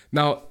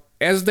 Now,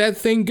 as that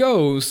thing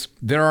goes,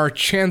 there are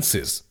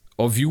chances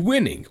of you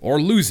winning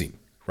or losing,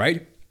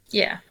 right?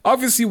 Yeah.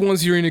 Obviously,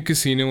 once you're in a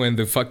casino and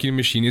the fucking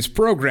machine is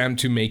programmed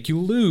to make you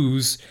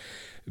lose,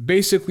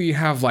 basically you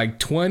have like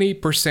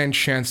 20%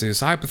 chances,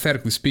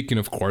 hypothetically speaking,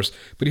 of course,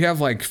 but you have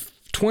like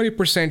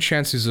 20%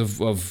 chances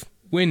of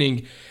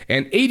winning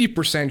and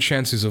 80%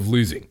 chances of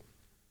losing,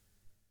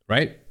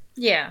 right?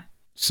 Yeah.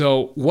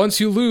 So once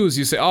you lose,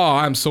 you say, oh,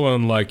 I'm so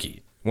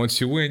unlucky.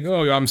 Once you win,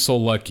 oh, I'm so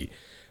lucky.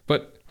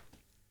 But,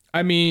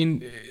 I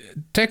mean,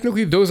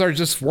 technically those are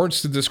just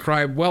words to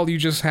describe, well, you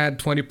just had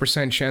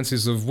 20%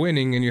 chances of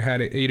winning and you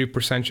had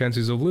 80%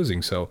 chances of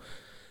losing. So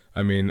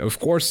I mean, of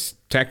course,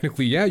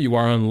 technically, yeah, you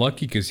are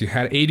unlucky because you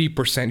had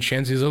 80%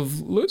 chances of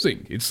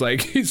losing. It's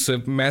like, it's a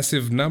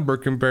massive number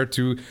compared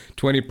to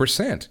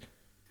 20%.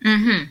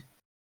 Mm-hmm.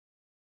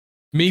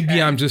 Maybe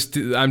Okay. I'm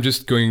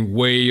just going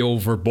way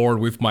overboard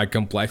with my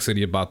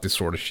complexity about this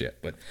sort of shit.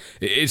 But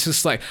it's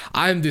just like,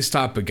 I'm this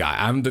type of guy.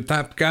 I'm the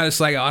type of guy that's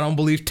like, I don't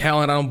believe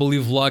talent, I don't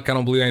believe luck, I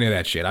don't believe any of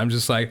that shit. I'm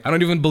just like, I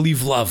don't even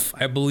believe love.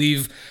 I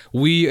believe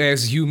we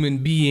as human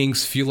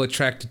beings feel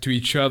attracted to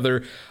each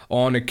other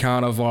on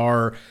account of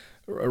our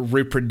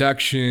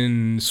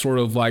reproduction, sort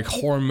of like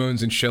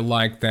hormones and shit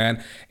like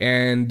that.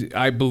 And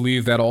I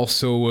believe that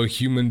also a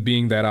human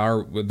being that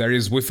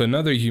is with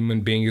another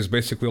human being is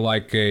basically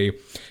like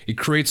it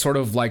creates sort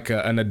of like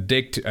an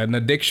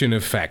addiction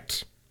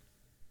effect.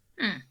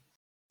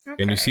 Okay.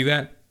 Can you see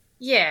that?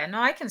 Yeah, no,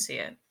 I can see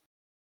it.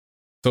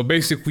 So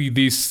basically,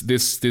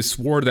 this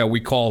word that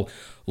we call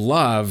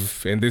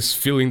love and this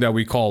feeling that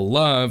we call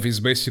love is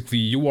basically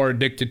you are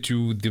addicted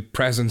to the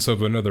presence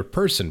of another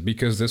person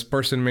because this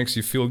person makes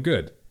you feel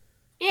good.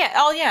 Yeah.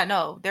 Oh, yeah.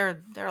 No,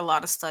 there are a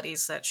lot of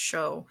studies that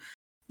show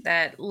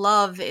that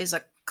love is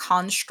a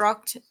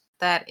construct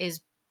that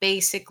is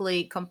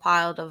basically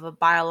compiled of a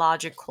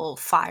biological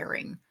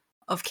firing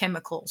of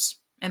chemicals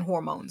and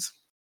hormones.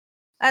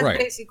 That's Right.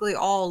 basically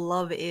all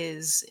love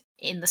is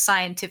in the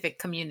scientific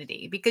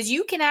community because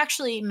you can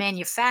actually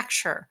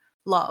manufacture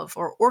love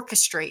or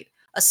orchestrate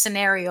a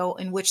scenario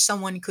in which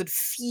someone could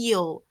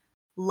feel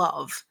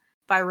love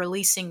by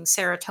releasing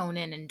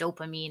serotonin and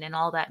dopamine and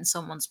all that in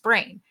someone's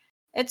brain.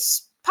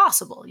 It's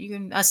possible. You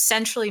can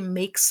essentially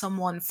make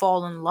someone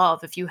fall in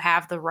love if you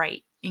have the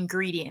right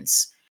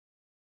ingredients.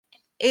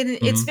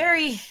 It's Hmm.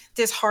 very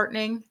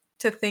disheartening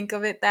to think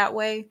of it that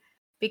way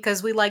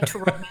because we like to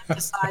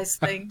romanticize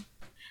things,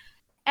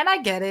 and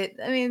I get it.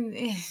 I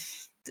mean,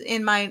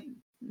 in my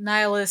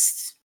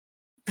nihilist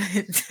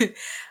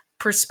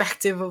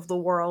perspective of the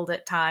world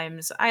at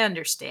times, I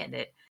understand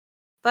it.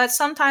 But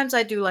sometimes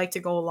I do like to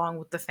go along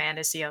with the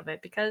fantasy of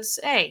it because,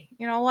 hey,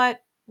 you know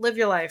what? Live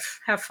your life,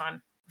 have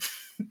fun.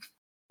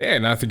 Yeah,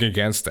 nothing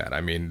against that.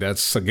 I mean,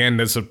 that's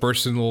a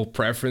personal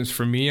preference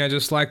for me. I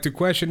just like to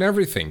question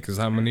everything because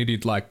I'm an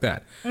idiot like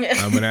that.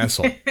 I'm an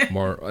asshole.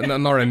 More,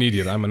 not an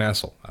idiot. I'm an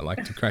asshole. I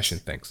like to question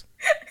things.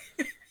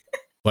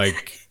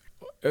 Like,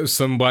 if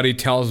somebody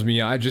tells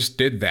me I just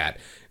did that,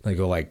 and I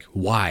go like,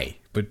 why?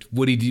 But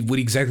what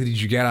exactly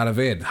did you get out of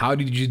it? How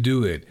did you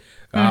do it?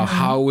 Hmm.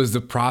 How was the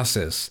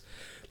process?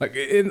 Like,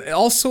 and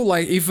also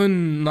like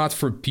even not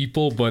for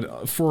people,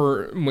 but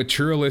for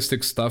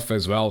materialistic stuff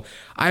as well.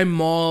 I'm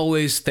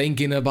always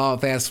thinking about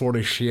that sort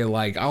of shit.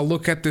 Like, I'll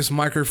look at this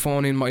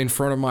microphone in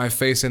front of my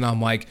face, and I'm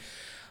like,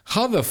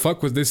 how the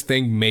fuck was this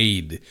thing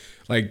made?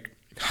 Like,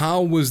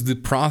 how was the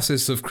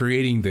process of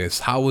creating this?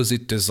 How was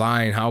it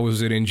designed? How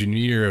was it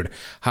engineered?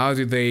 How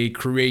did they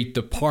create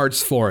the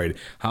parts for it?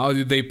 How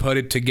did they put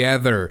it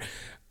together?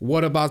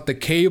 What about the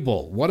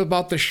cable? What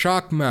about the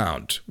shock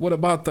mount? What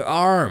about the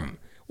arm?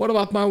 What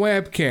about my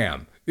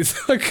webcam?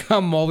 It's like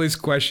I'm always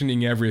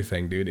questioning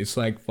everything, dude. It's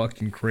like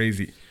fucking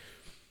crazy.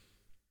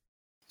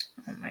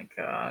 Oh my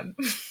god.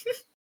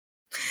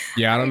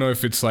 Yeah, I don't know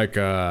if it's like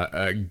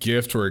a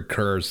gift or a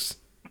curse.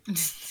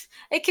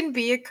 It can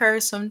be a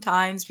curse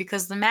sometimes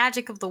because the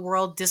magic of the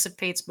world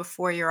dissipates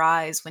before your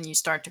eyes when you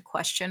start to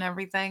question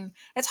everything.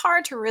 It's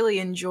hard to really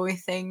enjoy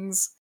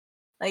things.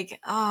 Like,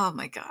 oh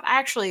my god.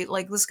 Actually,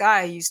 like this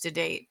guy I used to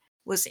date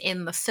was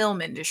in the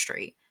film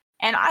industry.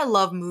 And I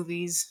love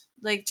movies.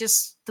 Like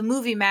just the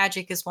movie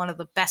magic is one of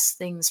the best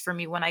things for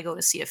me when I go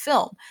to see a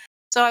film.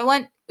 So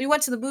we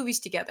went to the movies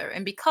together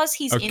and because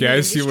he's in Okay, the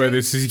I see where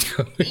industry, this is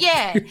going.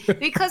 yeah,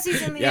 because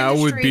he's in the Yeah, I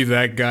would be industry,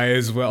 that guy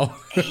as well.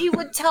 he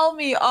would tell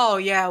me, "Oh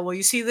yeah, well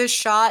you see this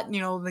shot,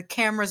 the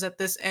camera's at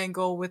this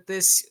angle with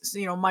this,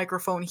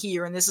 microphone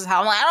here, and this is how."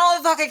 I'm like, "I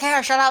don't fucking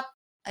care. Shut up.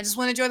 I just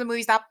want to enjoy the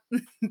movie. Stop."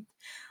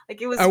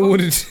 Like it I was one.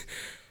 wouldn't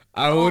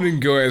I Oh,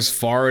 wouldn't go as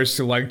far as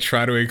to like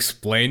try to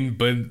explain,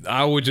 but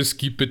I would just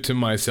keep it to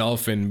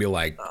myself and be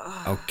like,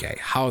 uh, okay,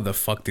 how the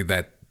fuck did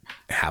that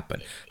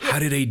happen? yeah, How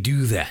did they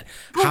do that?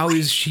 but How wait.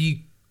 is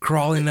she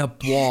crawling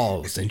up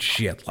walls and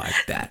shit like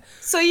that?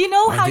 So you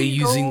know Are how they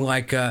you using go?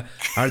 like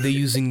are they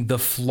using the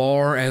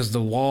floor as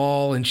the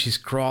wall and she's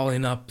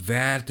crawling up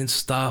that and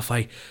stuff?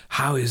 Like,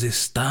 how is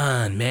this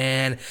done,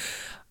 man?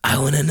 I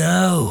wanna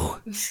know.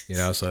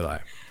 So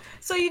like,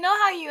 So you know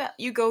how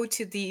you go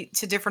to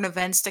different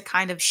events to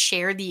kind of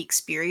share the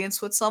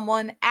experience with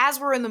someone. As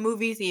we're in the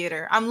movie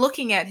theater, I'm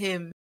looking at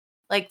him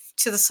like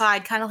to the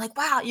side, kind of like,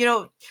 wow,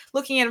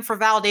 looking at him for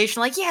validation,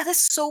 like, yeah, this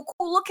is so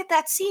cool. Look at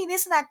that scene,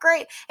 isn't that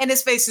great? And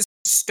his face is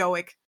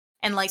stoic,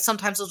 and like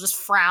sometimes he'll just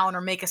frown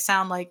or make a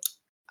sound like,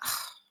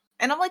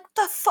 and I'm like,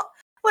 the fuck.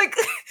 Like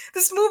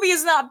this movie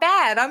is not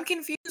bad. I'm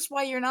confused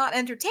why you're not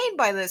entertained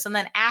by this. And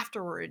then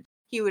afterward,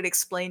 he would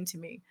explain to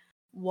me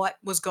what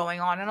was going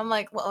on. And I'm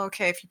like, well,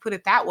 okay, if you put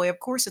it that way, of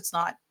course it's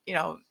not,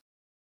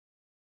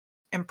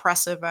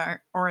 impressive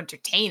or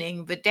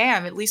entertaining, but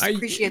damn, at least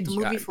appreciate the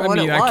movie for I what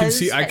mean, it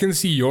was. I can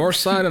see your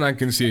side and I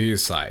can see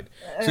his side.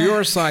 So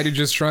your side, you're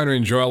just trying to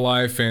enjoy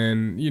life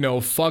and,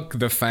 fuck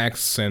the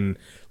facts and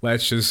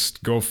let's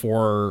just go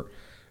for,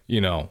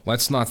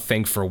 let's not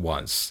think for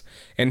once.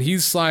 And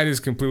his side is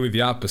completely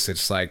the opposite.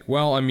 It's like,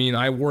 well, I mean,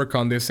 I work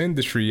on this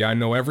industry. I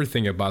know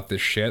everything about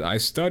this shit. I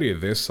study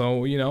this.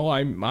 So,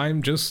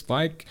 I'm just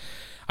like,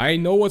 I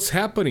know what's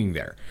happening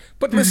there.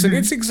 But listen,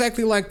 it's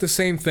exactly like the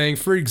same thing.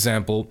 For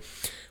example,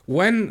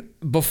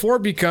 before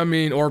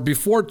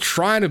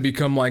trying to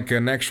become like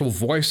an actual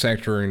voice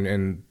actor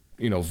and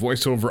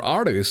voiceover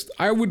artist,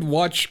 I would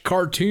watch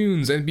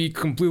cartoons and be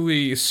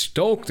completely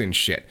stoked and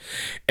shit.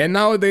 And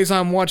nowadays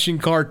I'm watching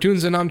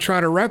cartoons and I'm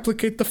trying to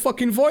replicate the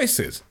fucking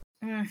voices.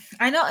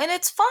 I know, and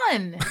it's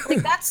fun.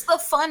 Like, that's the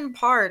fun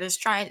part, is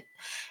trying.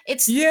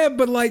 Yeah,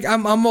 but like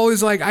I'm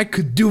always like, I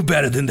could do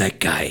better than that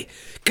guy.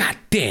 God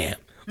damn.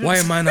 Why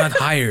am I not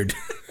hired?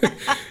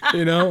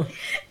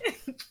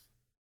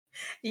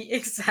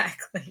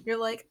 Exactly. You're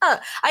like,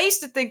 I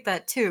used to think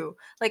that too.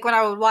 Like when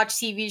I would watch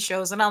TV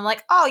shows and I'm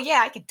like, oh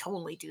yeah, I could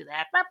totally do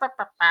that.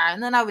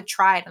 And then I would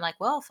try it and like,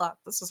 well, fuck,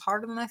 this is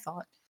harder than I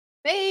thought.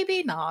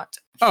 Maybe not.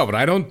 Oh, but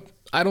I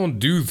don't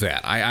do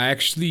that.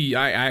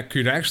 I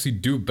could actually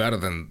do better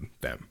than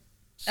them.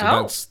 So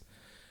that's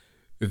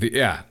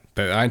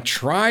I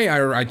try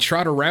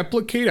to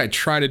replicate. I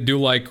try to do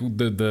like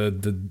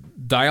the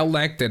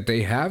dialect that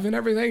they have and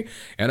everything,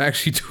 and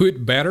actually do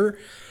it better.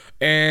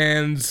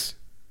 And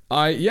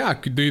I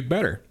could do it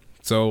better.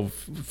 So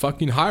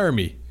fucking hire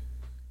me,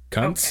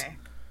 cunts. Okay.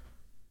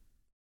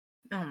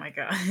 Oh my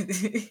god.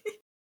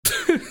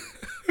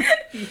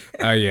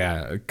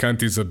 Yeah,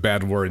 cunt is a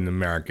bad word in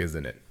America,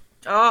 isn't it?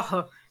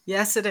 Oh,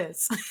 yes it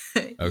is.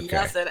 Okay.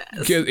 Yes it is.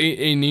 Because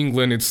in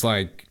England, it's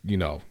like,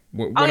 when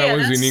I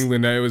was in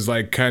England, I was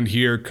like, cunt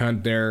here,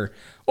 cunt there.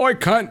 Oi,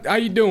 cunt, how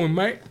you doing,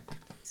 mate?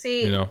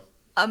 See,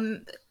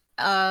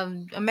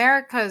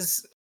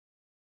 America's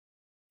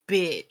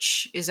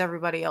bitch is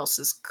everybody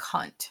else's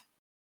cunt.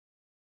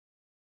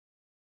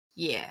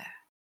 Yeah.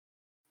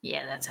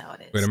 Yeah, that's how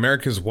it is. But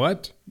America's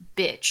what?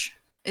 Bitch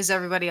is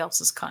everybody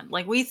else's cunt.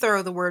 Like, we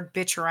throw the word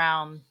bitch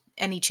around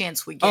any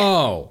chance we get.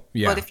 Oh,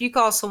 yeah. But if you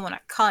call someone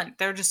a cunt,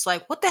 they're just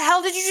like, what the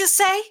hell did you just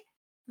say?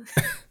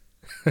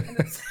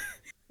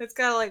 It's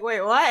kind of like,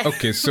 wait, what?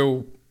 Okay,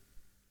 so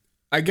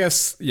I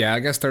guess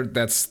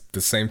that's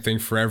the same thing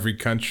for every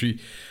country.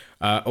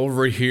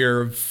 Over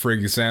here, for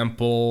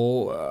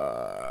example,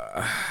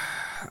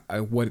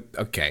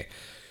 okay.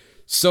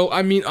 So,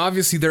 I mean,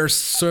 obviously there are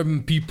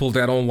some people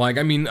that don't like,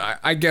 I mean,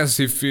 I guess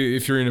if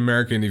you're in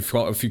America and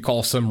if you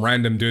call some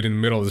random dude in the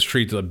middle of the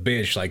street a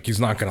bitch, like, he's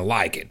not gonna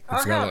like it.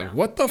 It's gonna like,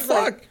 what the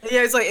fuck?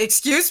 He's like,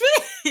 excuse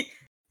me?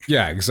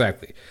 Yeah,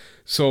 exactly.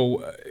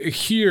 So,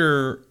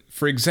 here,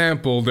 for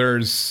example,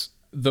 there's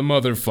the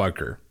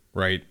motherfucker,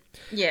 right?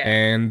 Yeah.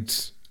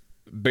 And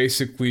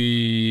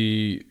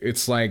basically,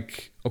 it's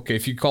like, okay,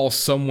 if you call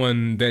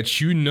someone that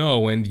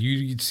and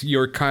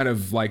you're kind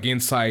of like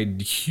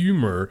inside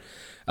humor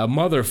a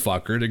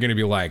motherfucker, they're gonna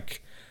be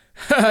like,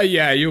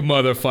 yeah, you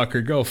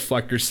motherfucker, go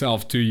fuck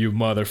yourself too, you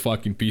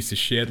motherfucking piece of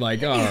shit.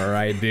 Like, all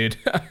right, dude,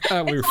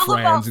 we're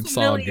friends, it's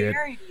all good.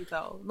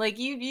 Though. Like,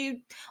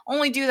 you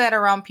only do that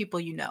around people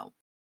you know.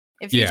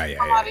 If you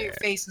come out of your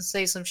face and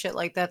say some shit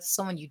like that to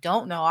someone you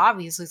don't know,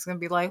 obviously it's gonna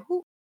be like,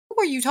 who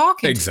are you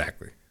talking to?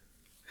 Exactly.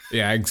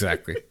 Yeah,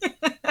 exactly.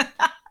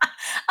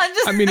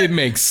 I mean, it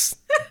makes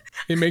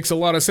a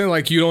lot of sense.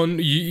 Like, you don't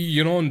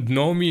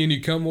know me and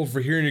you come over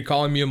here and you're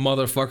calling me a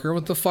motherfucker.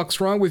 What the fuck's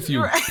wrong with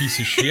you, piece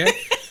of shit?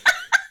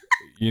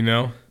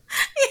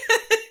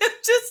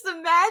 Just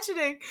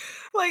imagining,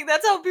 like,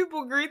 that's how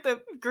people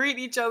greet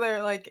each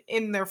other, like,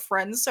 in their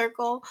friend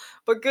circle.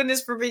 But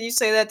goodness forbid you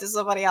say that to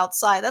somebody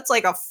outside. That's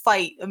like a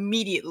fight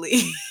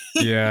immediately.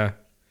 Yeah.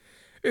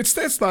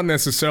 That's not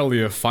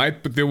necessarily a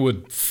fight, but they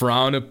would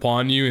frown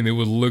upon you and they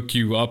would look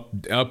you up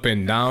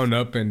and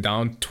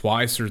down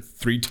twice or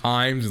three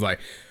times.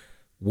 Like,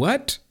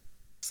 what?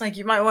 It's like,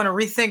 you might want to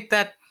rethink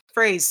that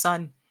phrase,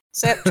 son.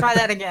 Try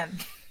that again.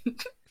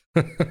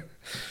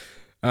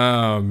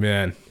 Oh,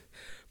 man.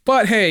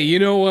 But hey, you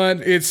know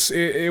what?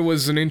 It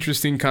was an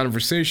interesting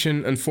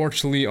conversation.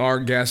 Unfortunately,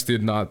 our guest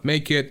did not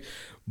make it.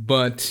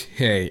 But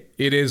hey,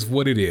 it is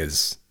what it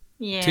is.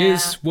 Yeah.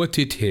 'Tis what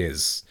it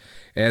is.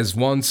 As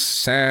once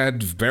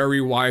said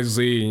very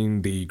wisely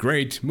in the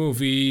great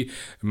movie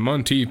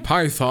Monty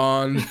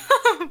Python,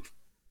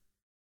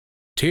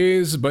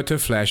 'tis but a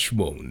flesh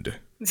wound.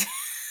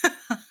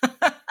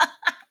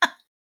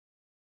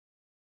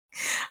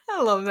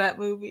 I love that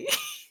movie.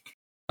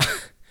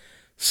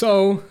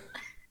 So,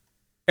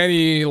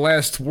 any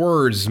last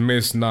words,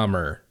 Miss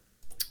Nummer?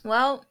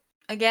 Well,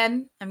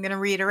 again, I'm going to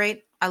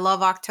reiterate, I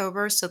love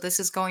October, so this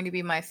is going to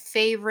be my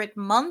favorite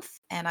month,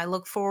 and I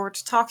look forward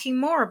to talking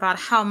more about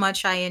how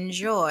much I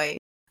enjoy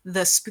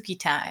the spooky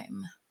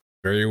time.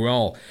 Very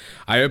well.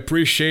 I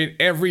appreciate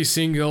every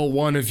single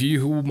one of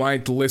you who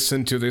might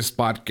listen to this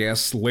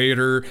podcast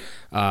later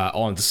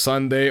on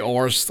Sunday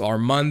or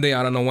Monday.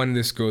 I don't know when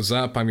this goes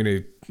up. I'm going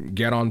to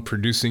get on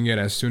producing it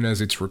as soon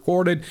as it's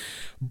recorded.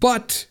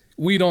 But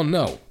we don't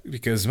know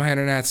because my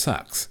internet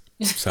sucks.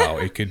 So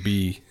it could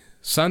be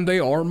Sunday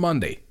or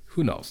Monday.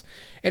 Who knows?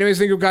 Anyways,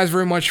 thank you guys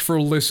very much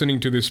for listening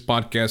to this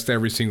podcast,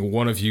 every single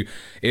one of you.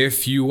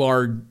 If you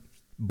are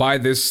by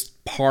this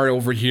part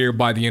over here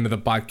by the end of the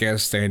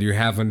podcast and you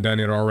haven't done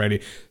it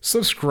already,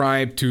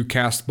 subscribe to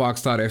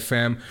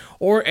castbox.fm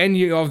or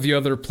any of the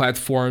other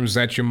platforms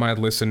that you might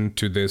listen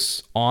to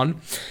this on,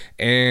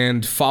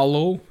 and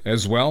follow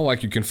as well,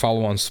 like you can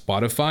follow on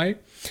Spotify.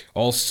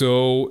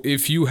 Also,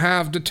 if you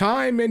have the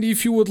time and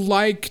if you would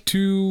like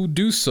to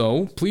do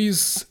so,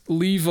 please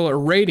leave a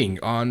rating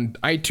on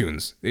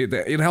iTunes.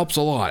 It helps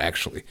a lot,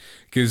 actually,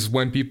 because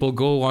when people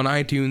go on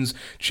iTunes,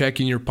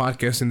 checking your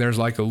podcast, and there's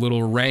like a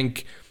little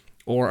rank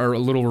or a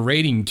little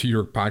rating to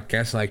your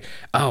podcast, like,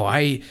 Oh,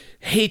 I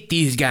hate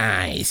these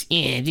guys.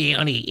 Yeah,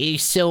 they're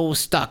so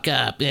stuck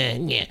up.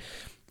 Yeah.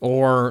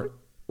 or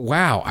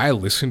wow, I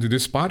listened to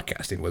this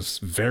podcast. It was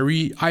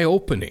very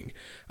eye-opening.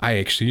 I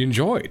actually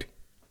enjoyed.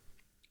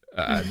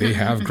 They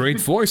have great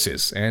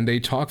voices and they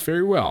talk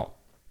very well.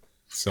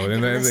 So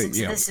then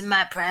This in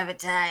my private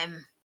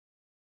time.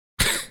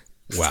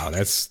 Wow,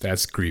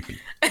 that's creepy.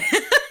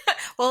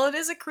 Well, it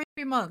is a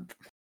creepy month.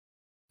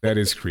 That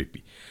is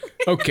creepy.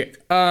 Okay,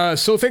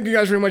 so thank you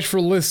guys very much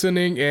for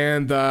listening,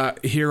 and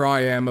here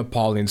I am,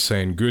 Apollyon,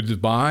 saying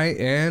goodbye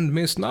and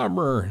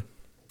misnomer.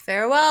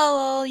 Farewell,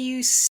 all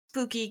you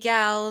spooky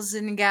gals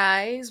and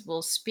guys.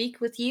 We'll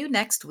speak with you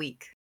next week.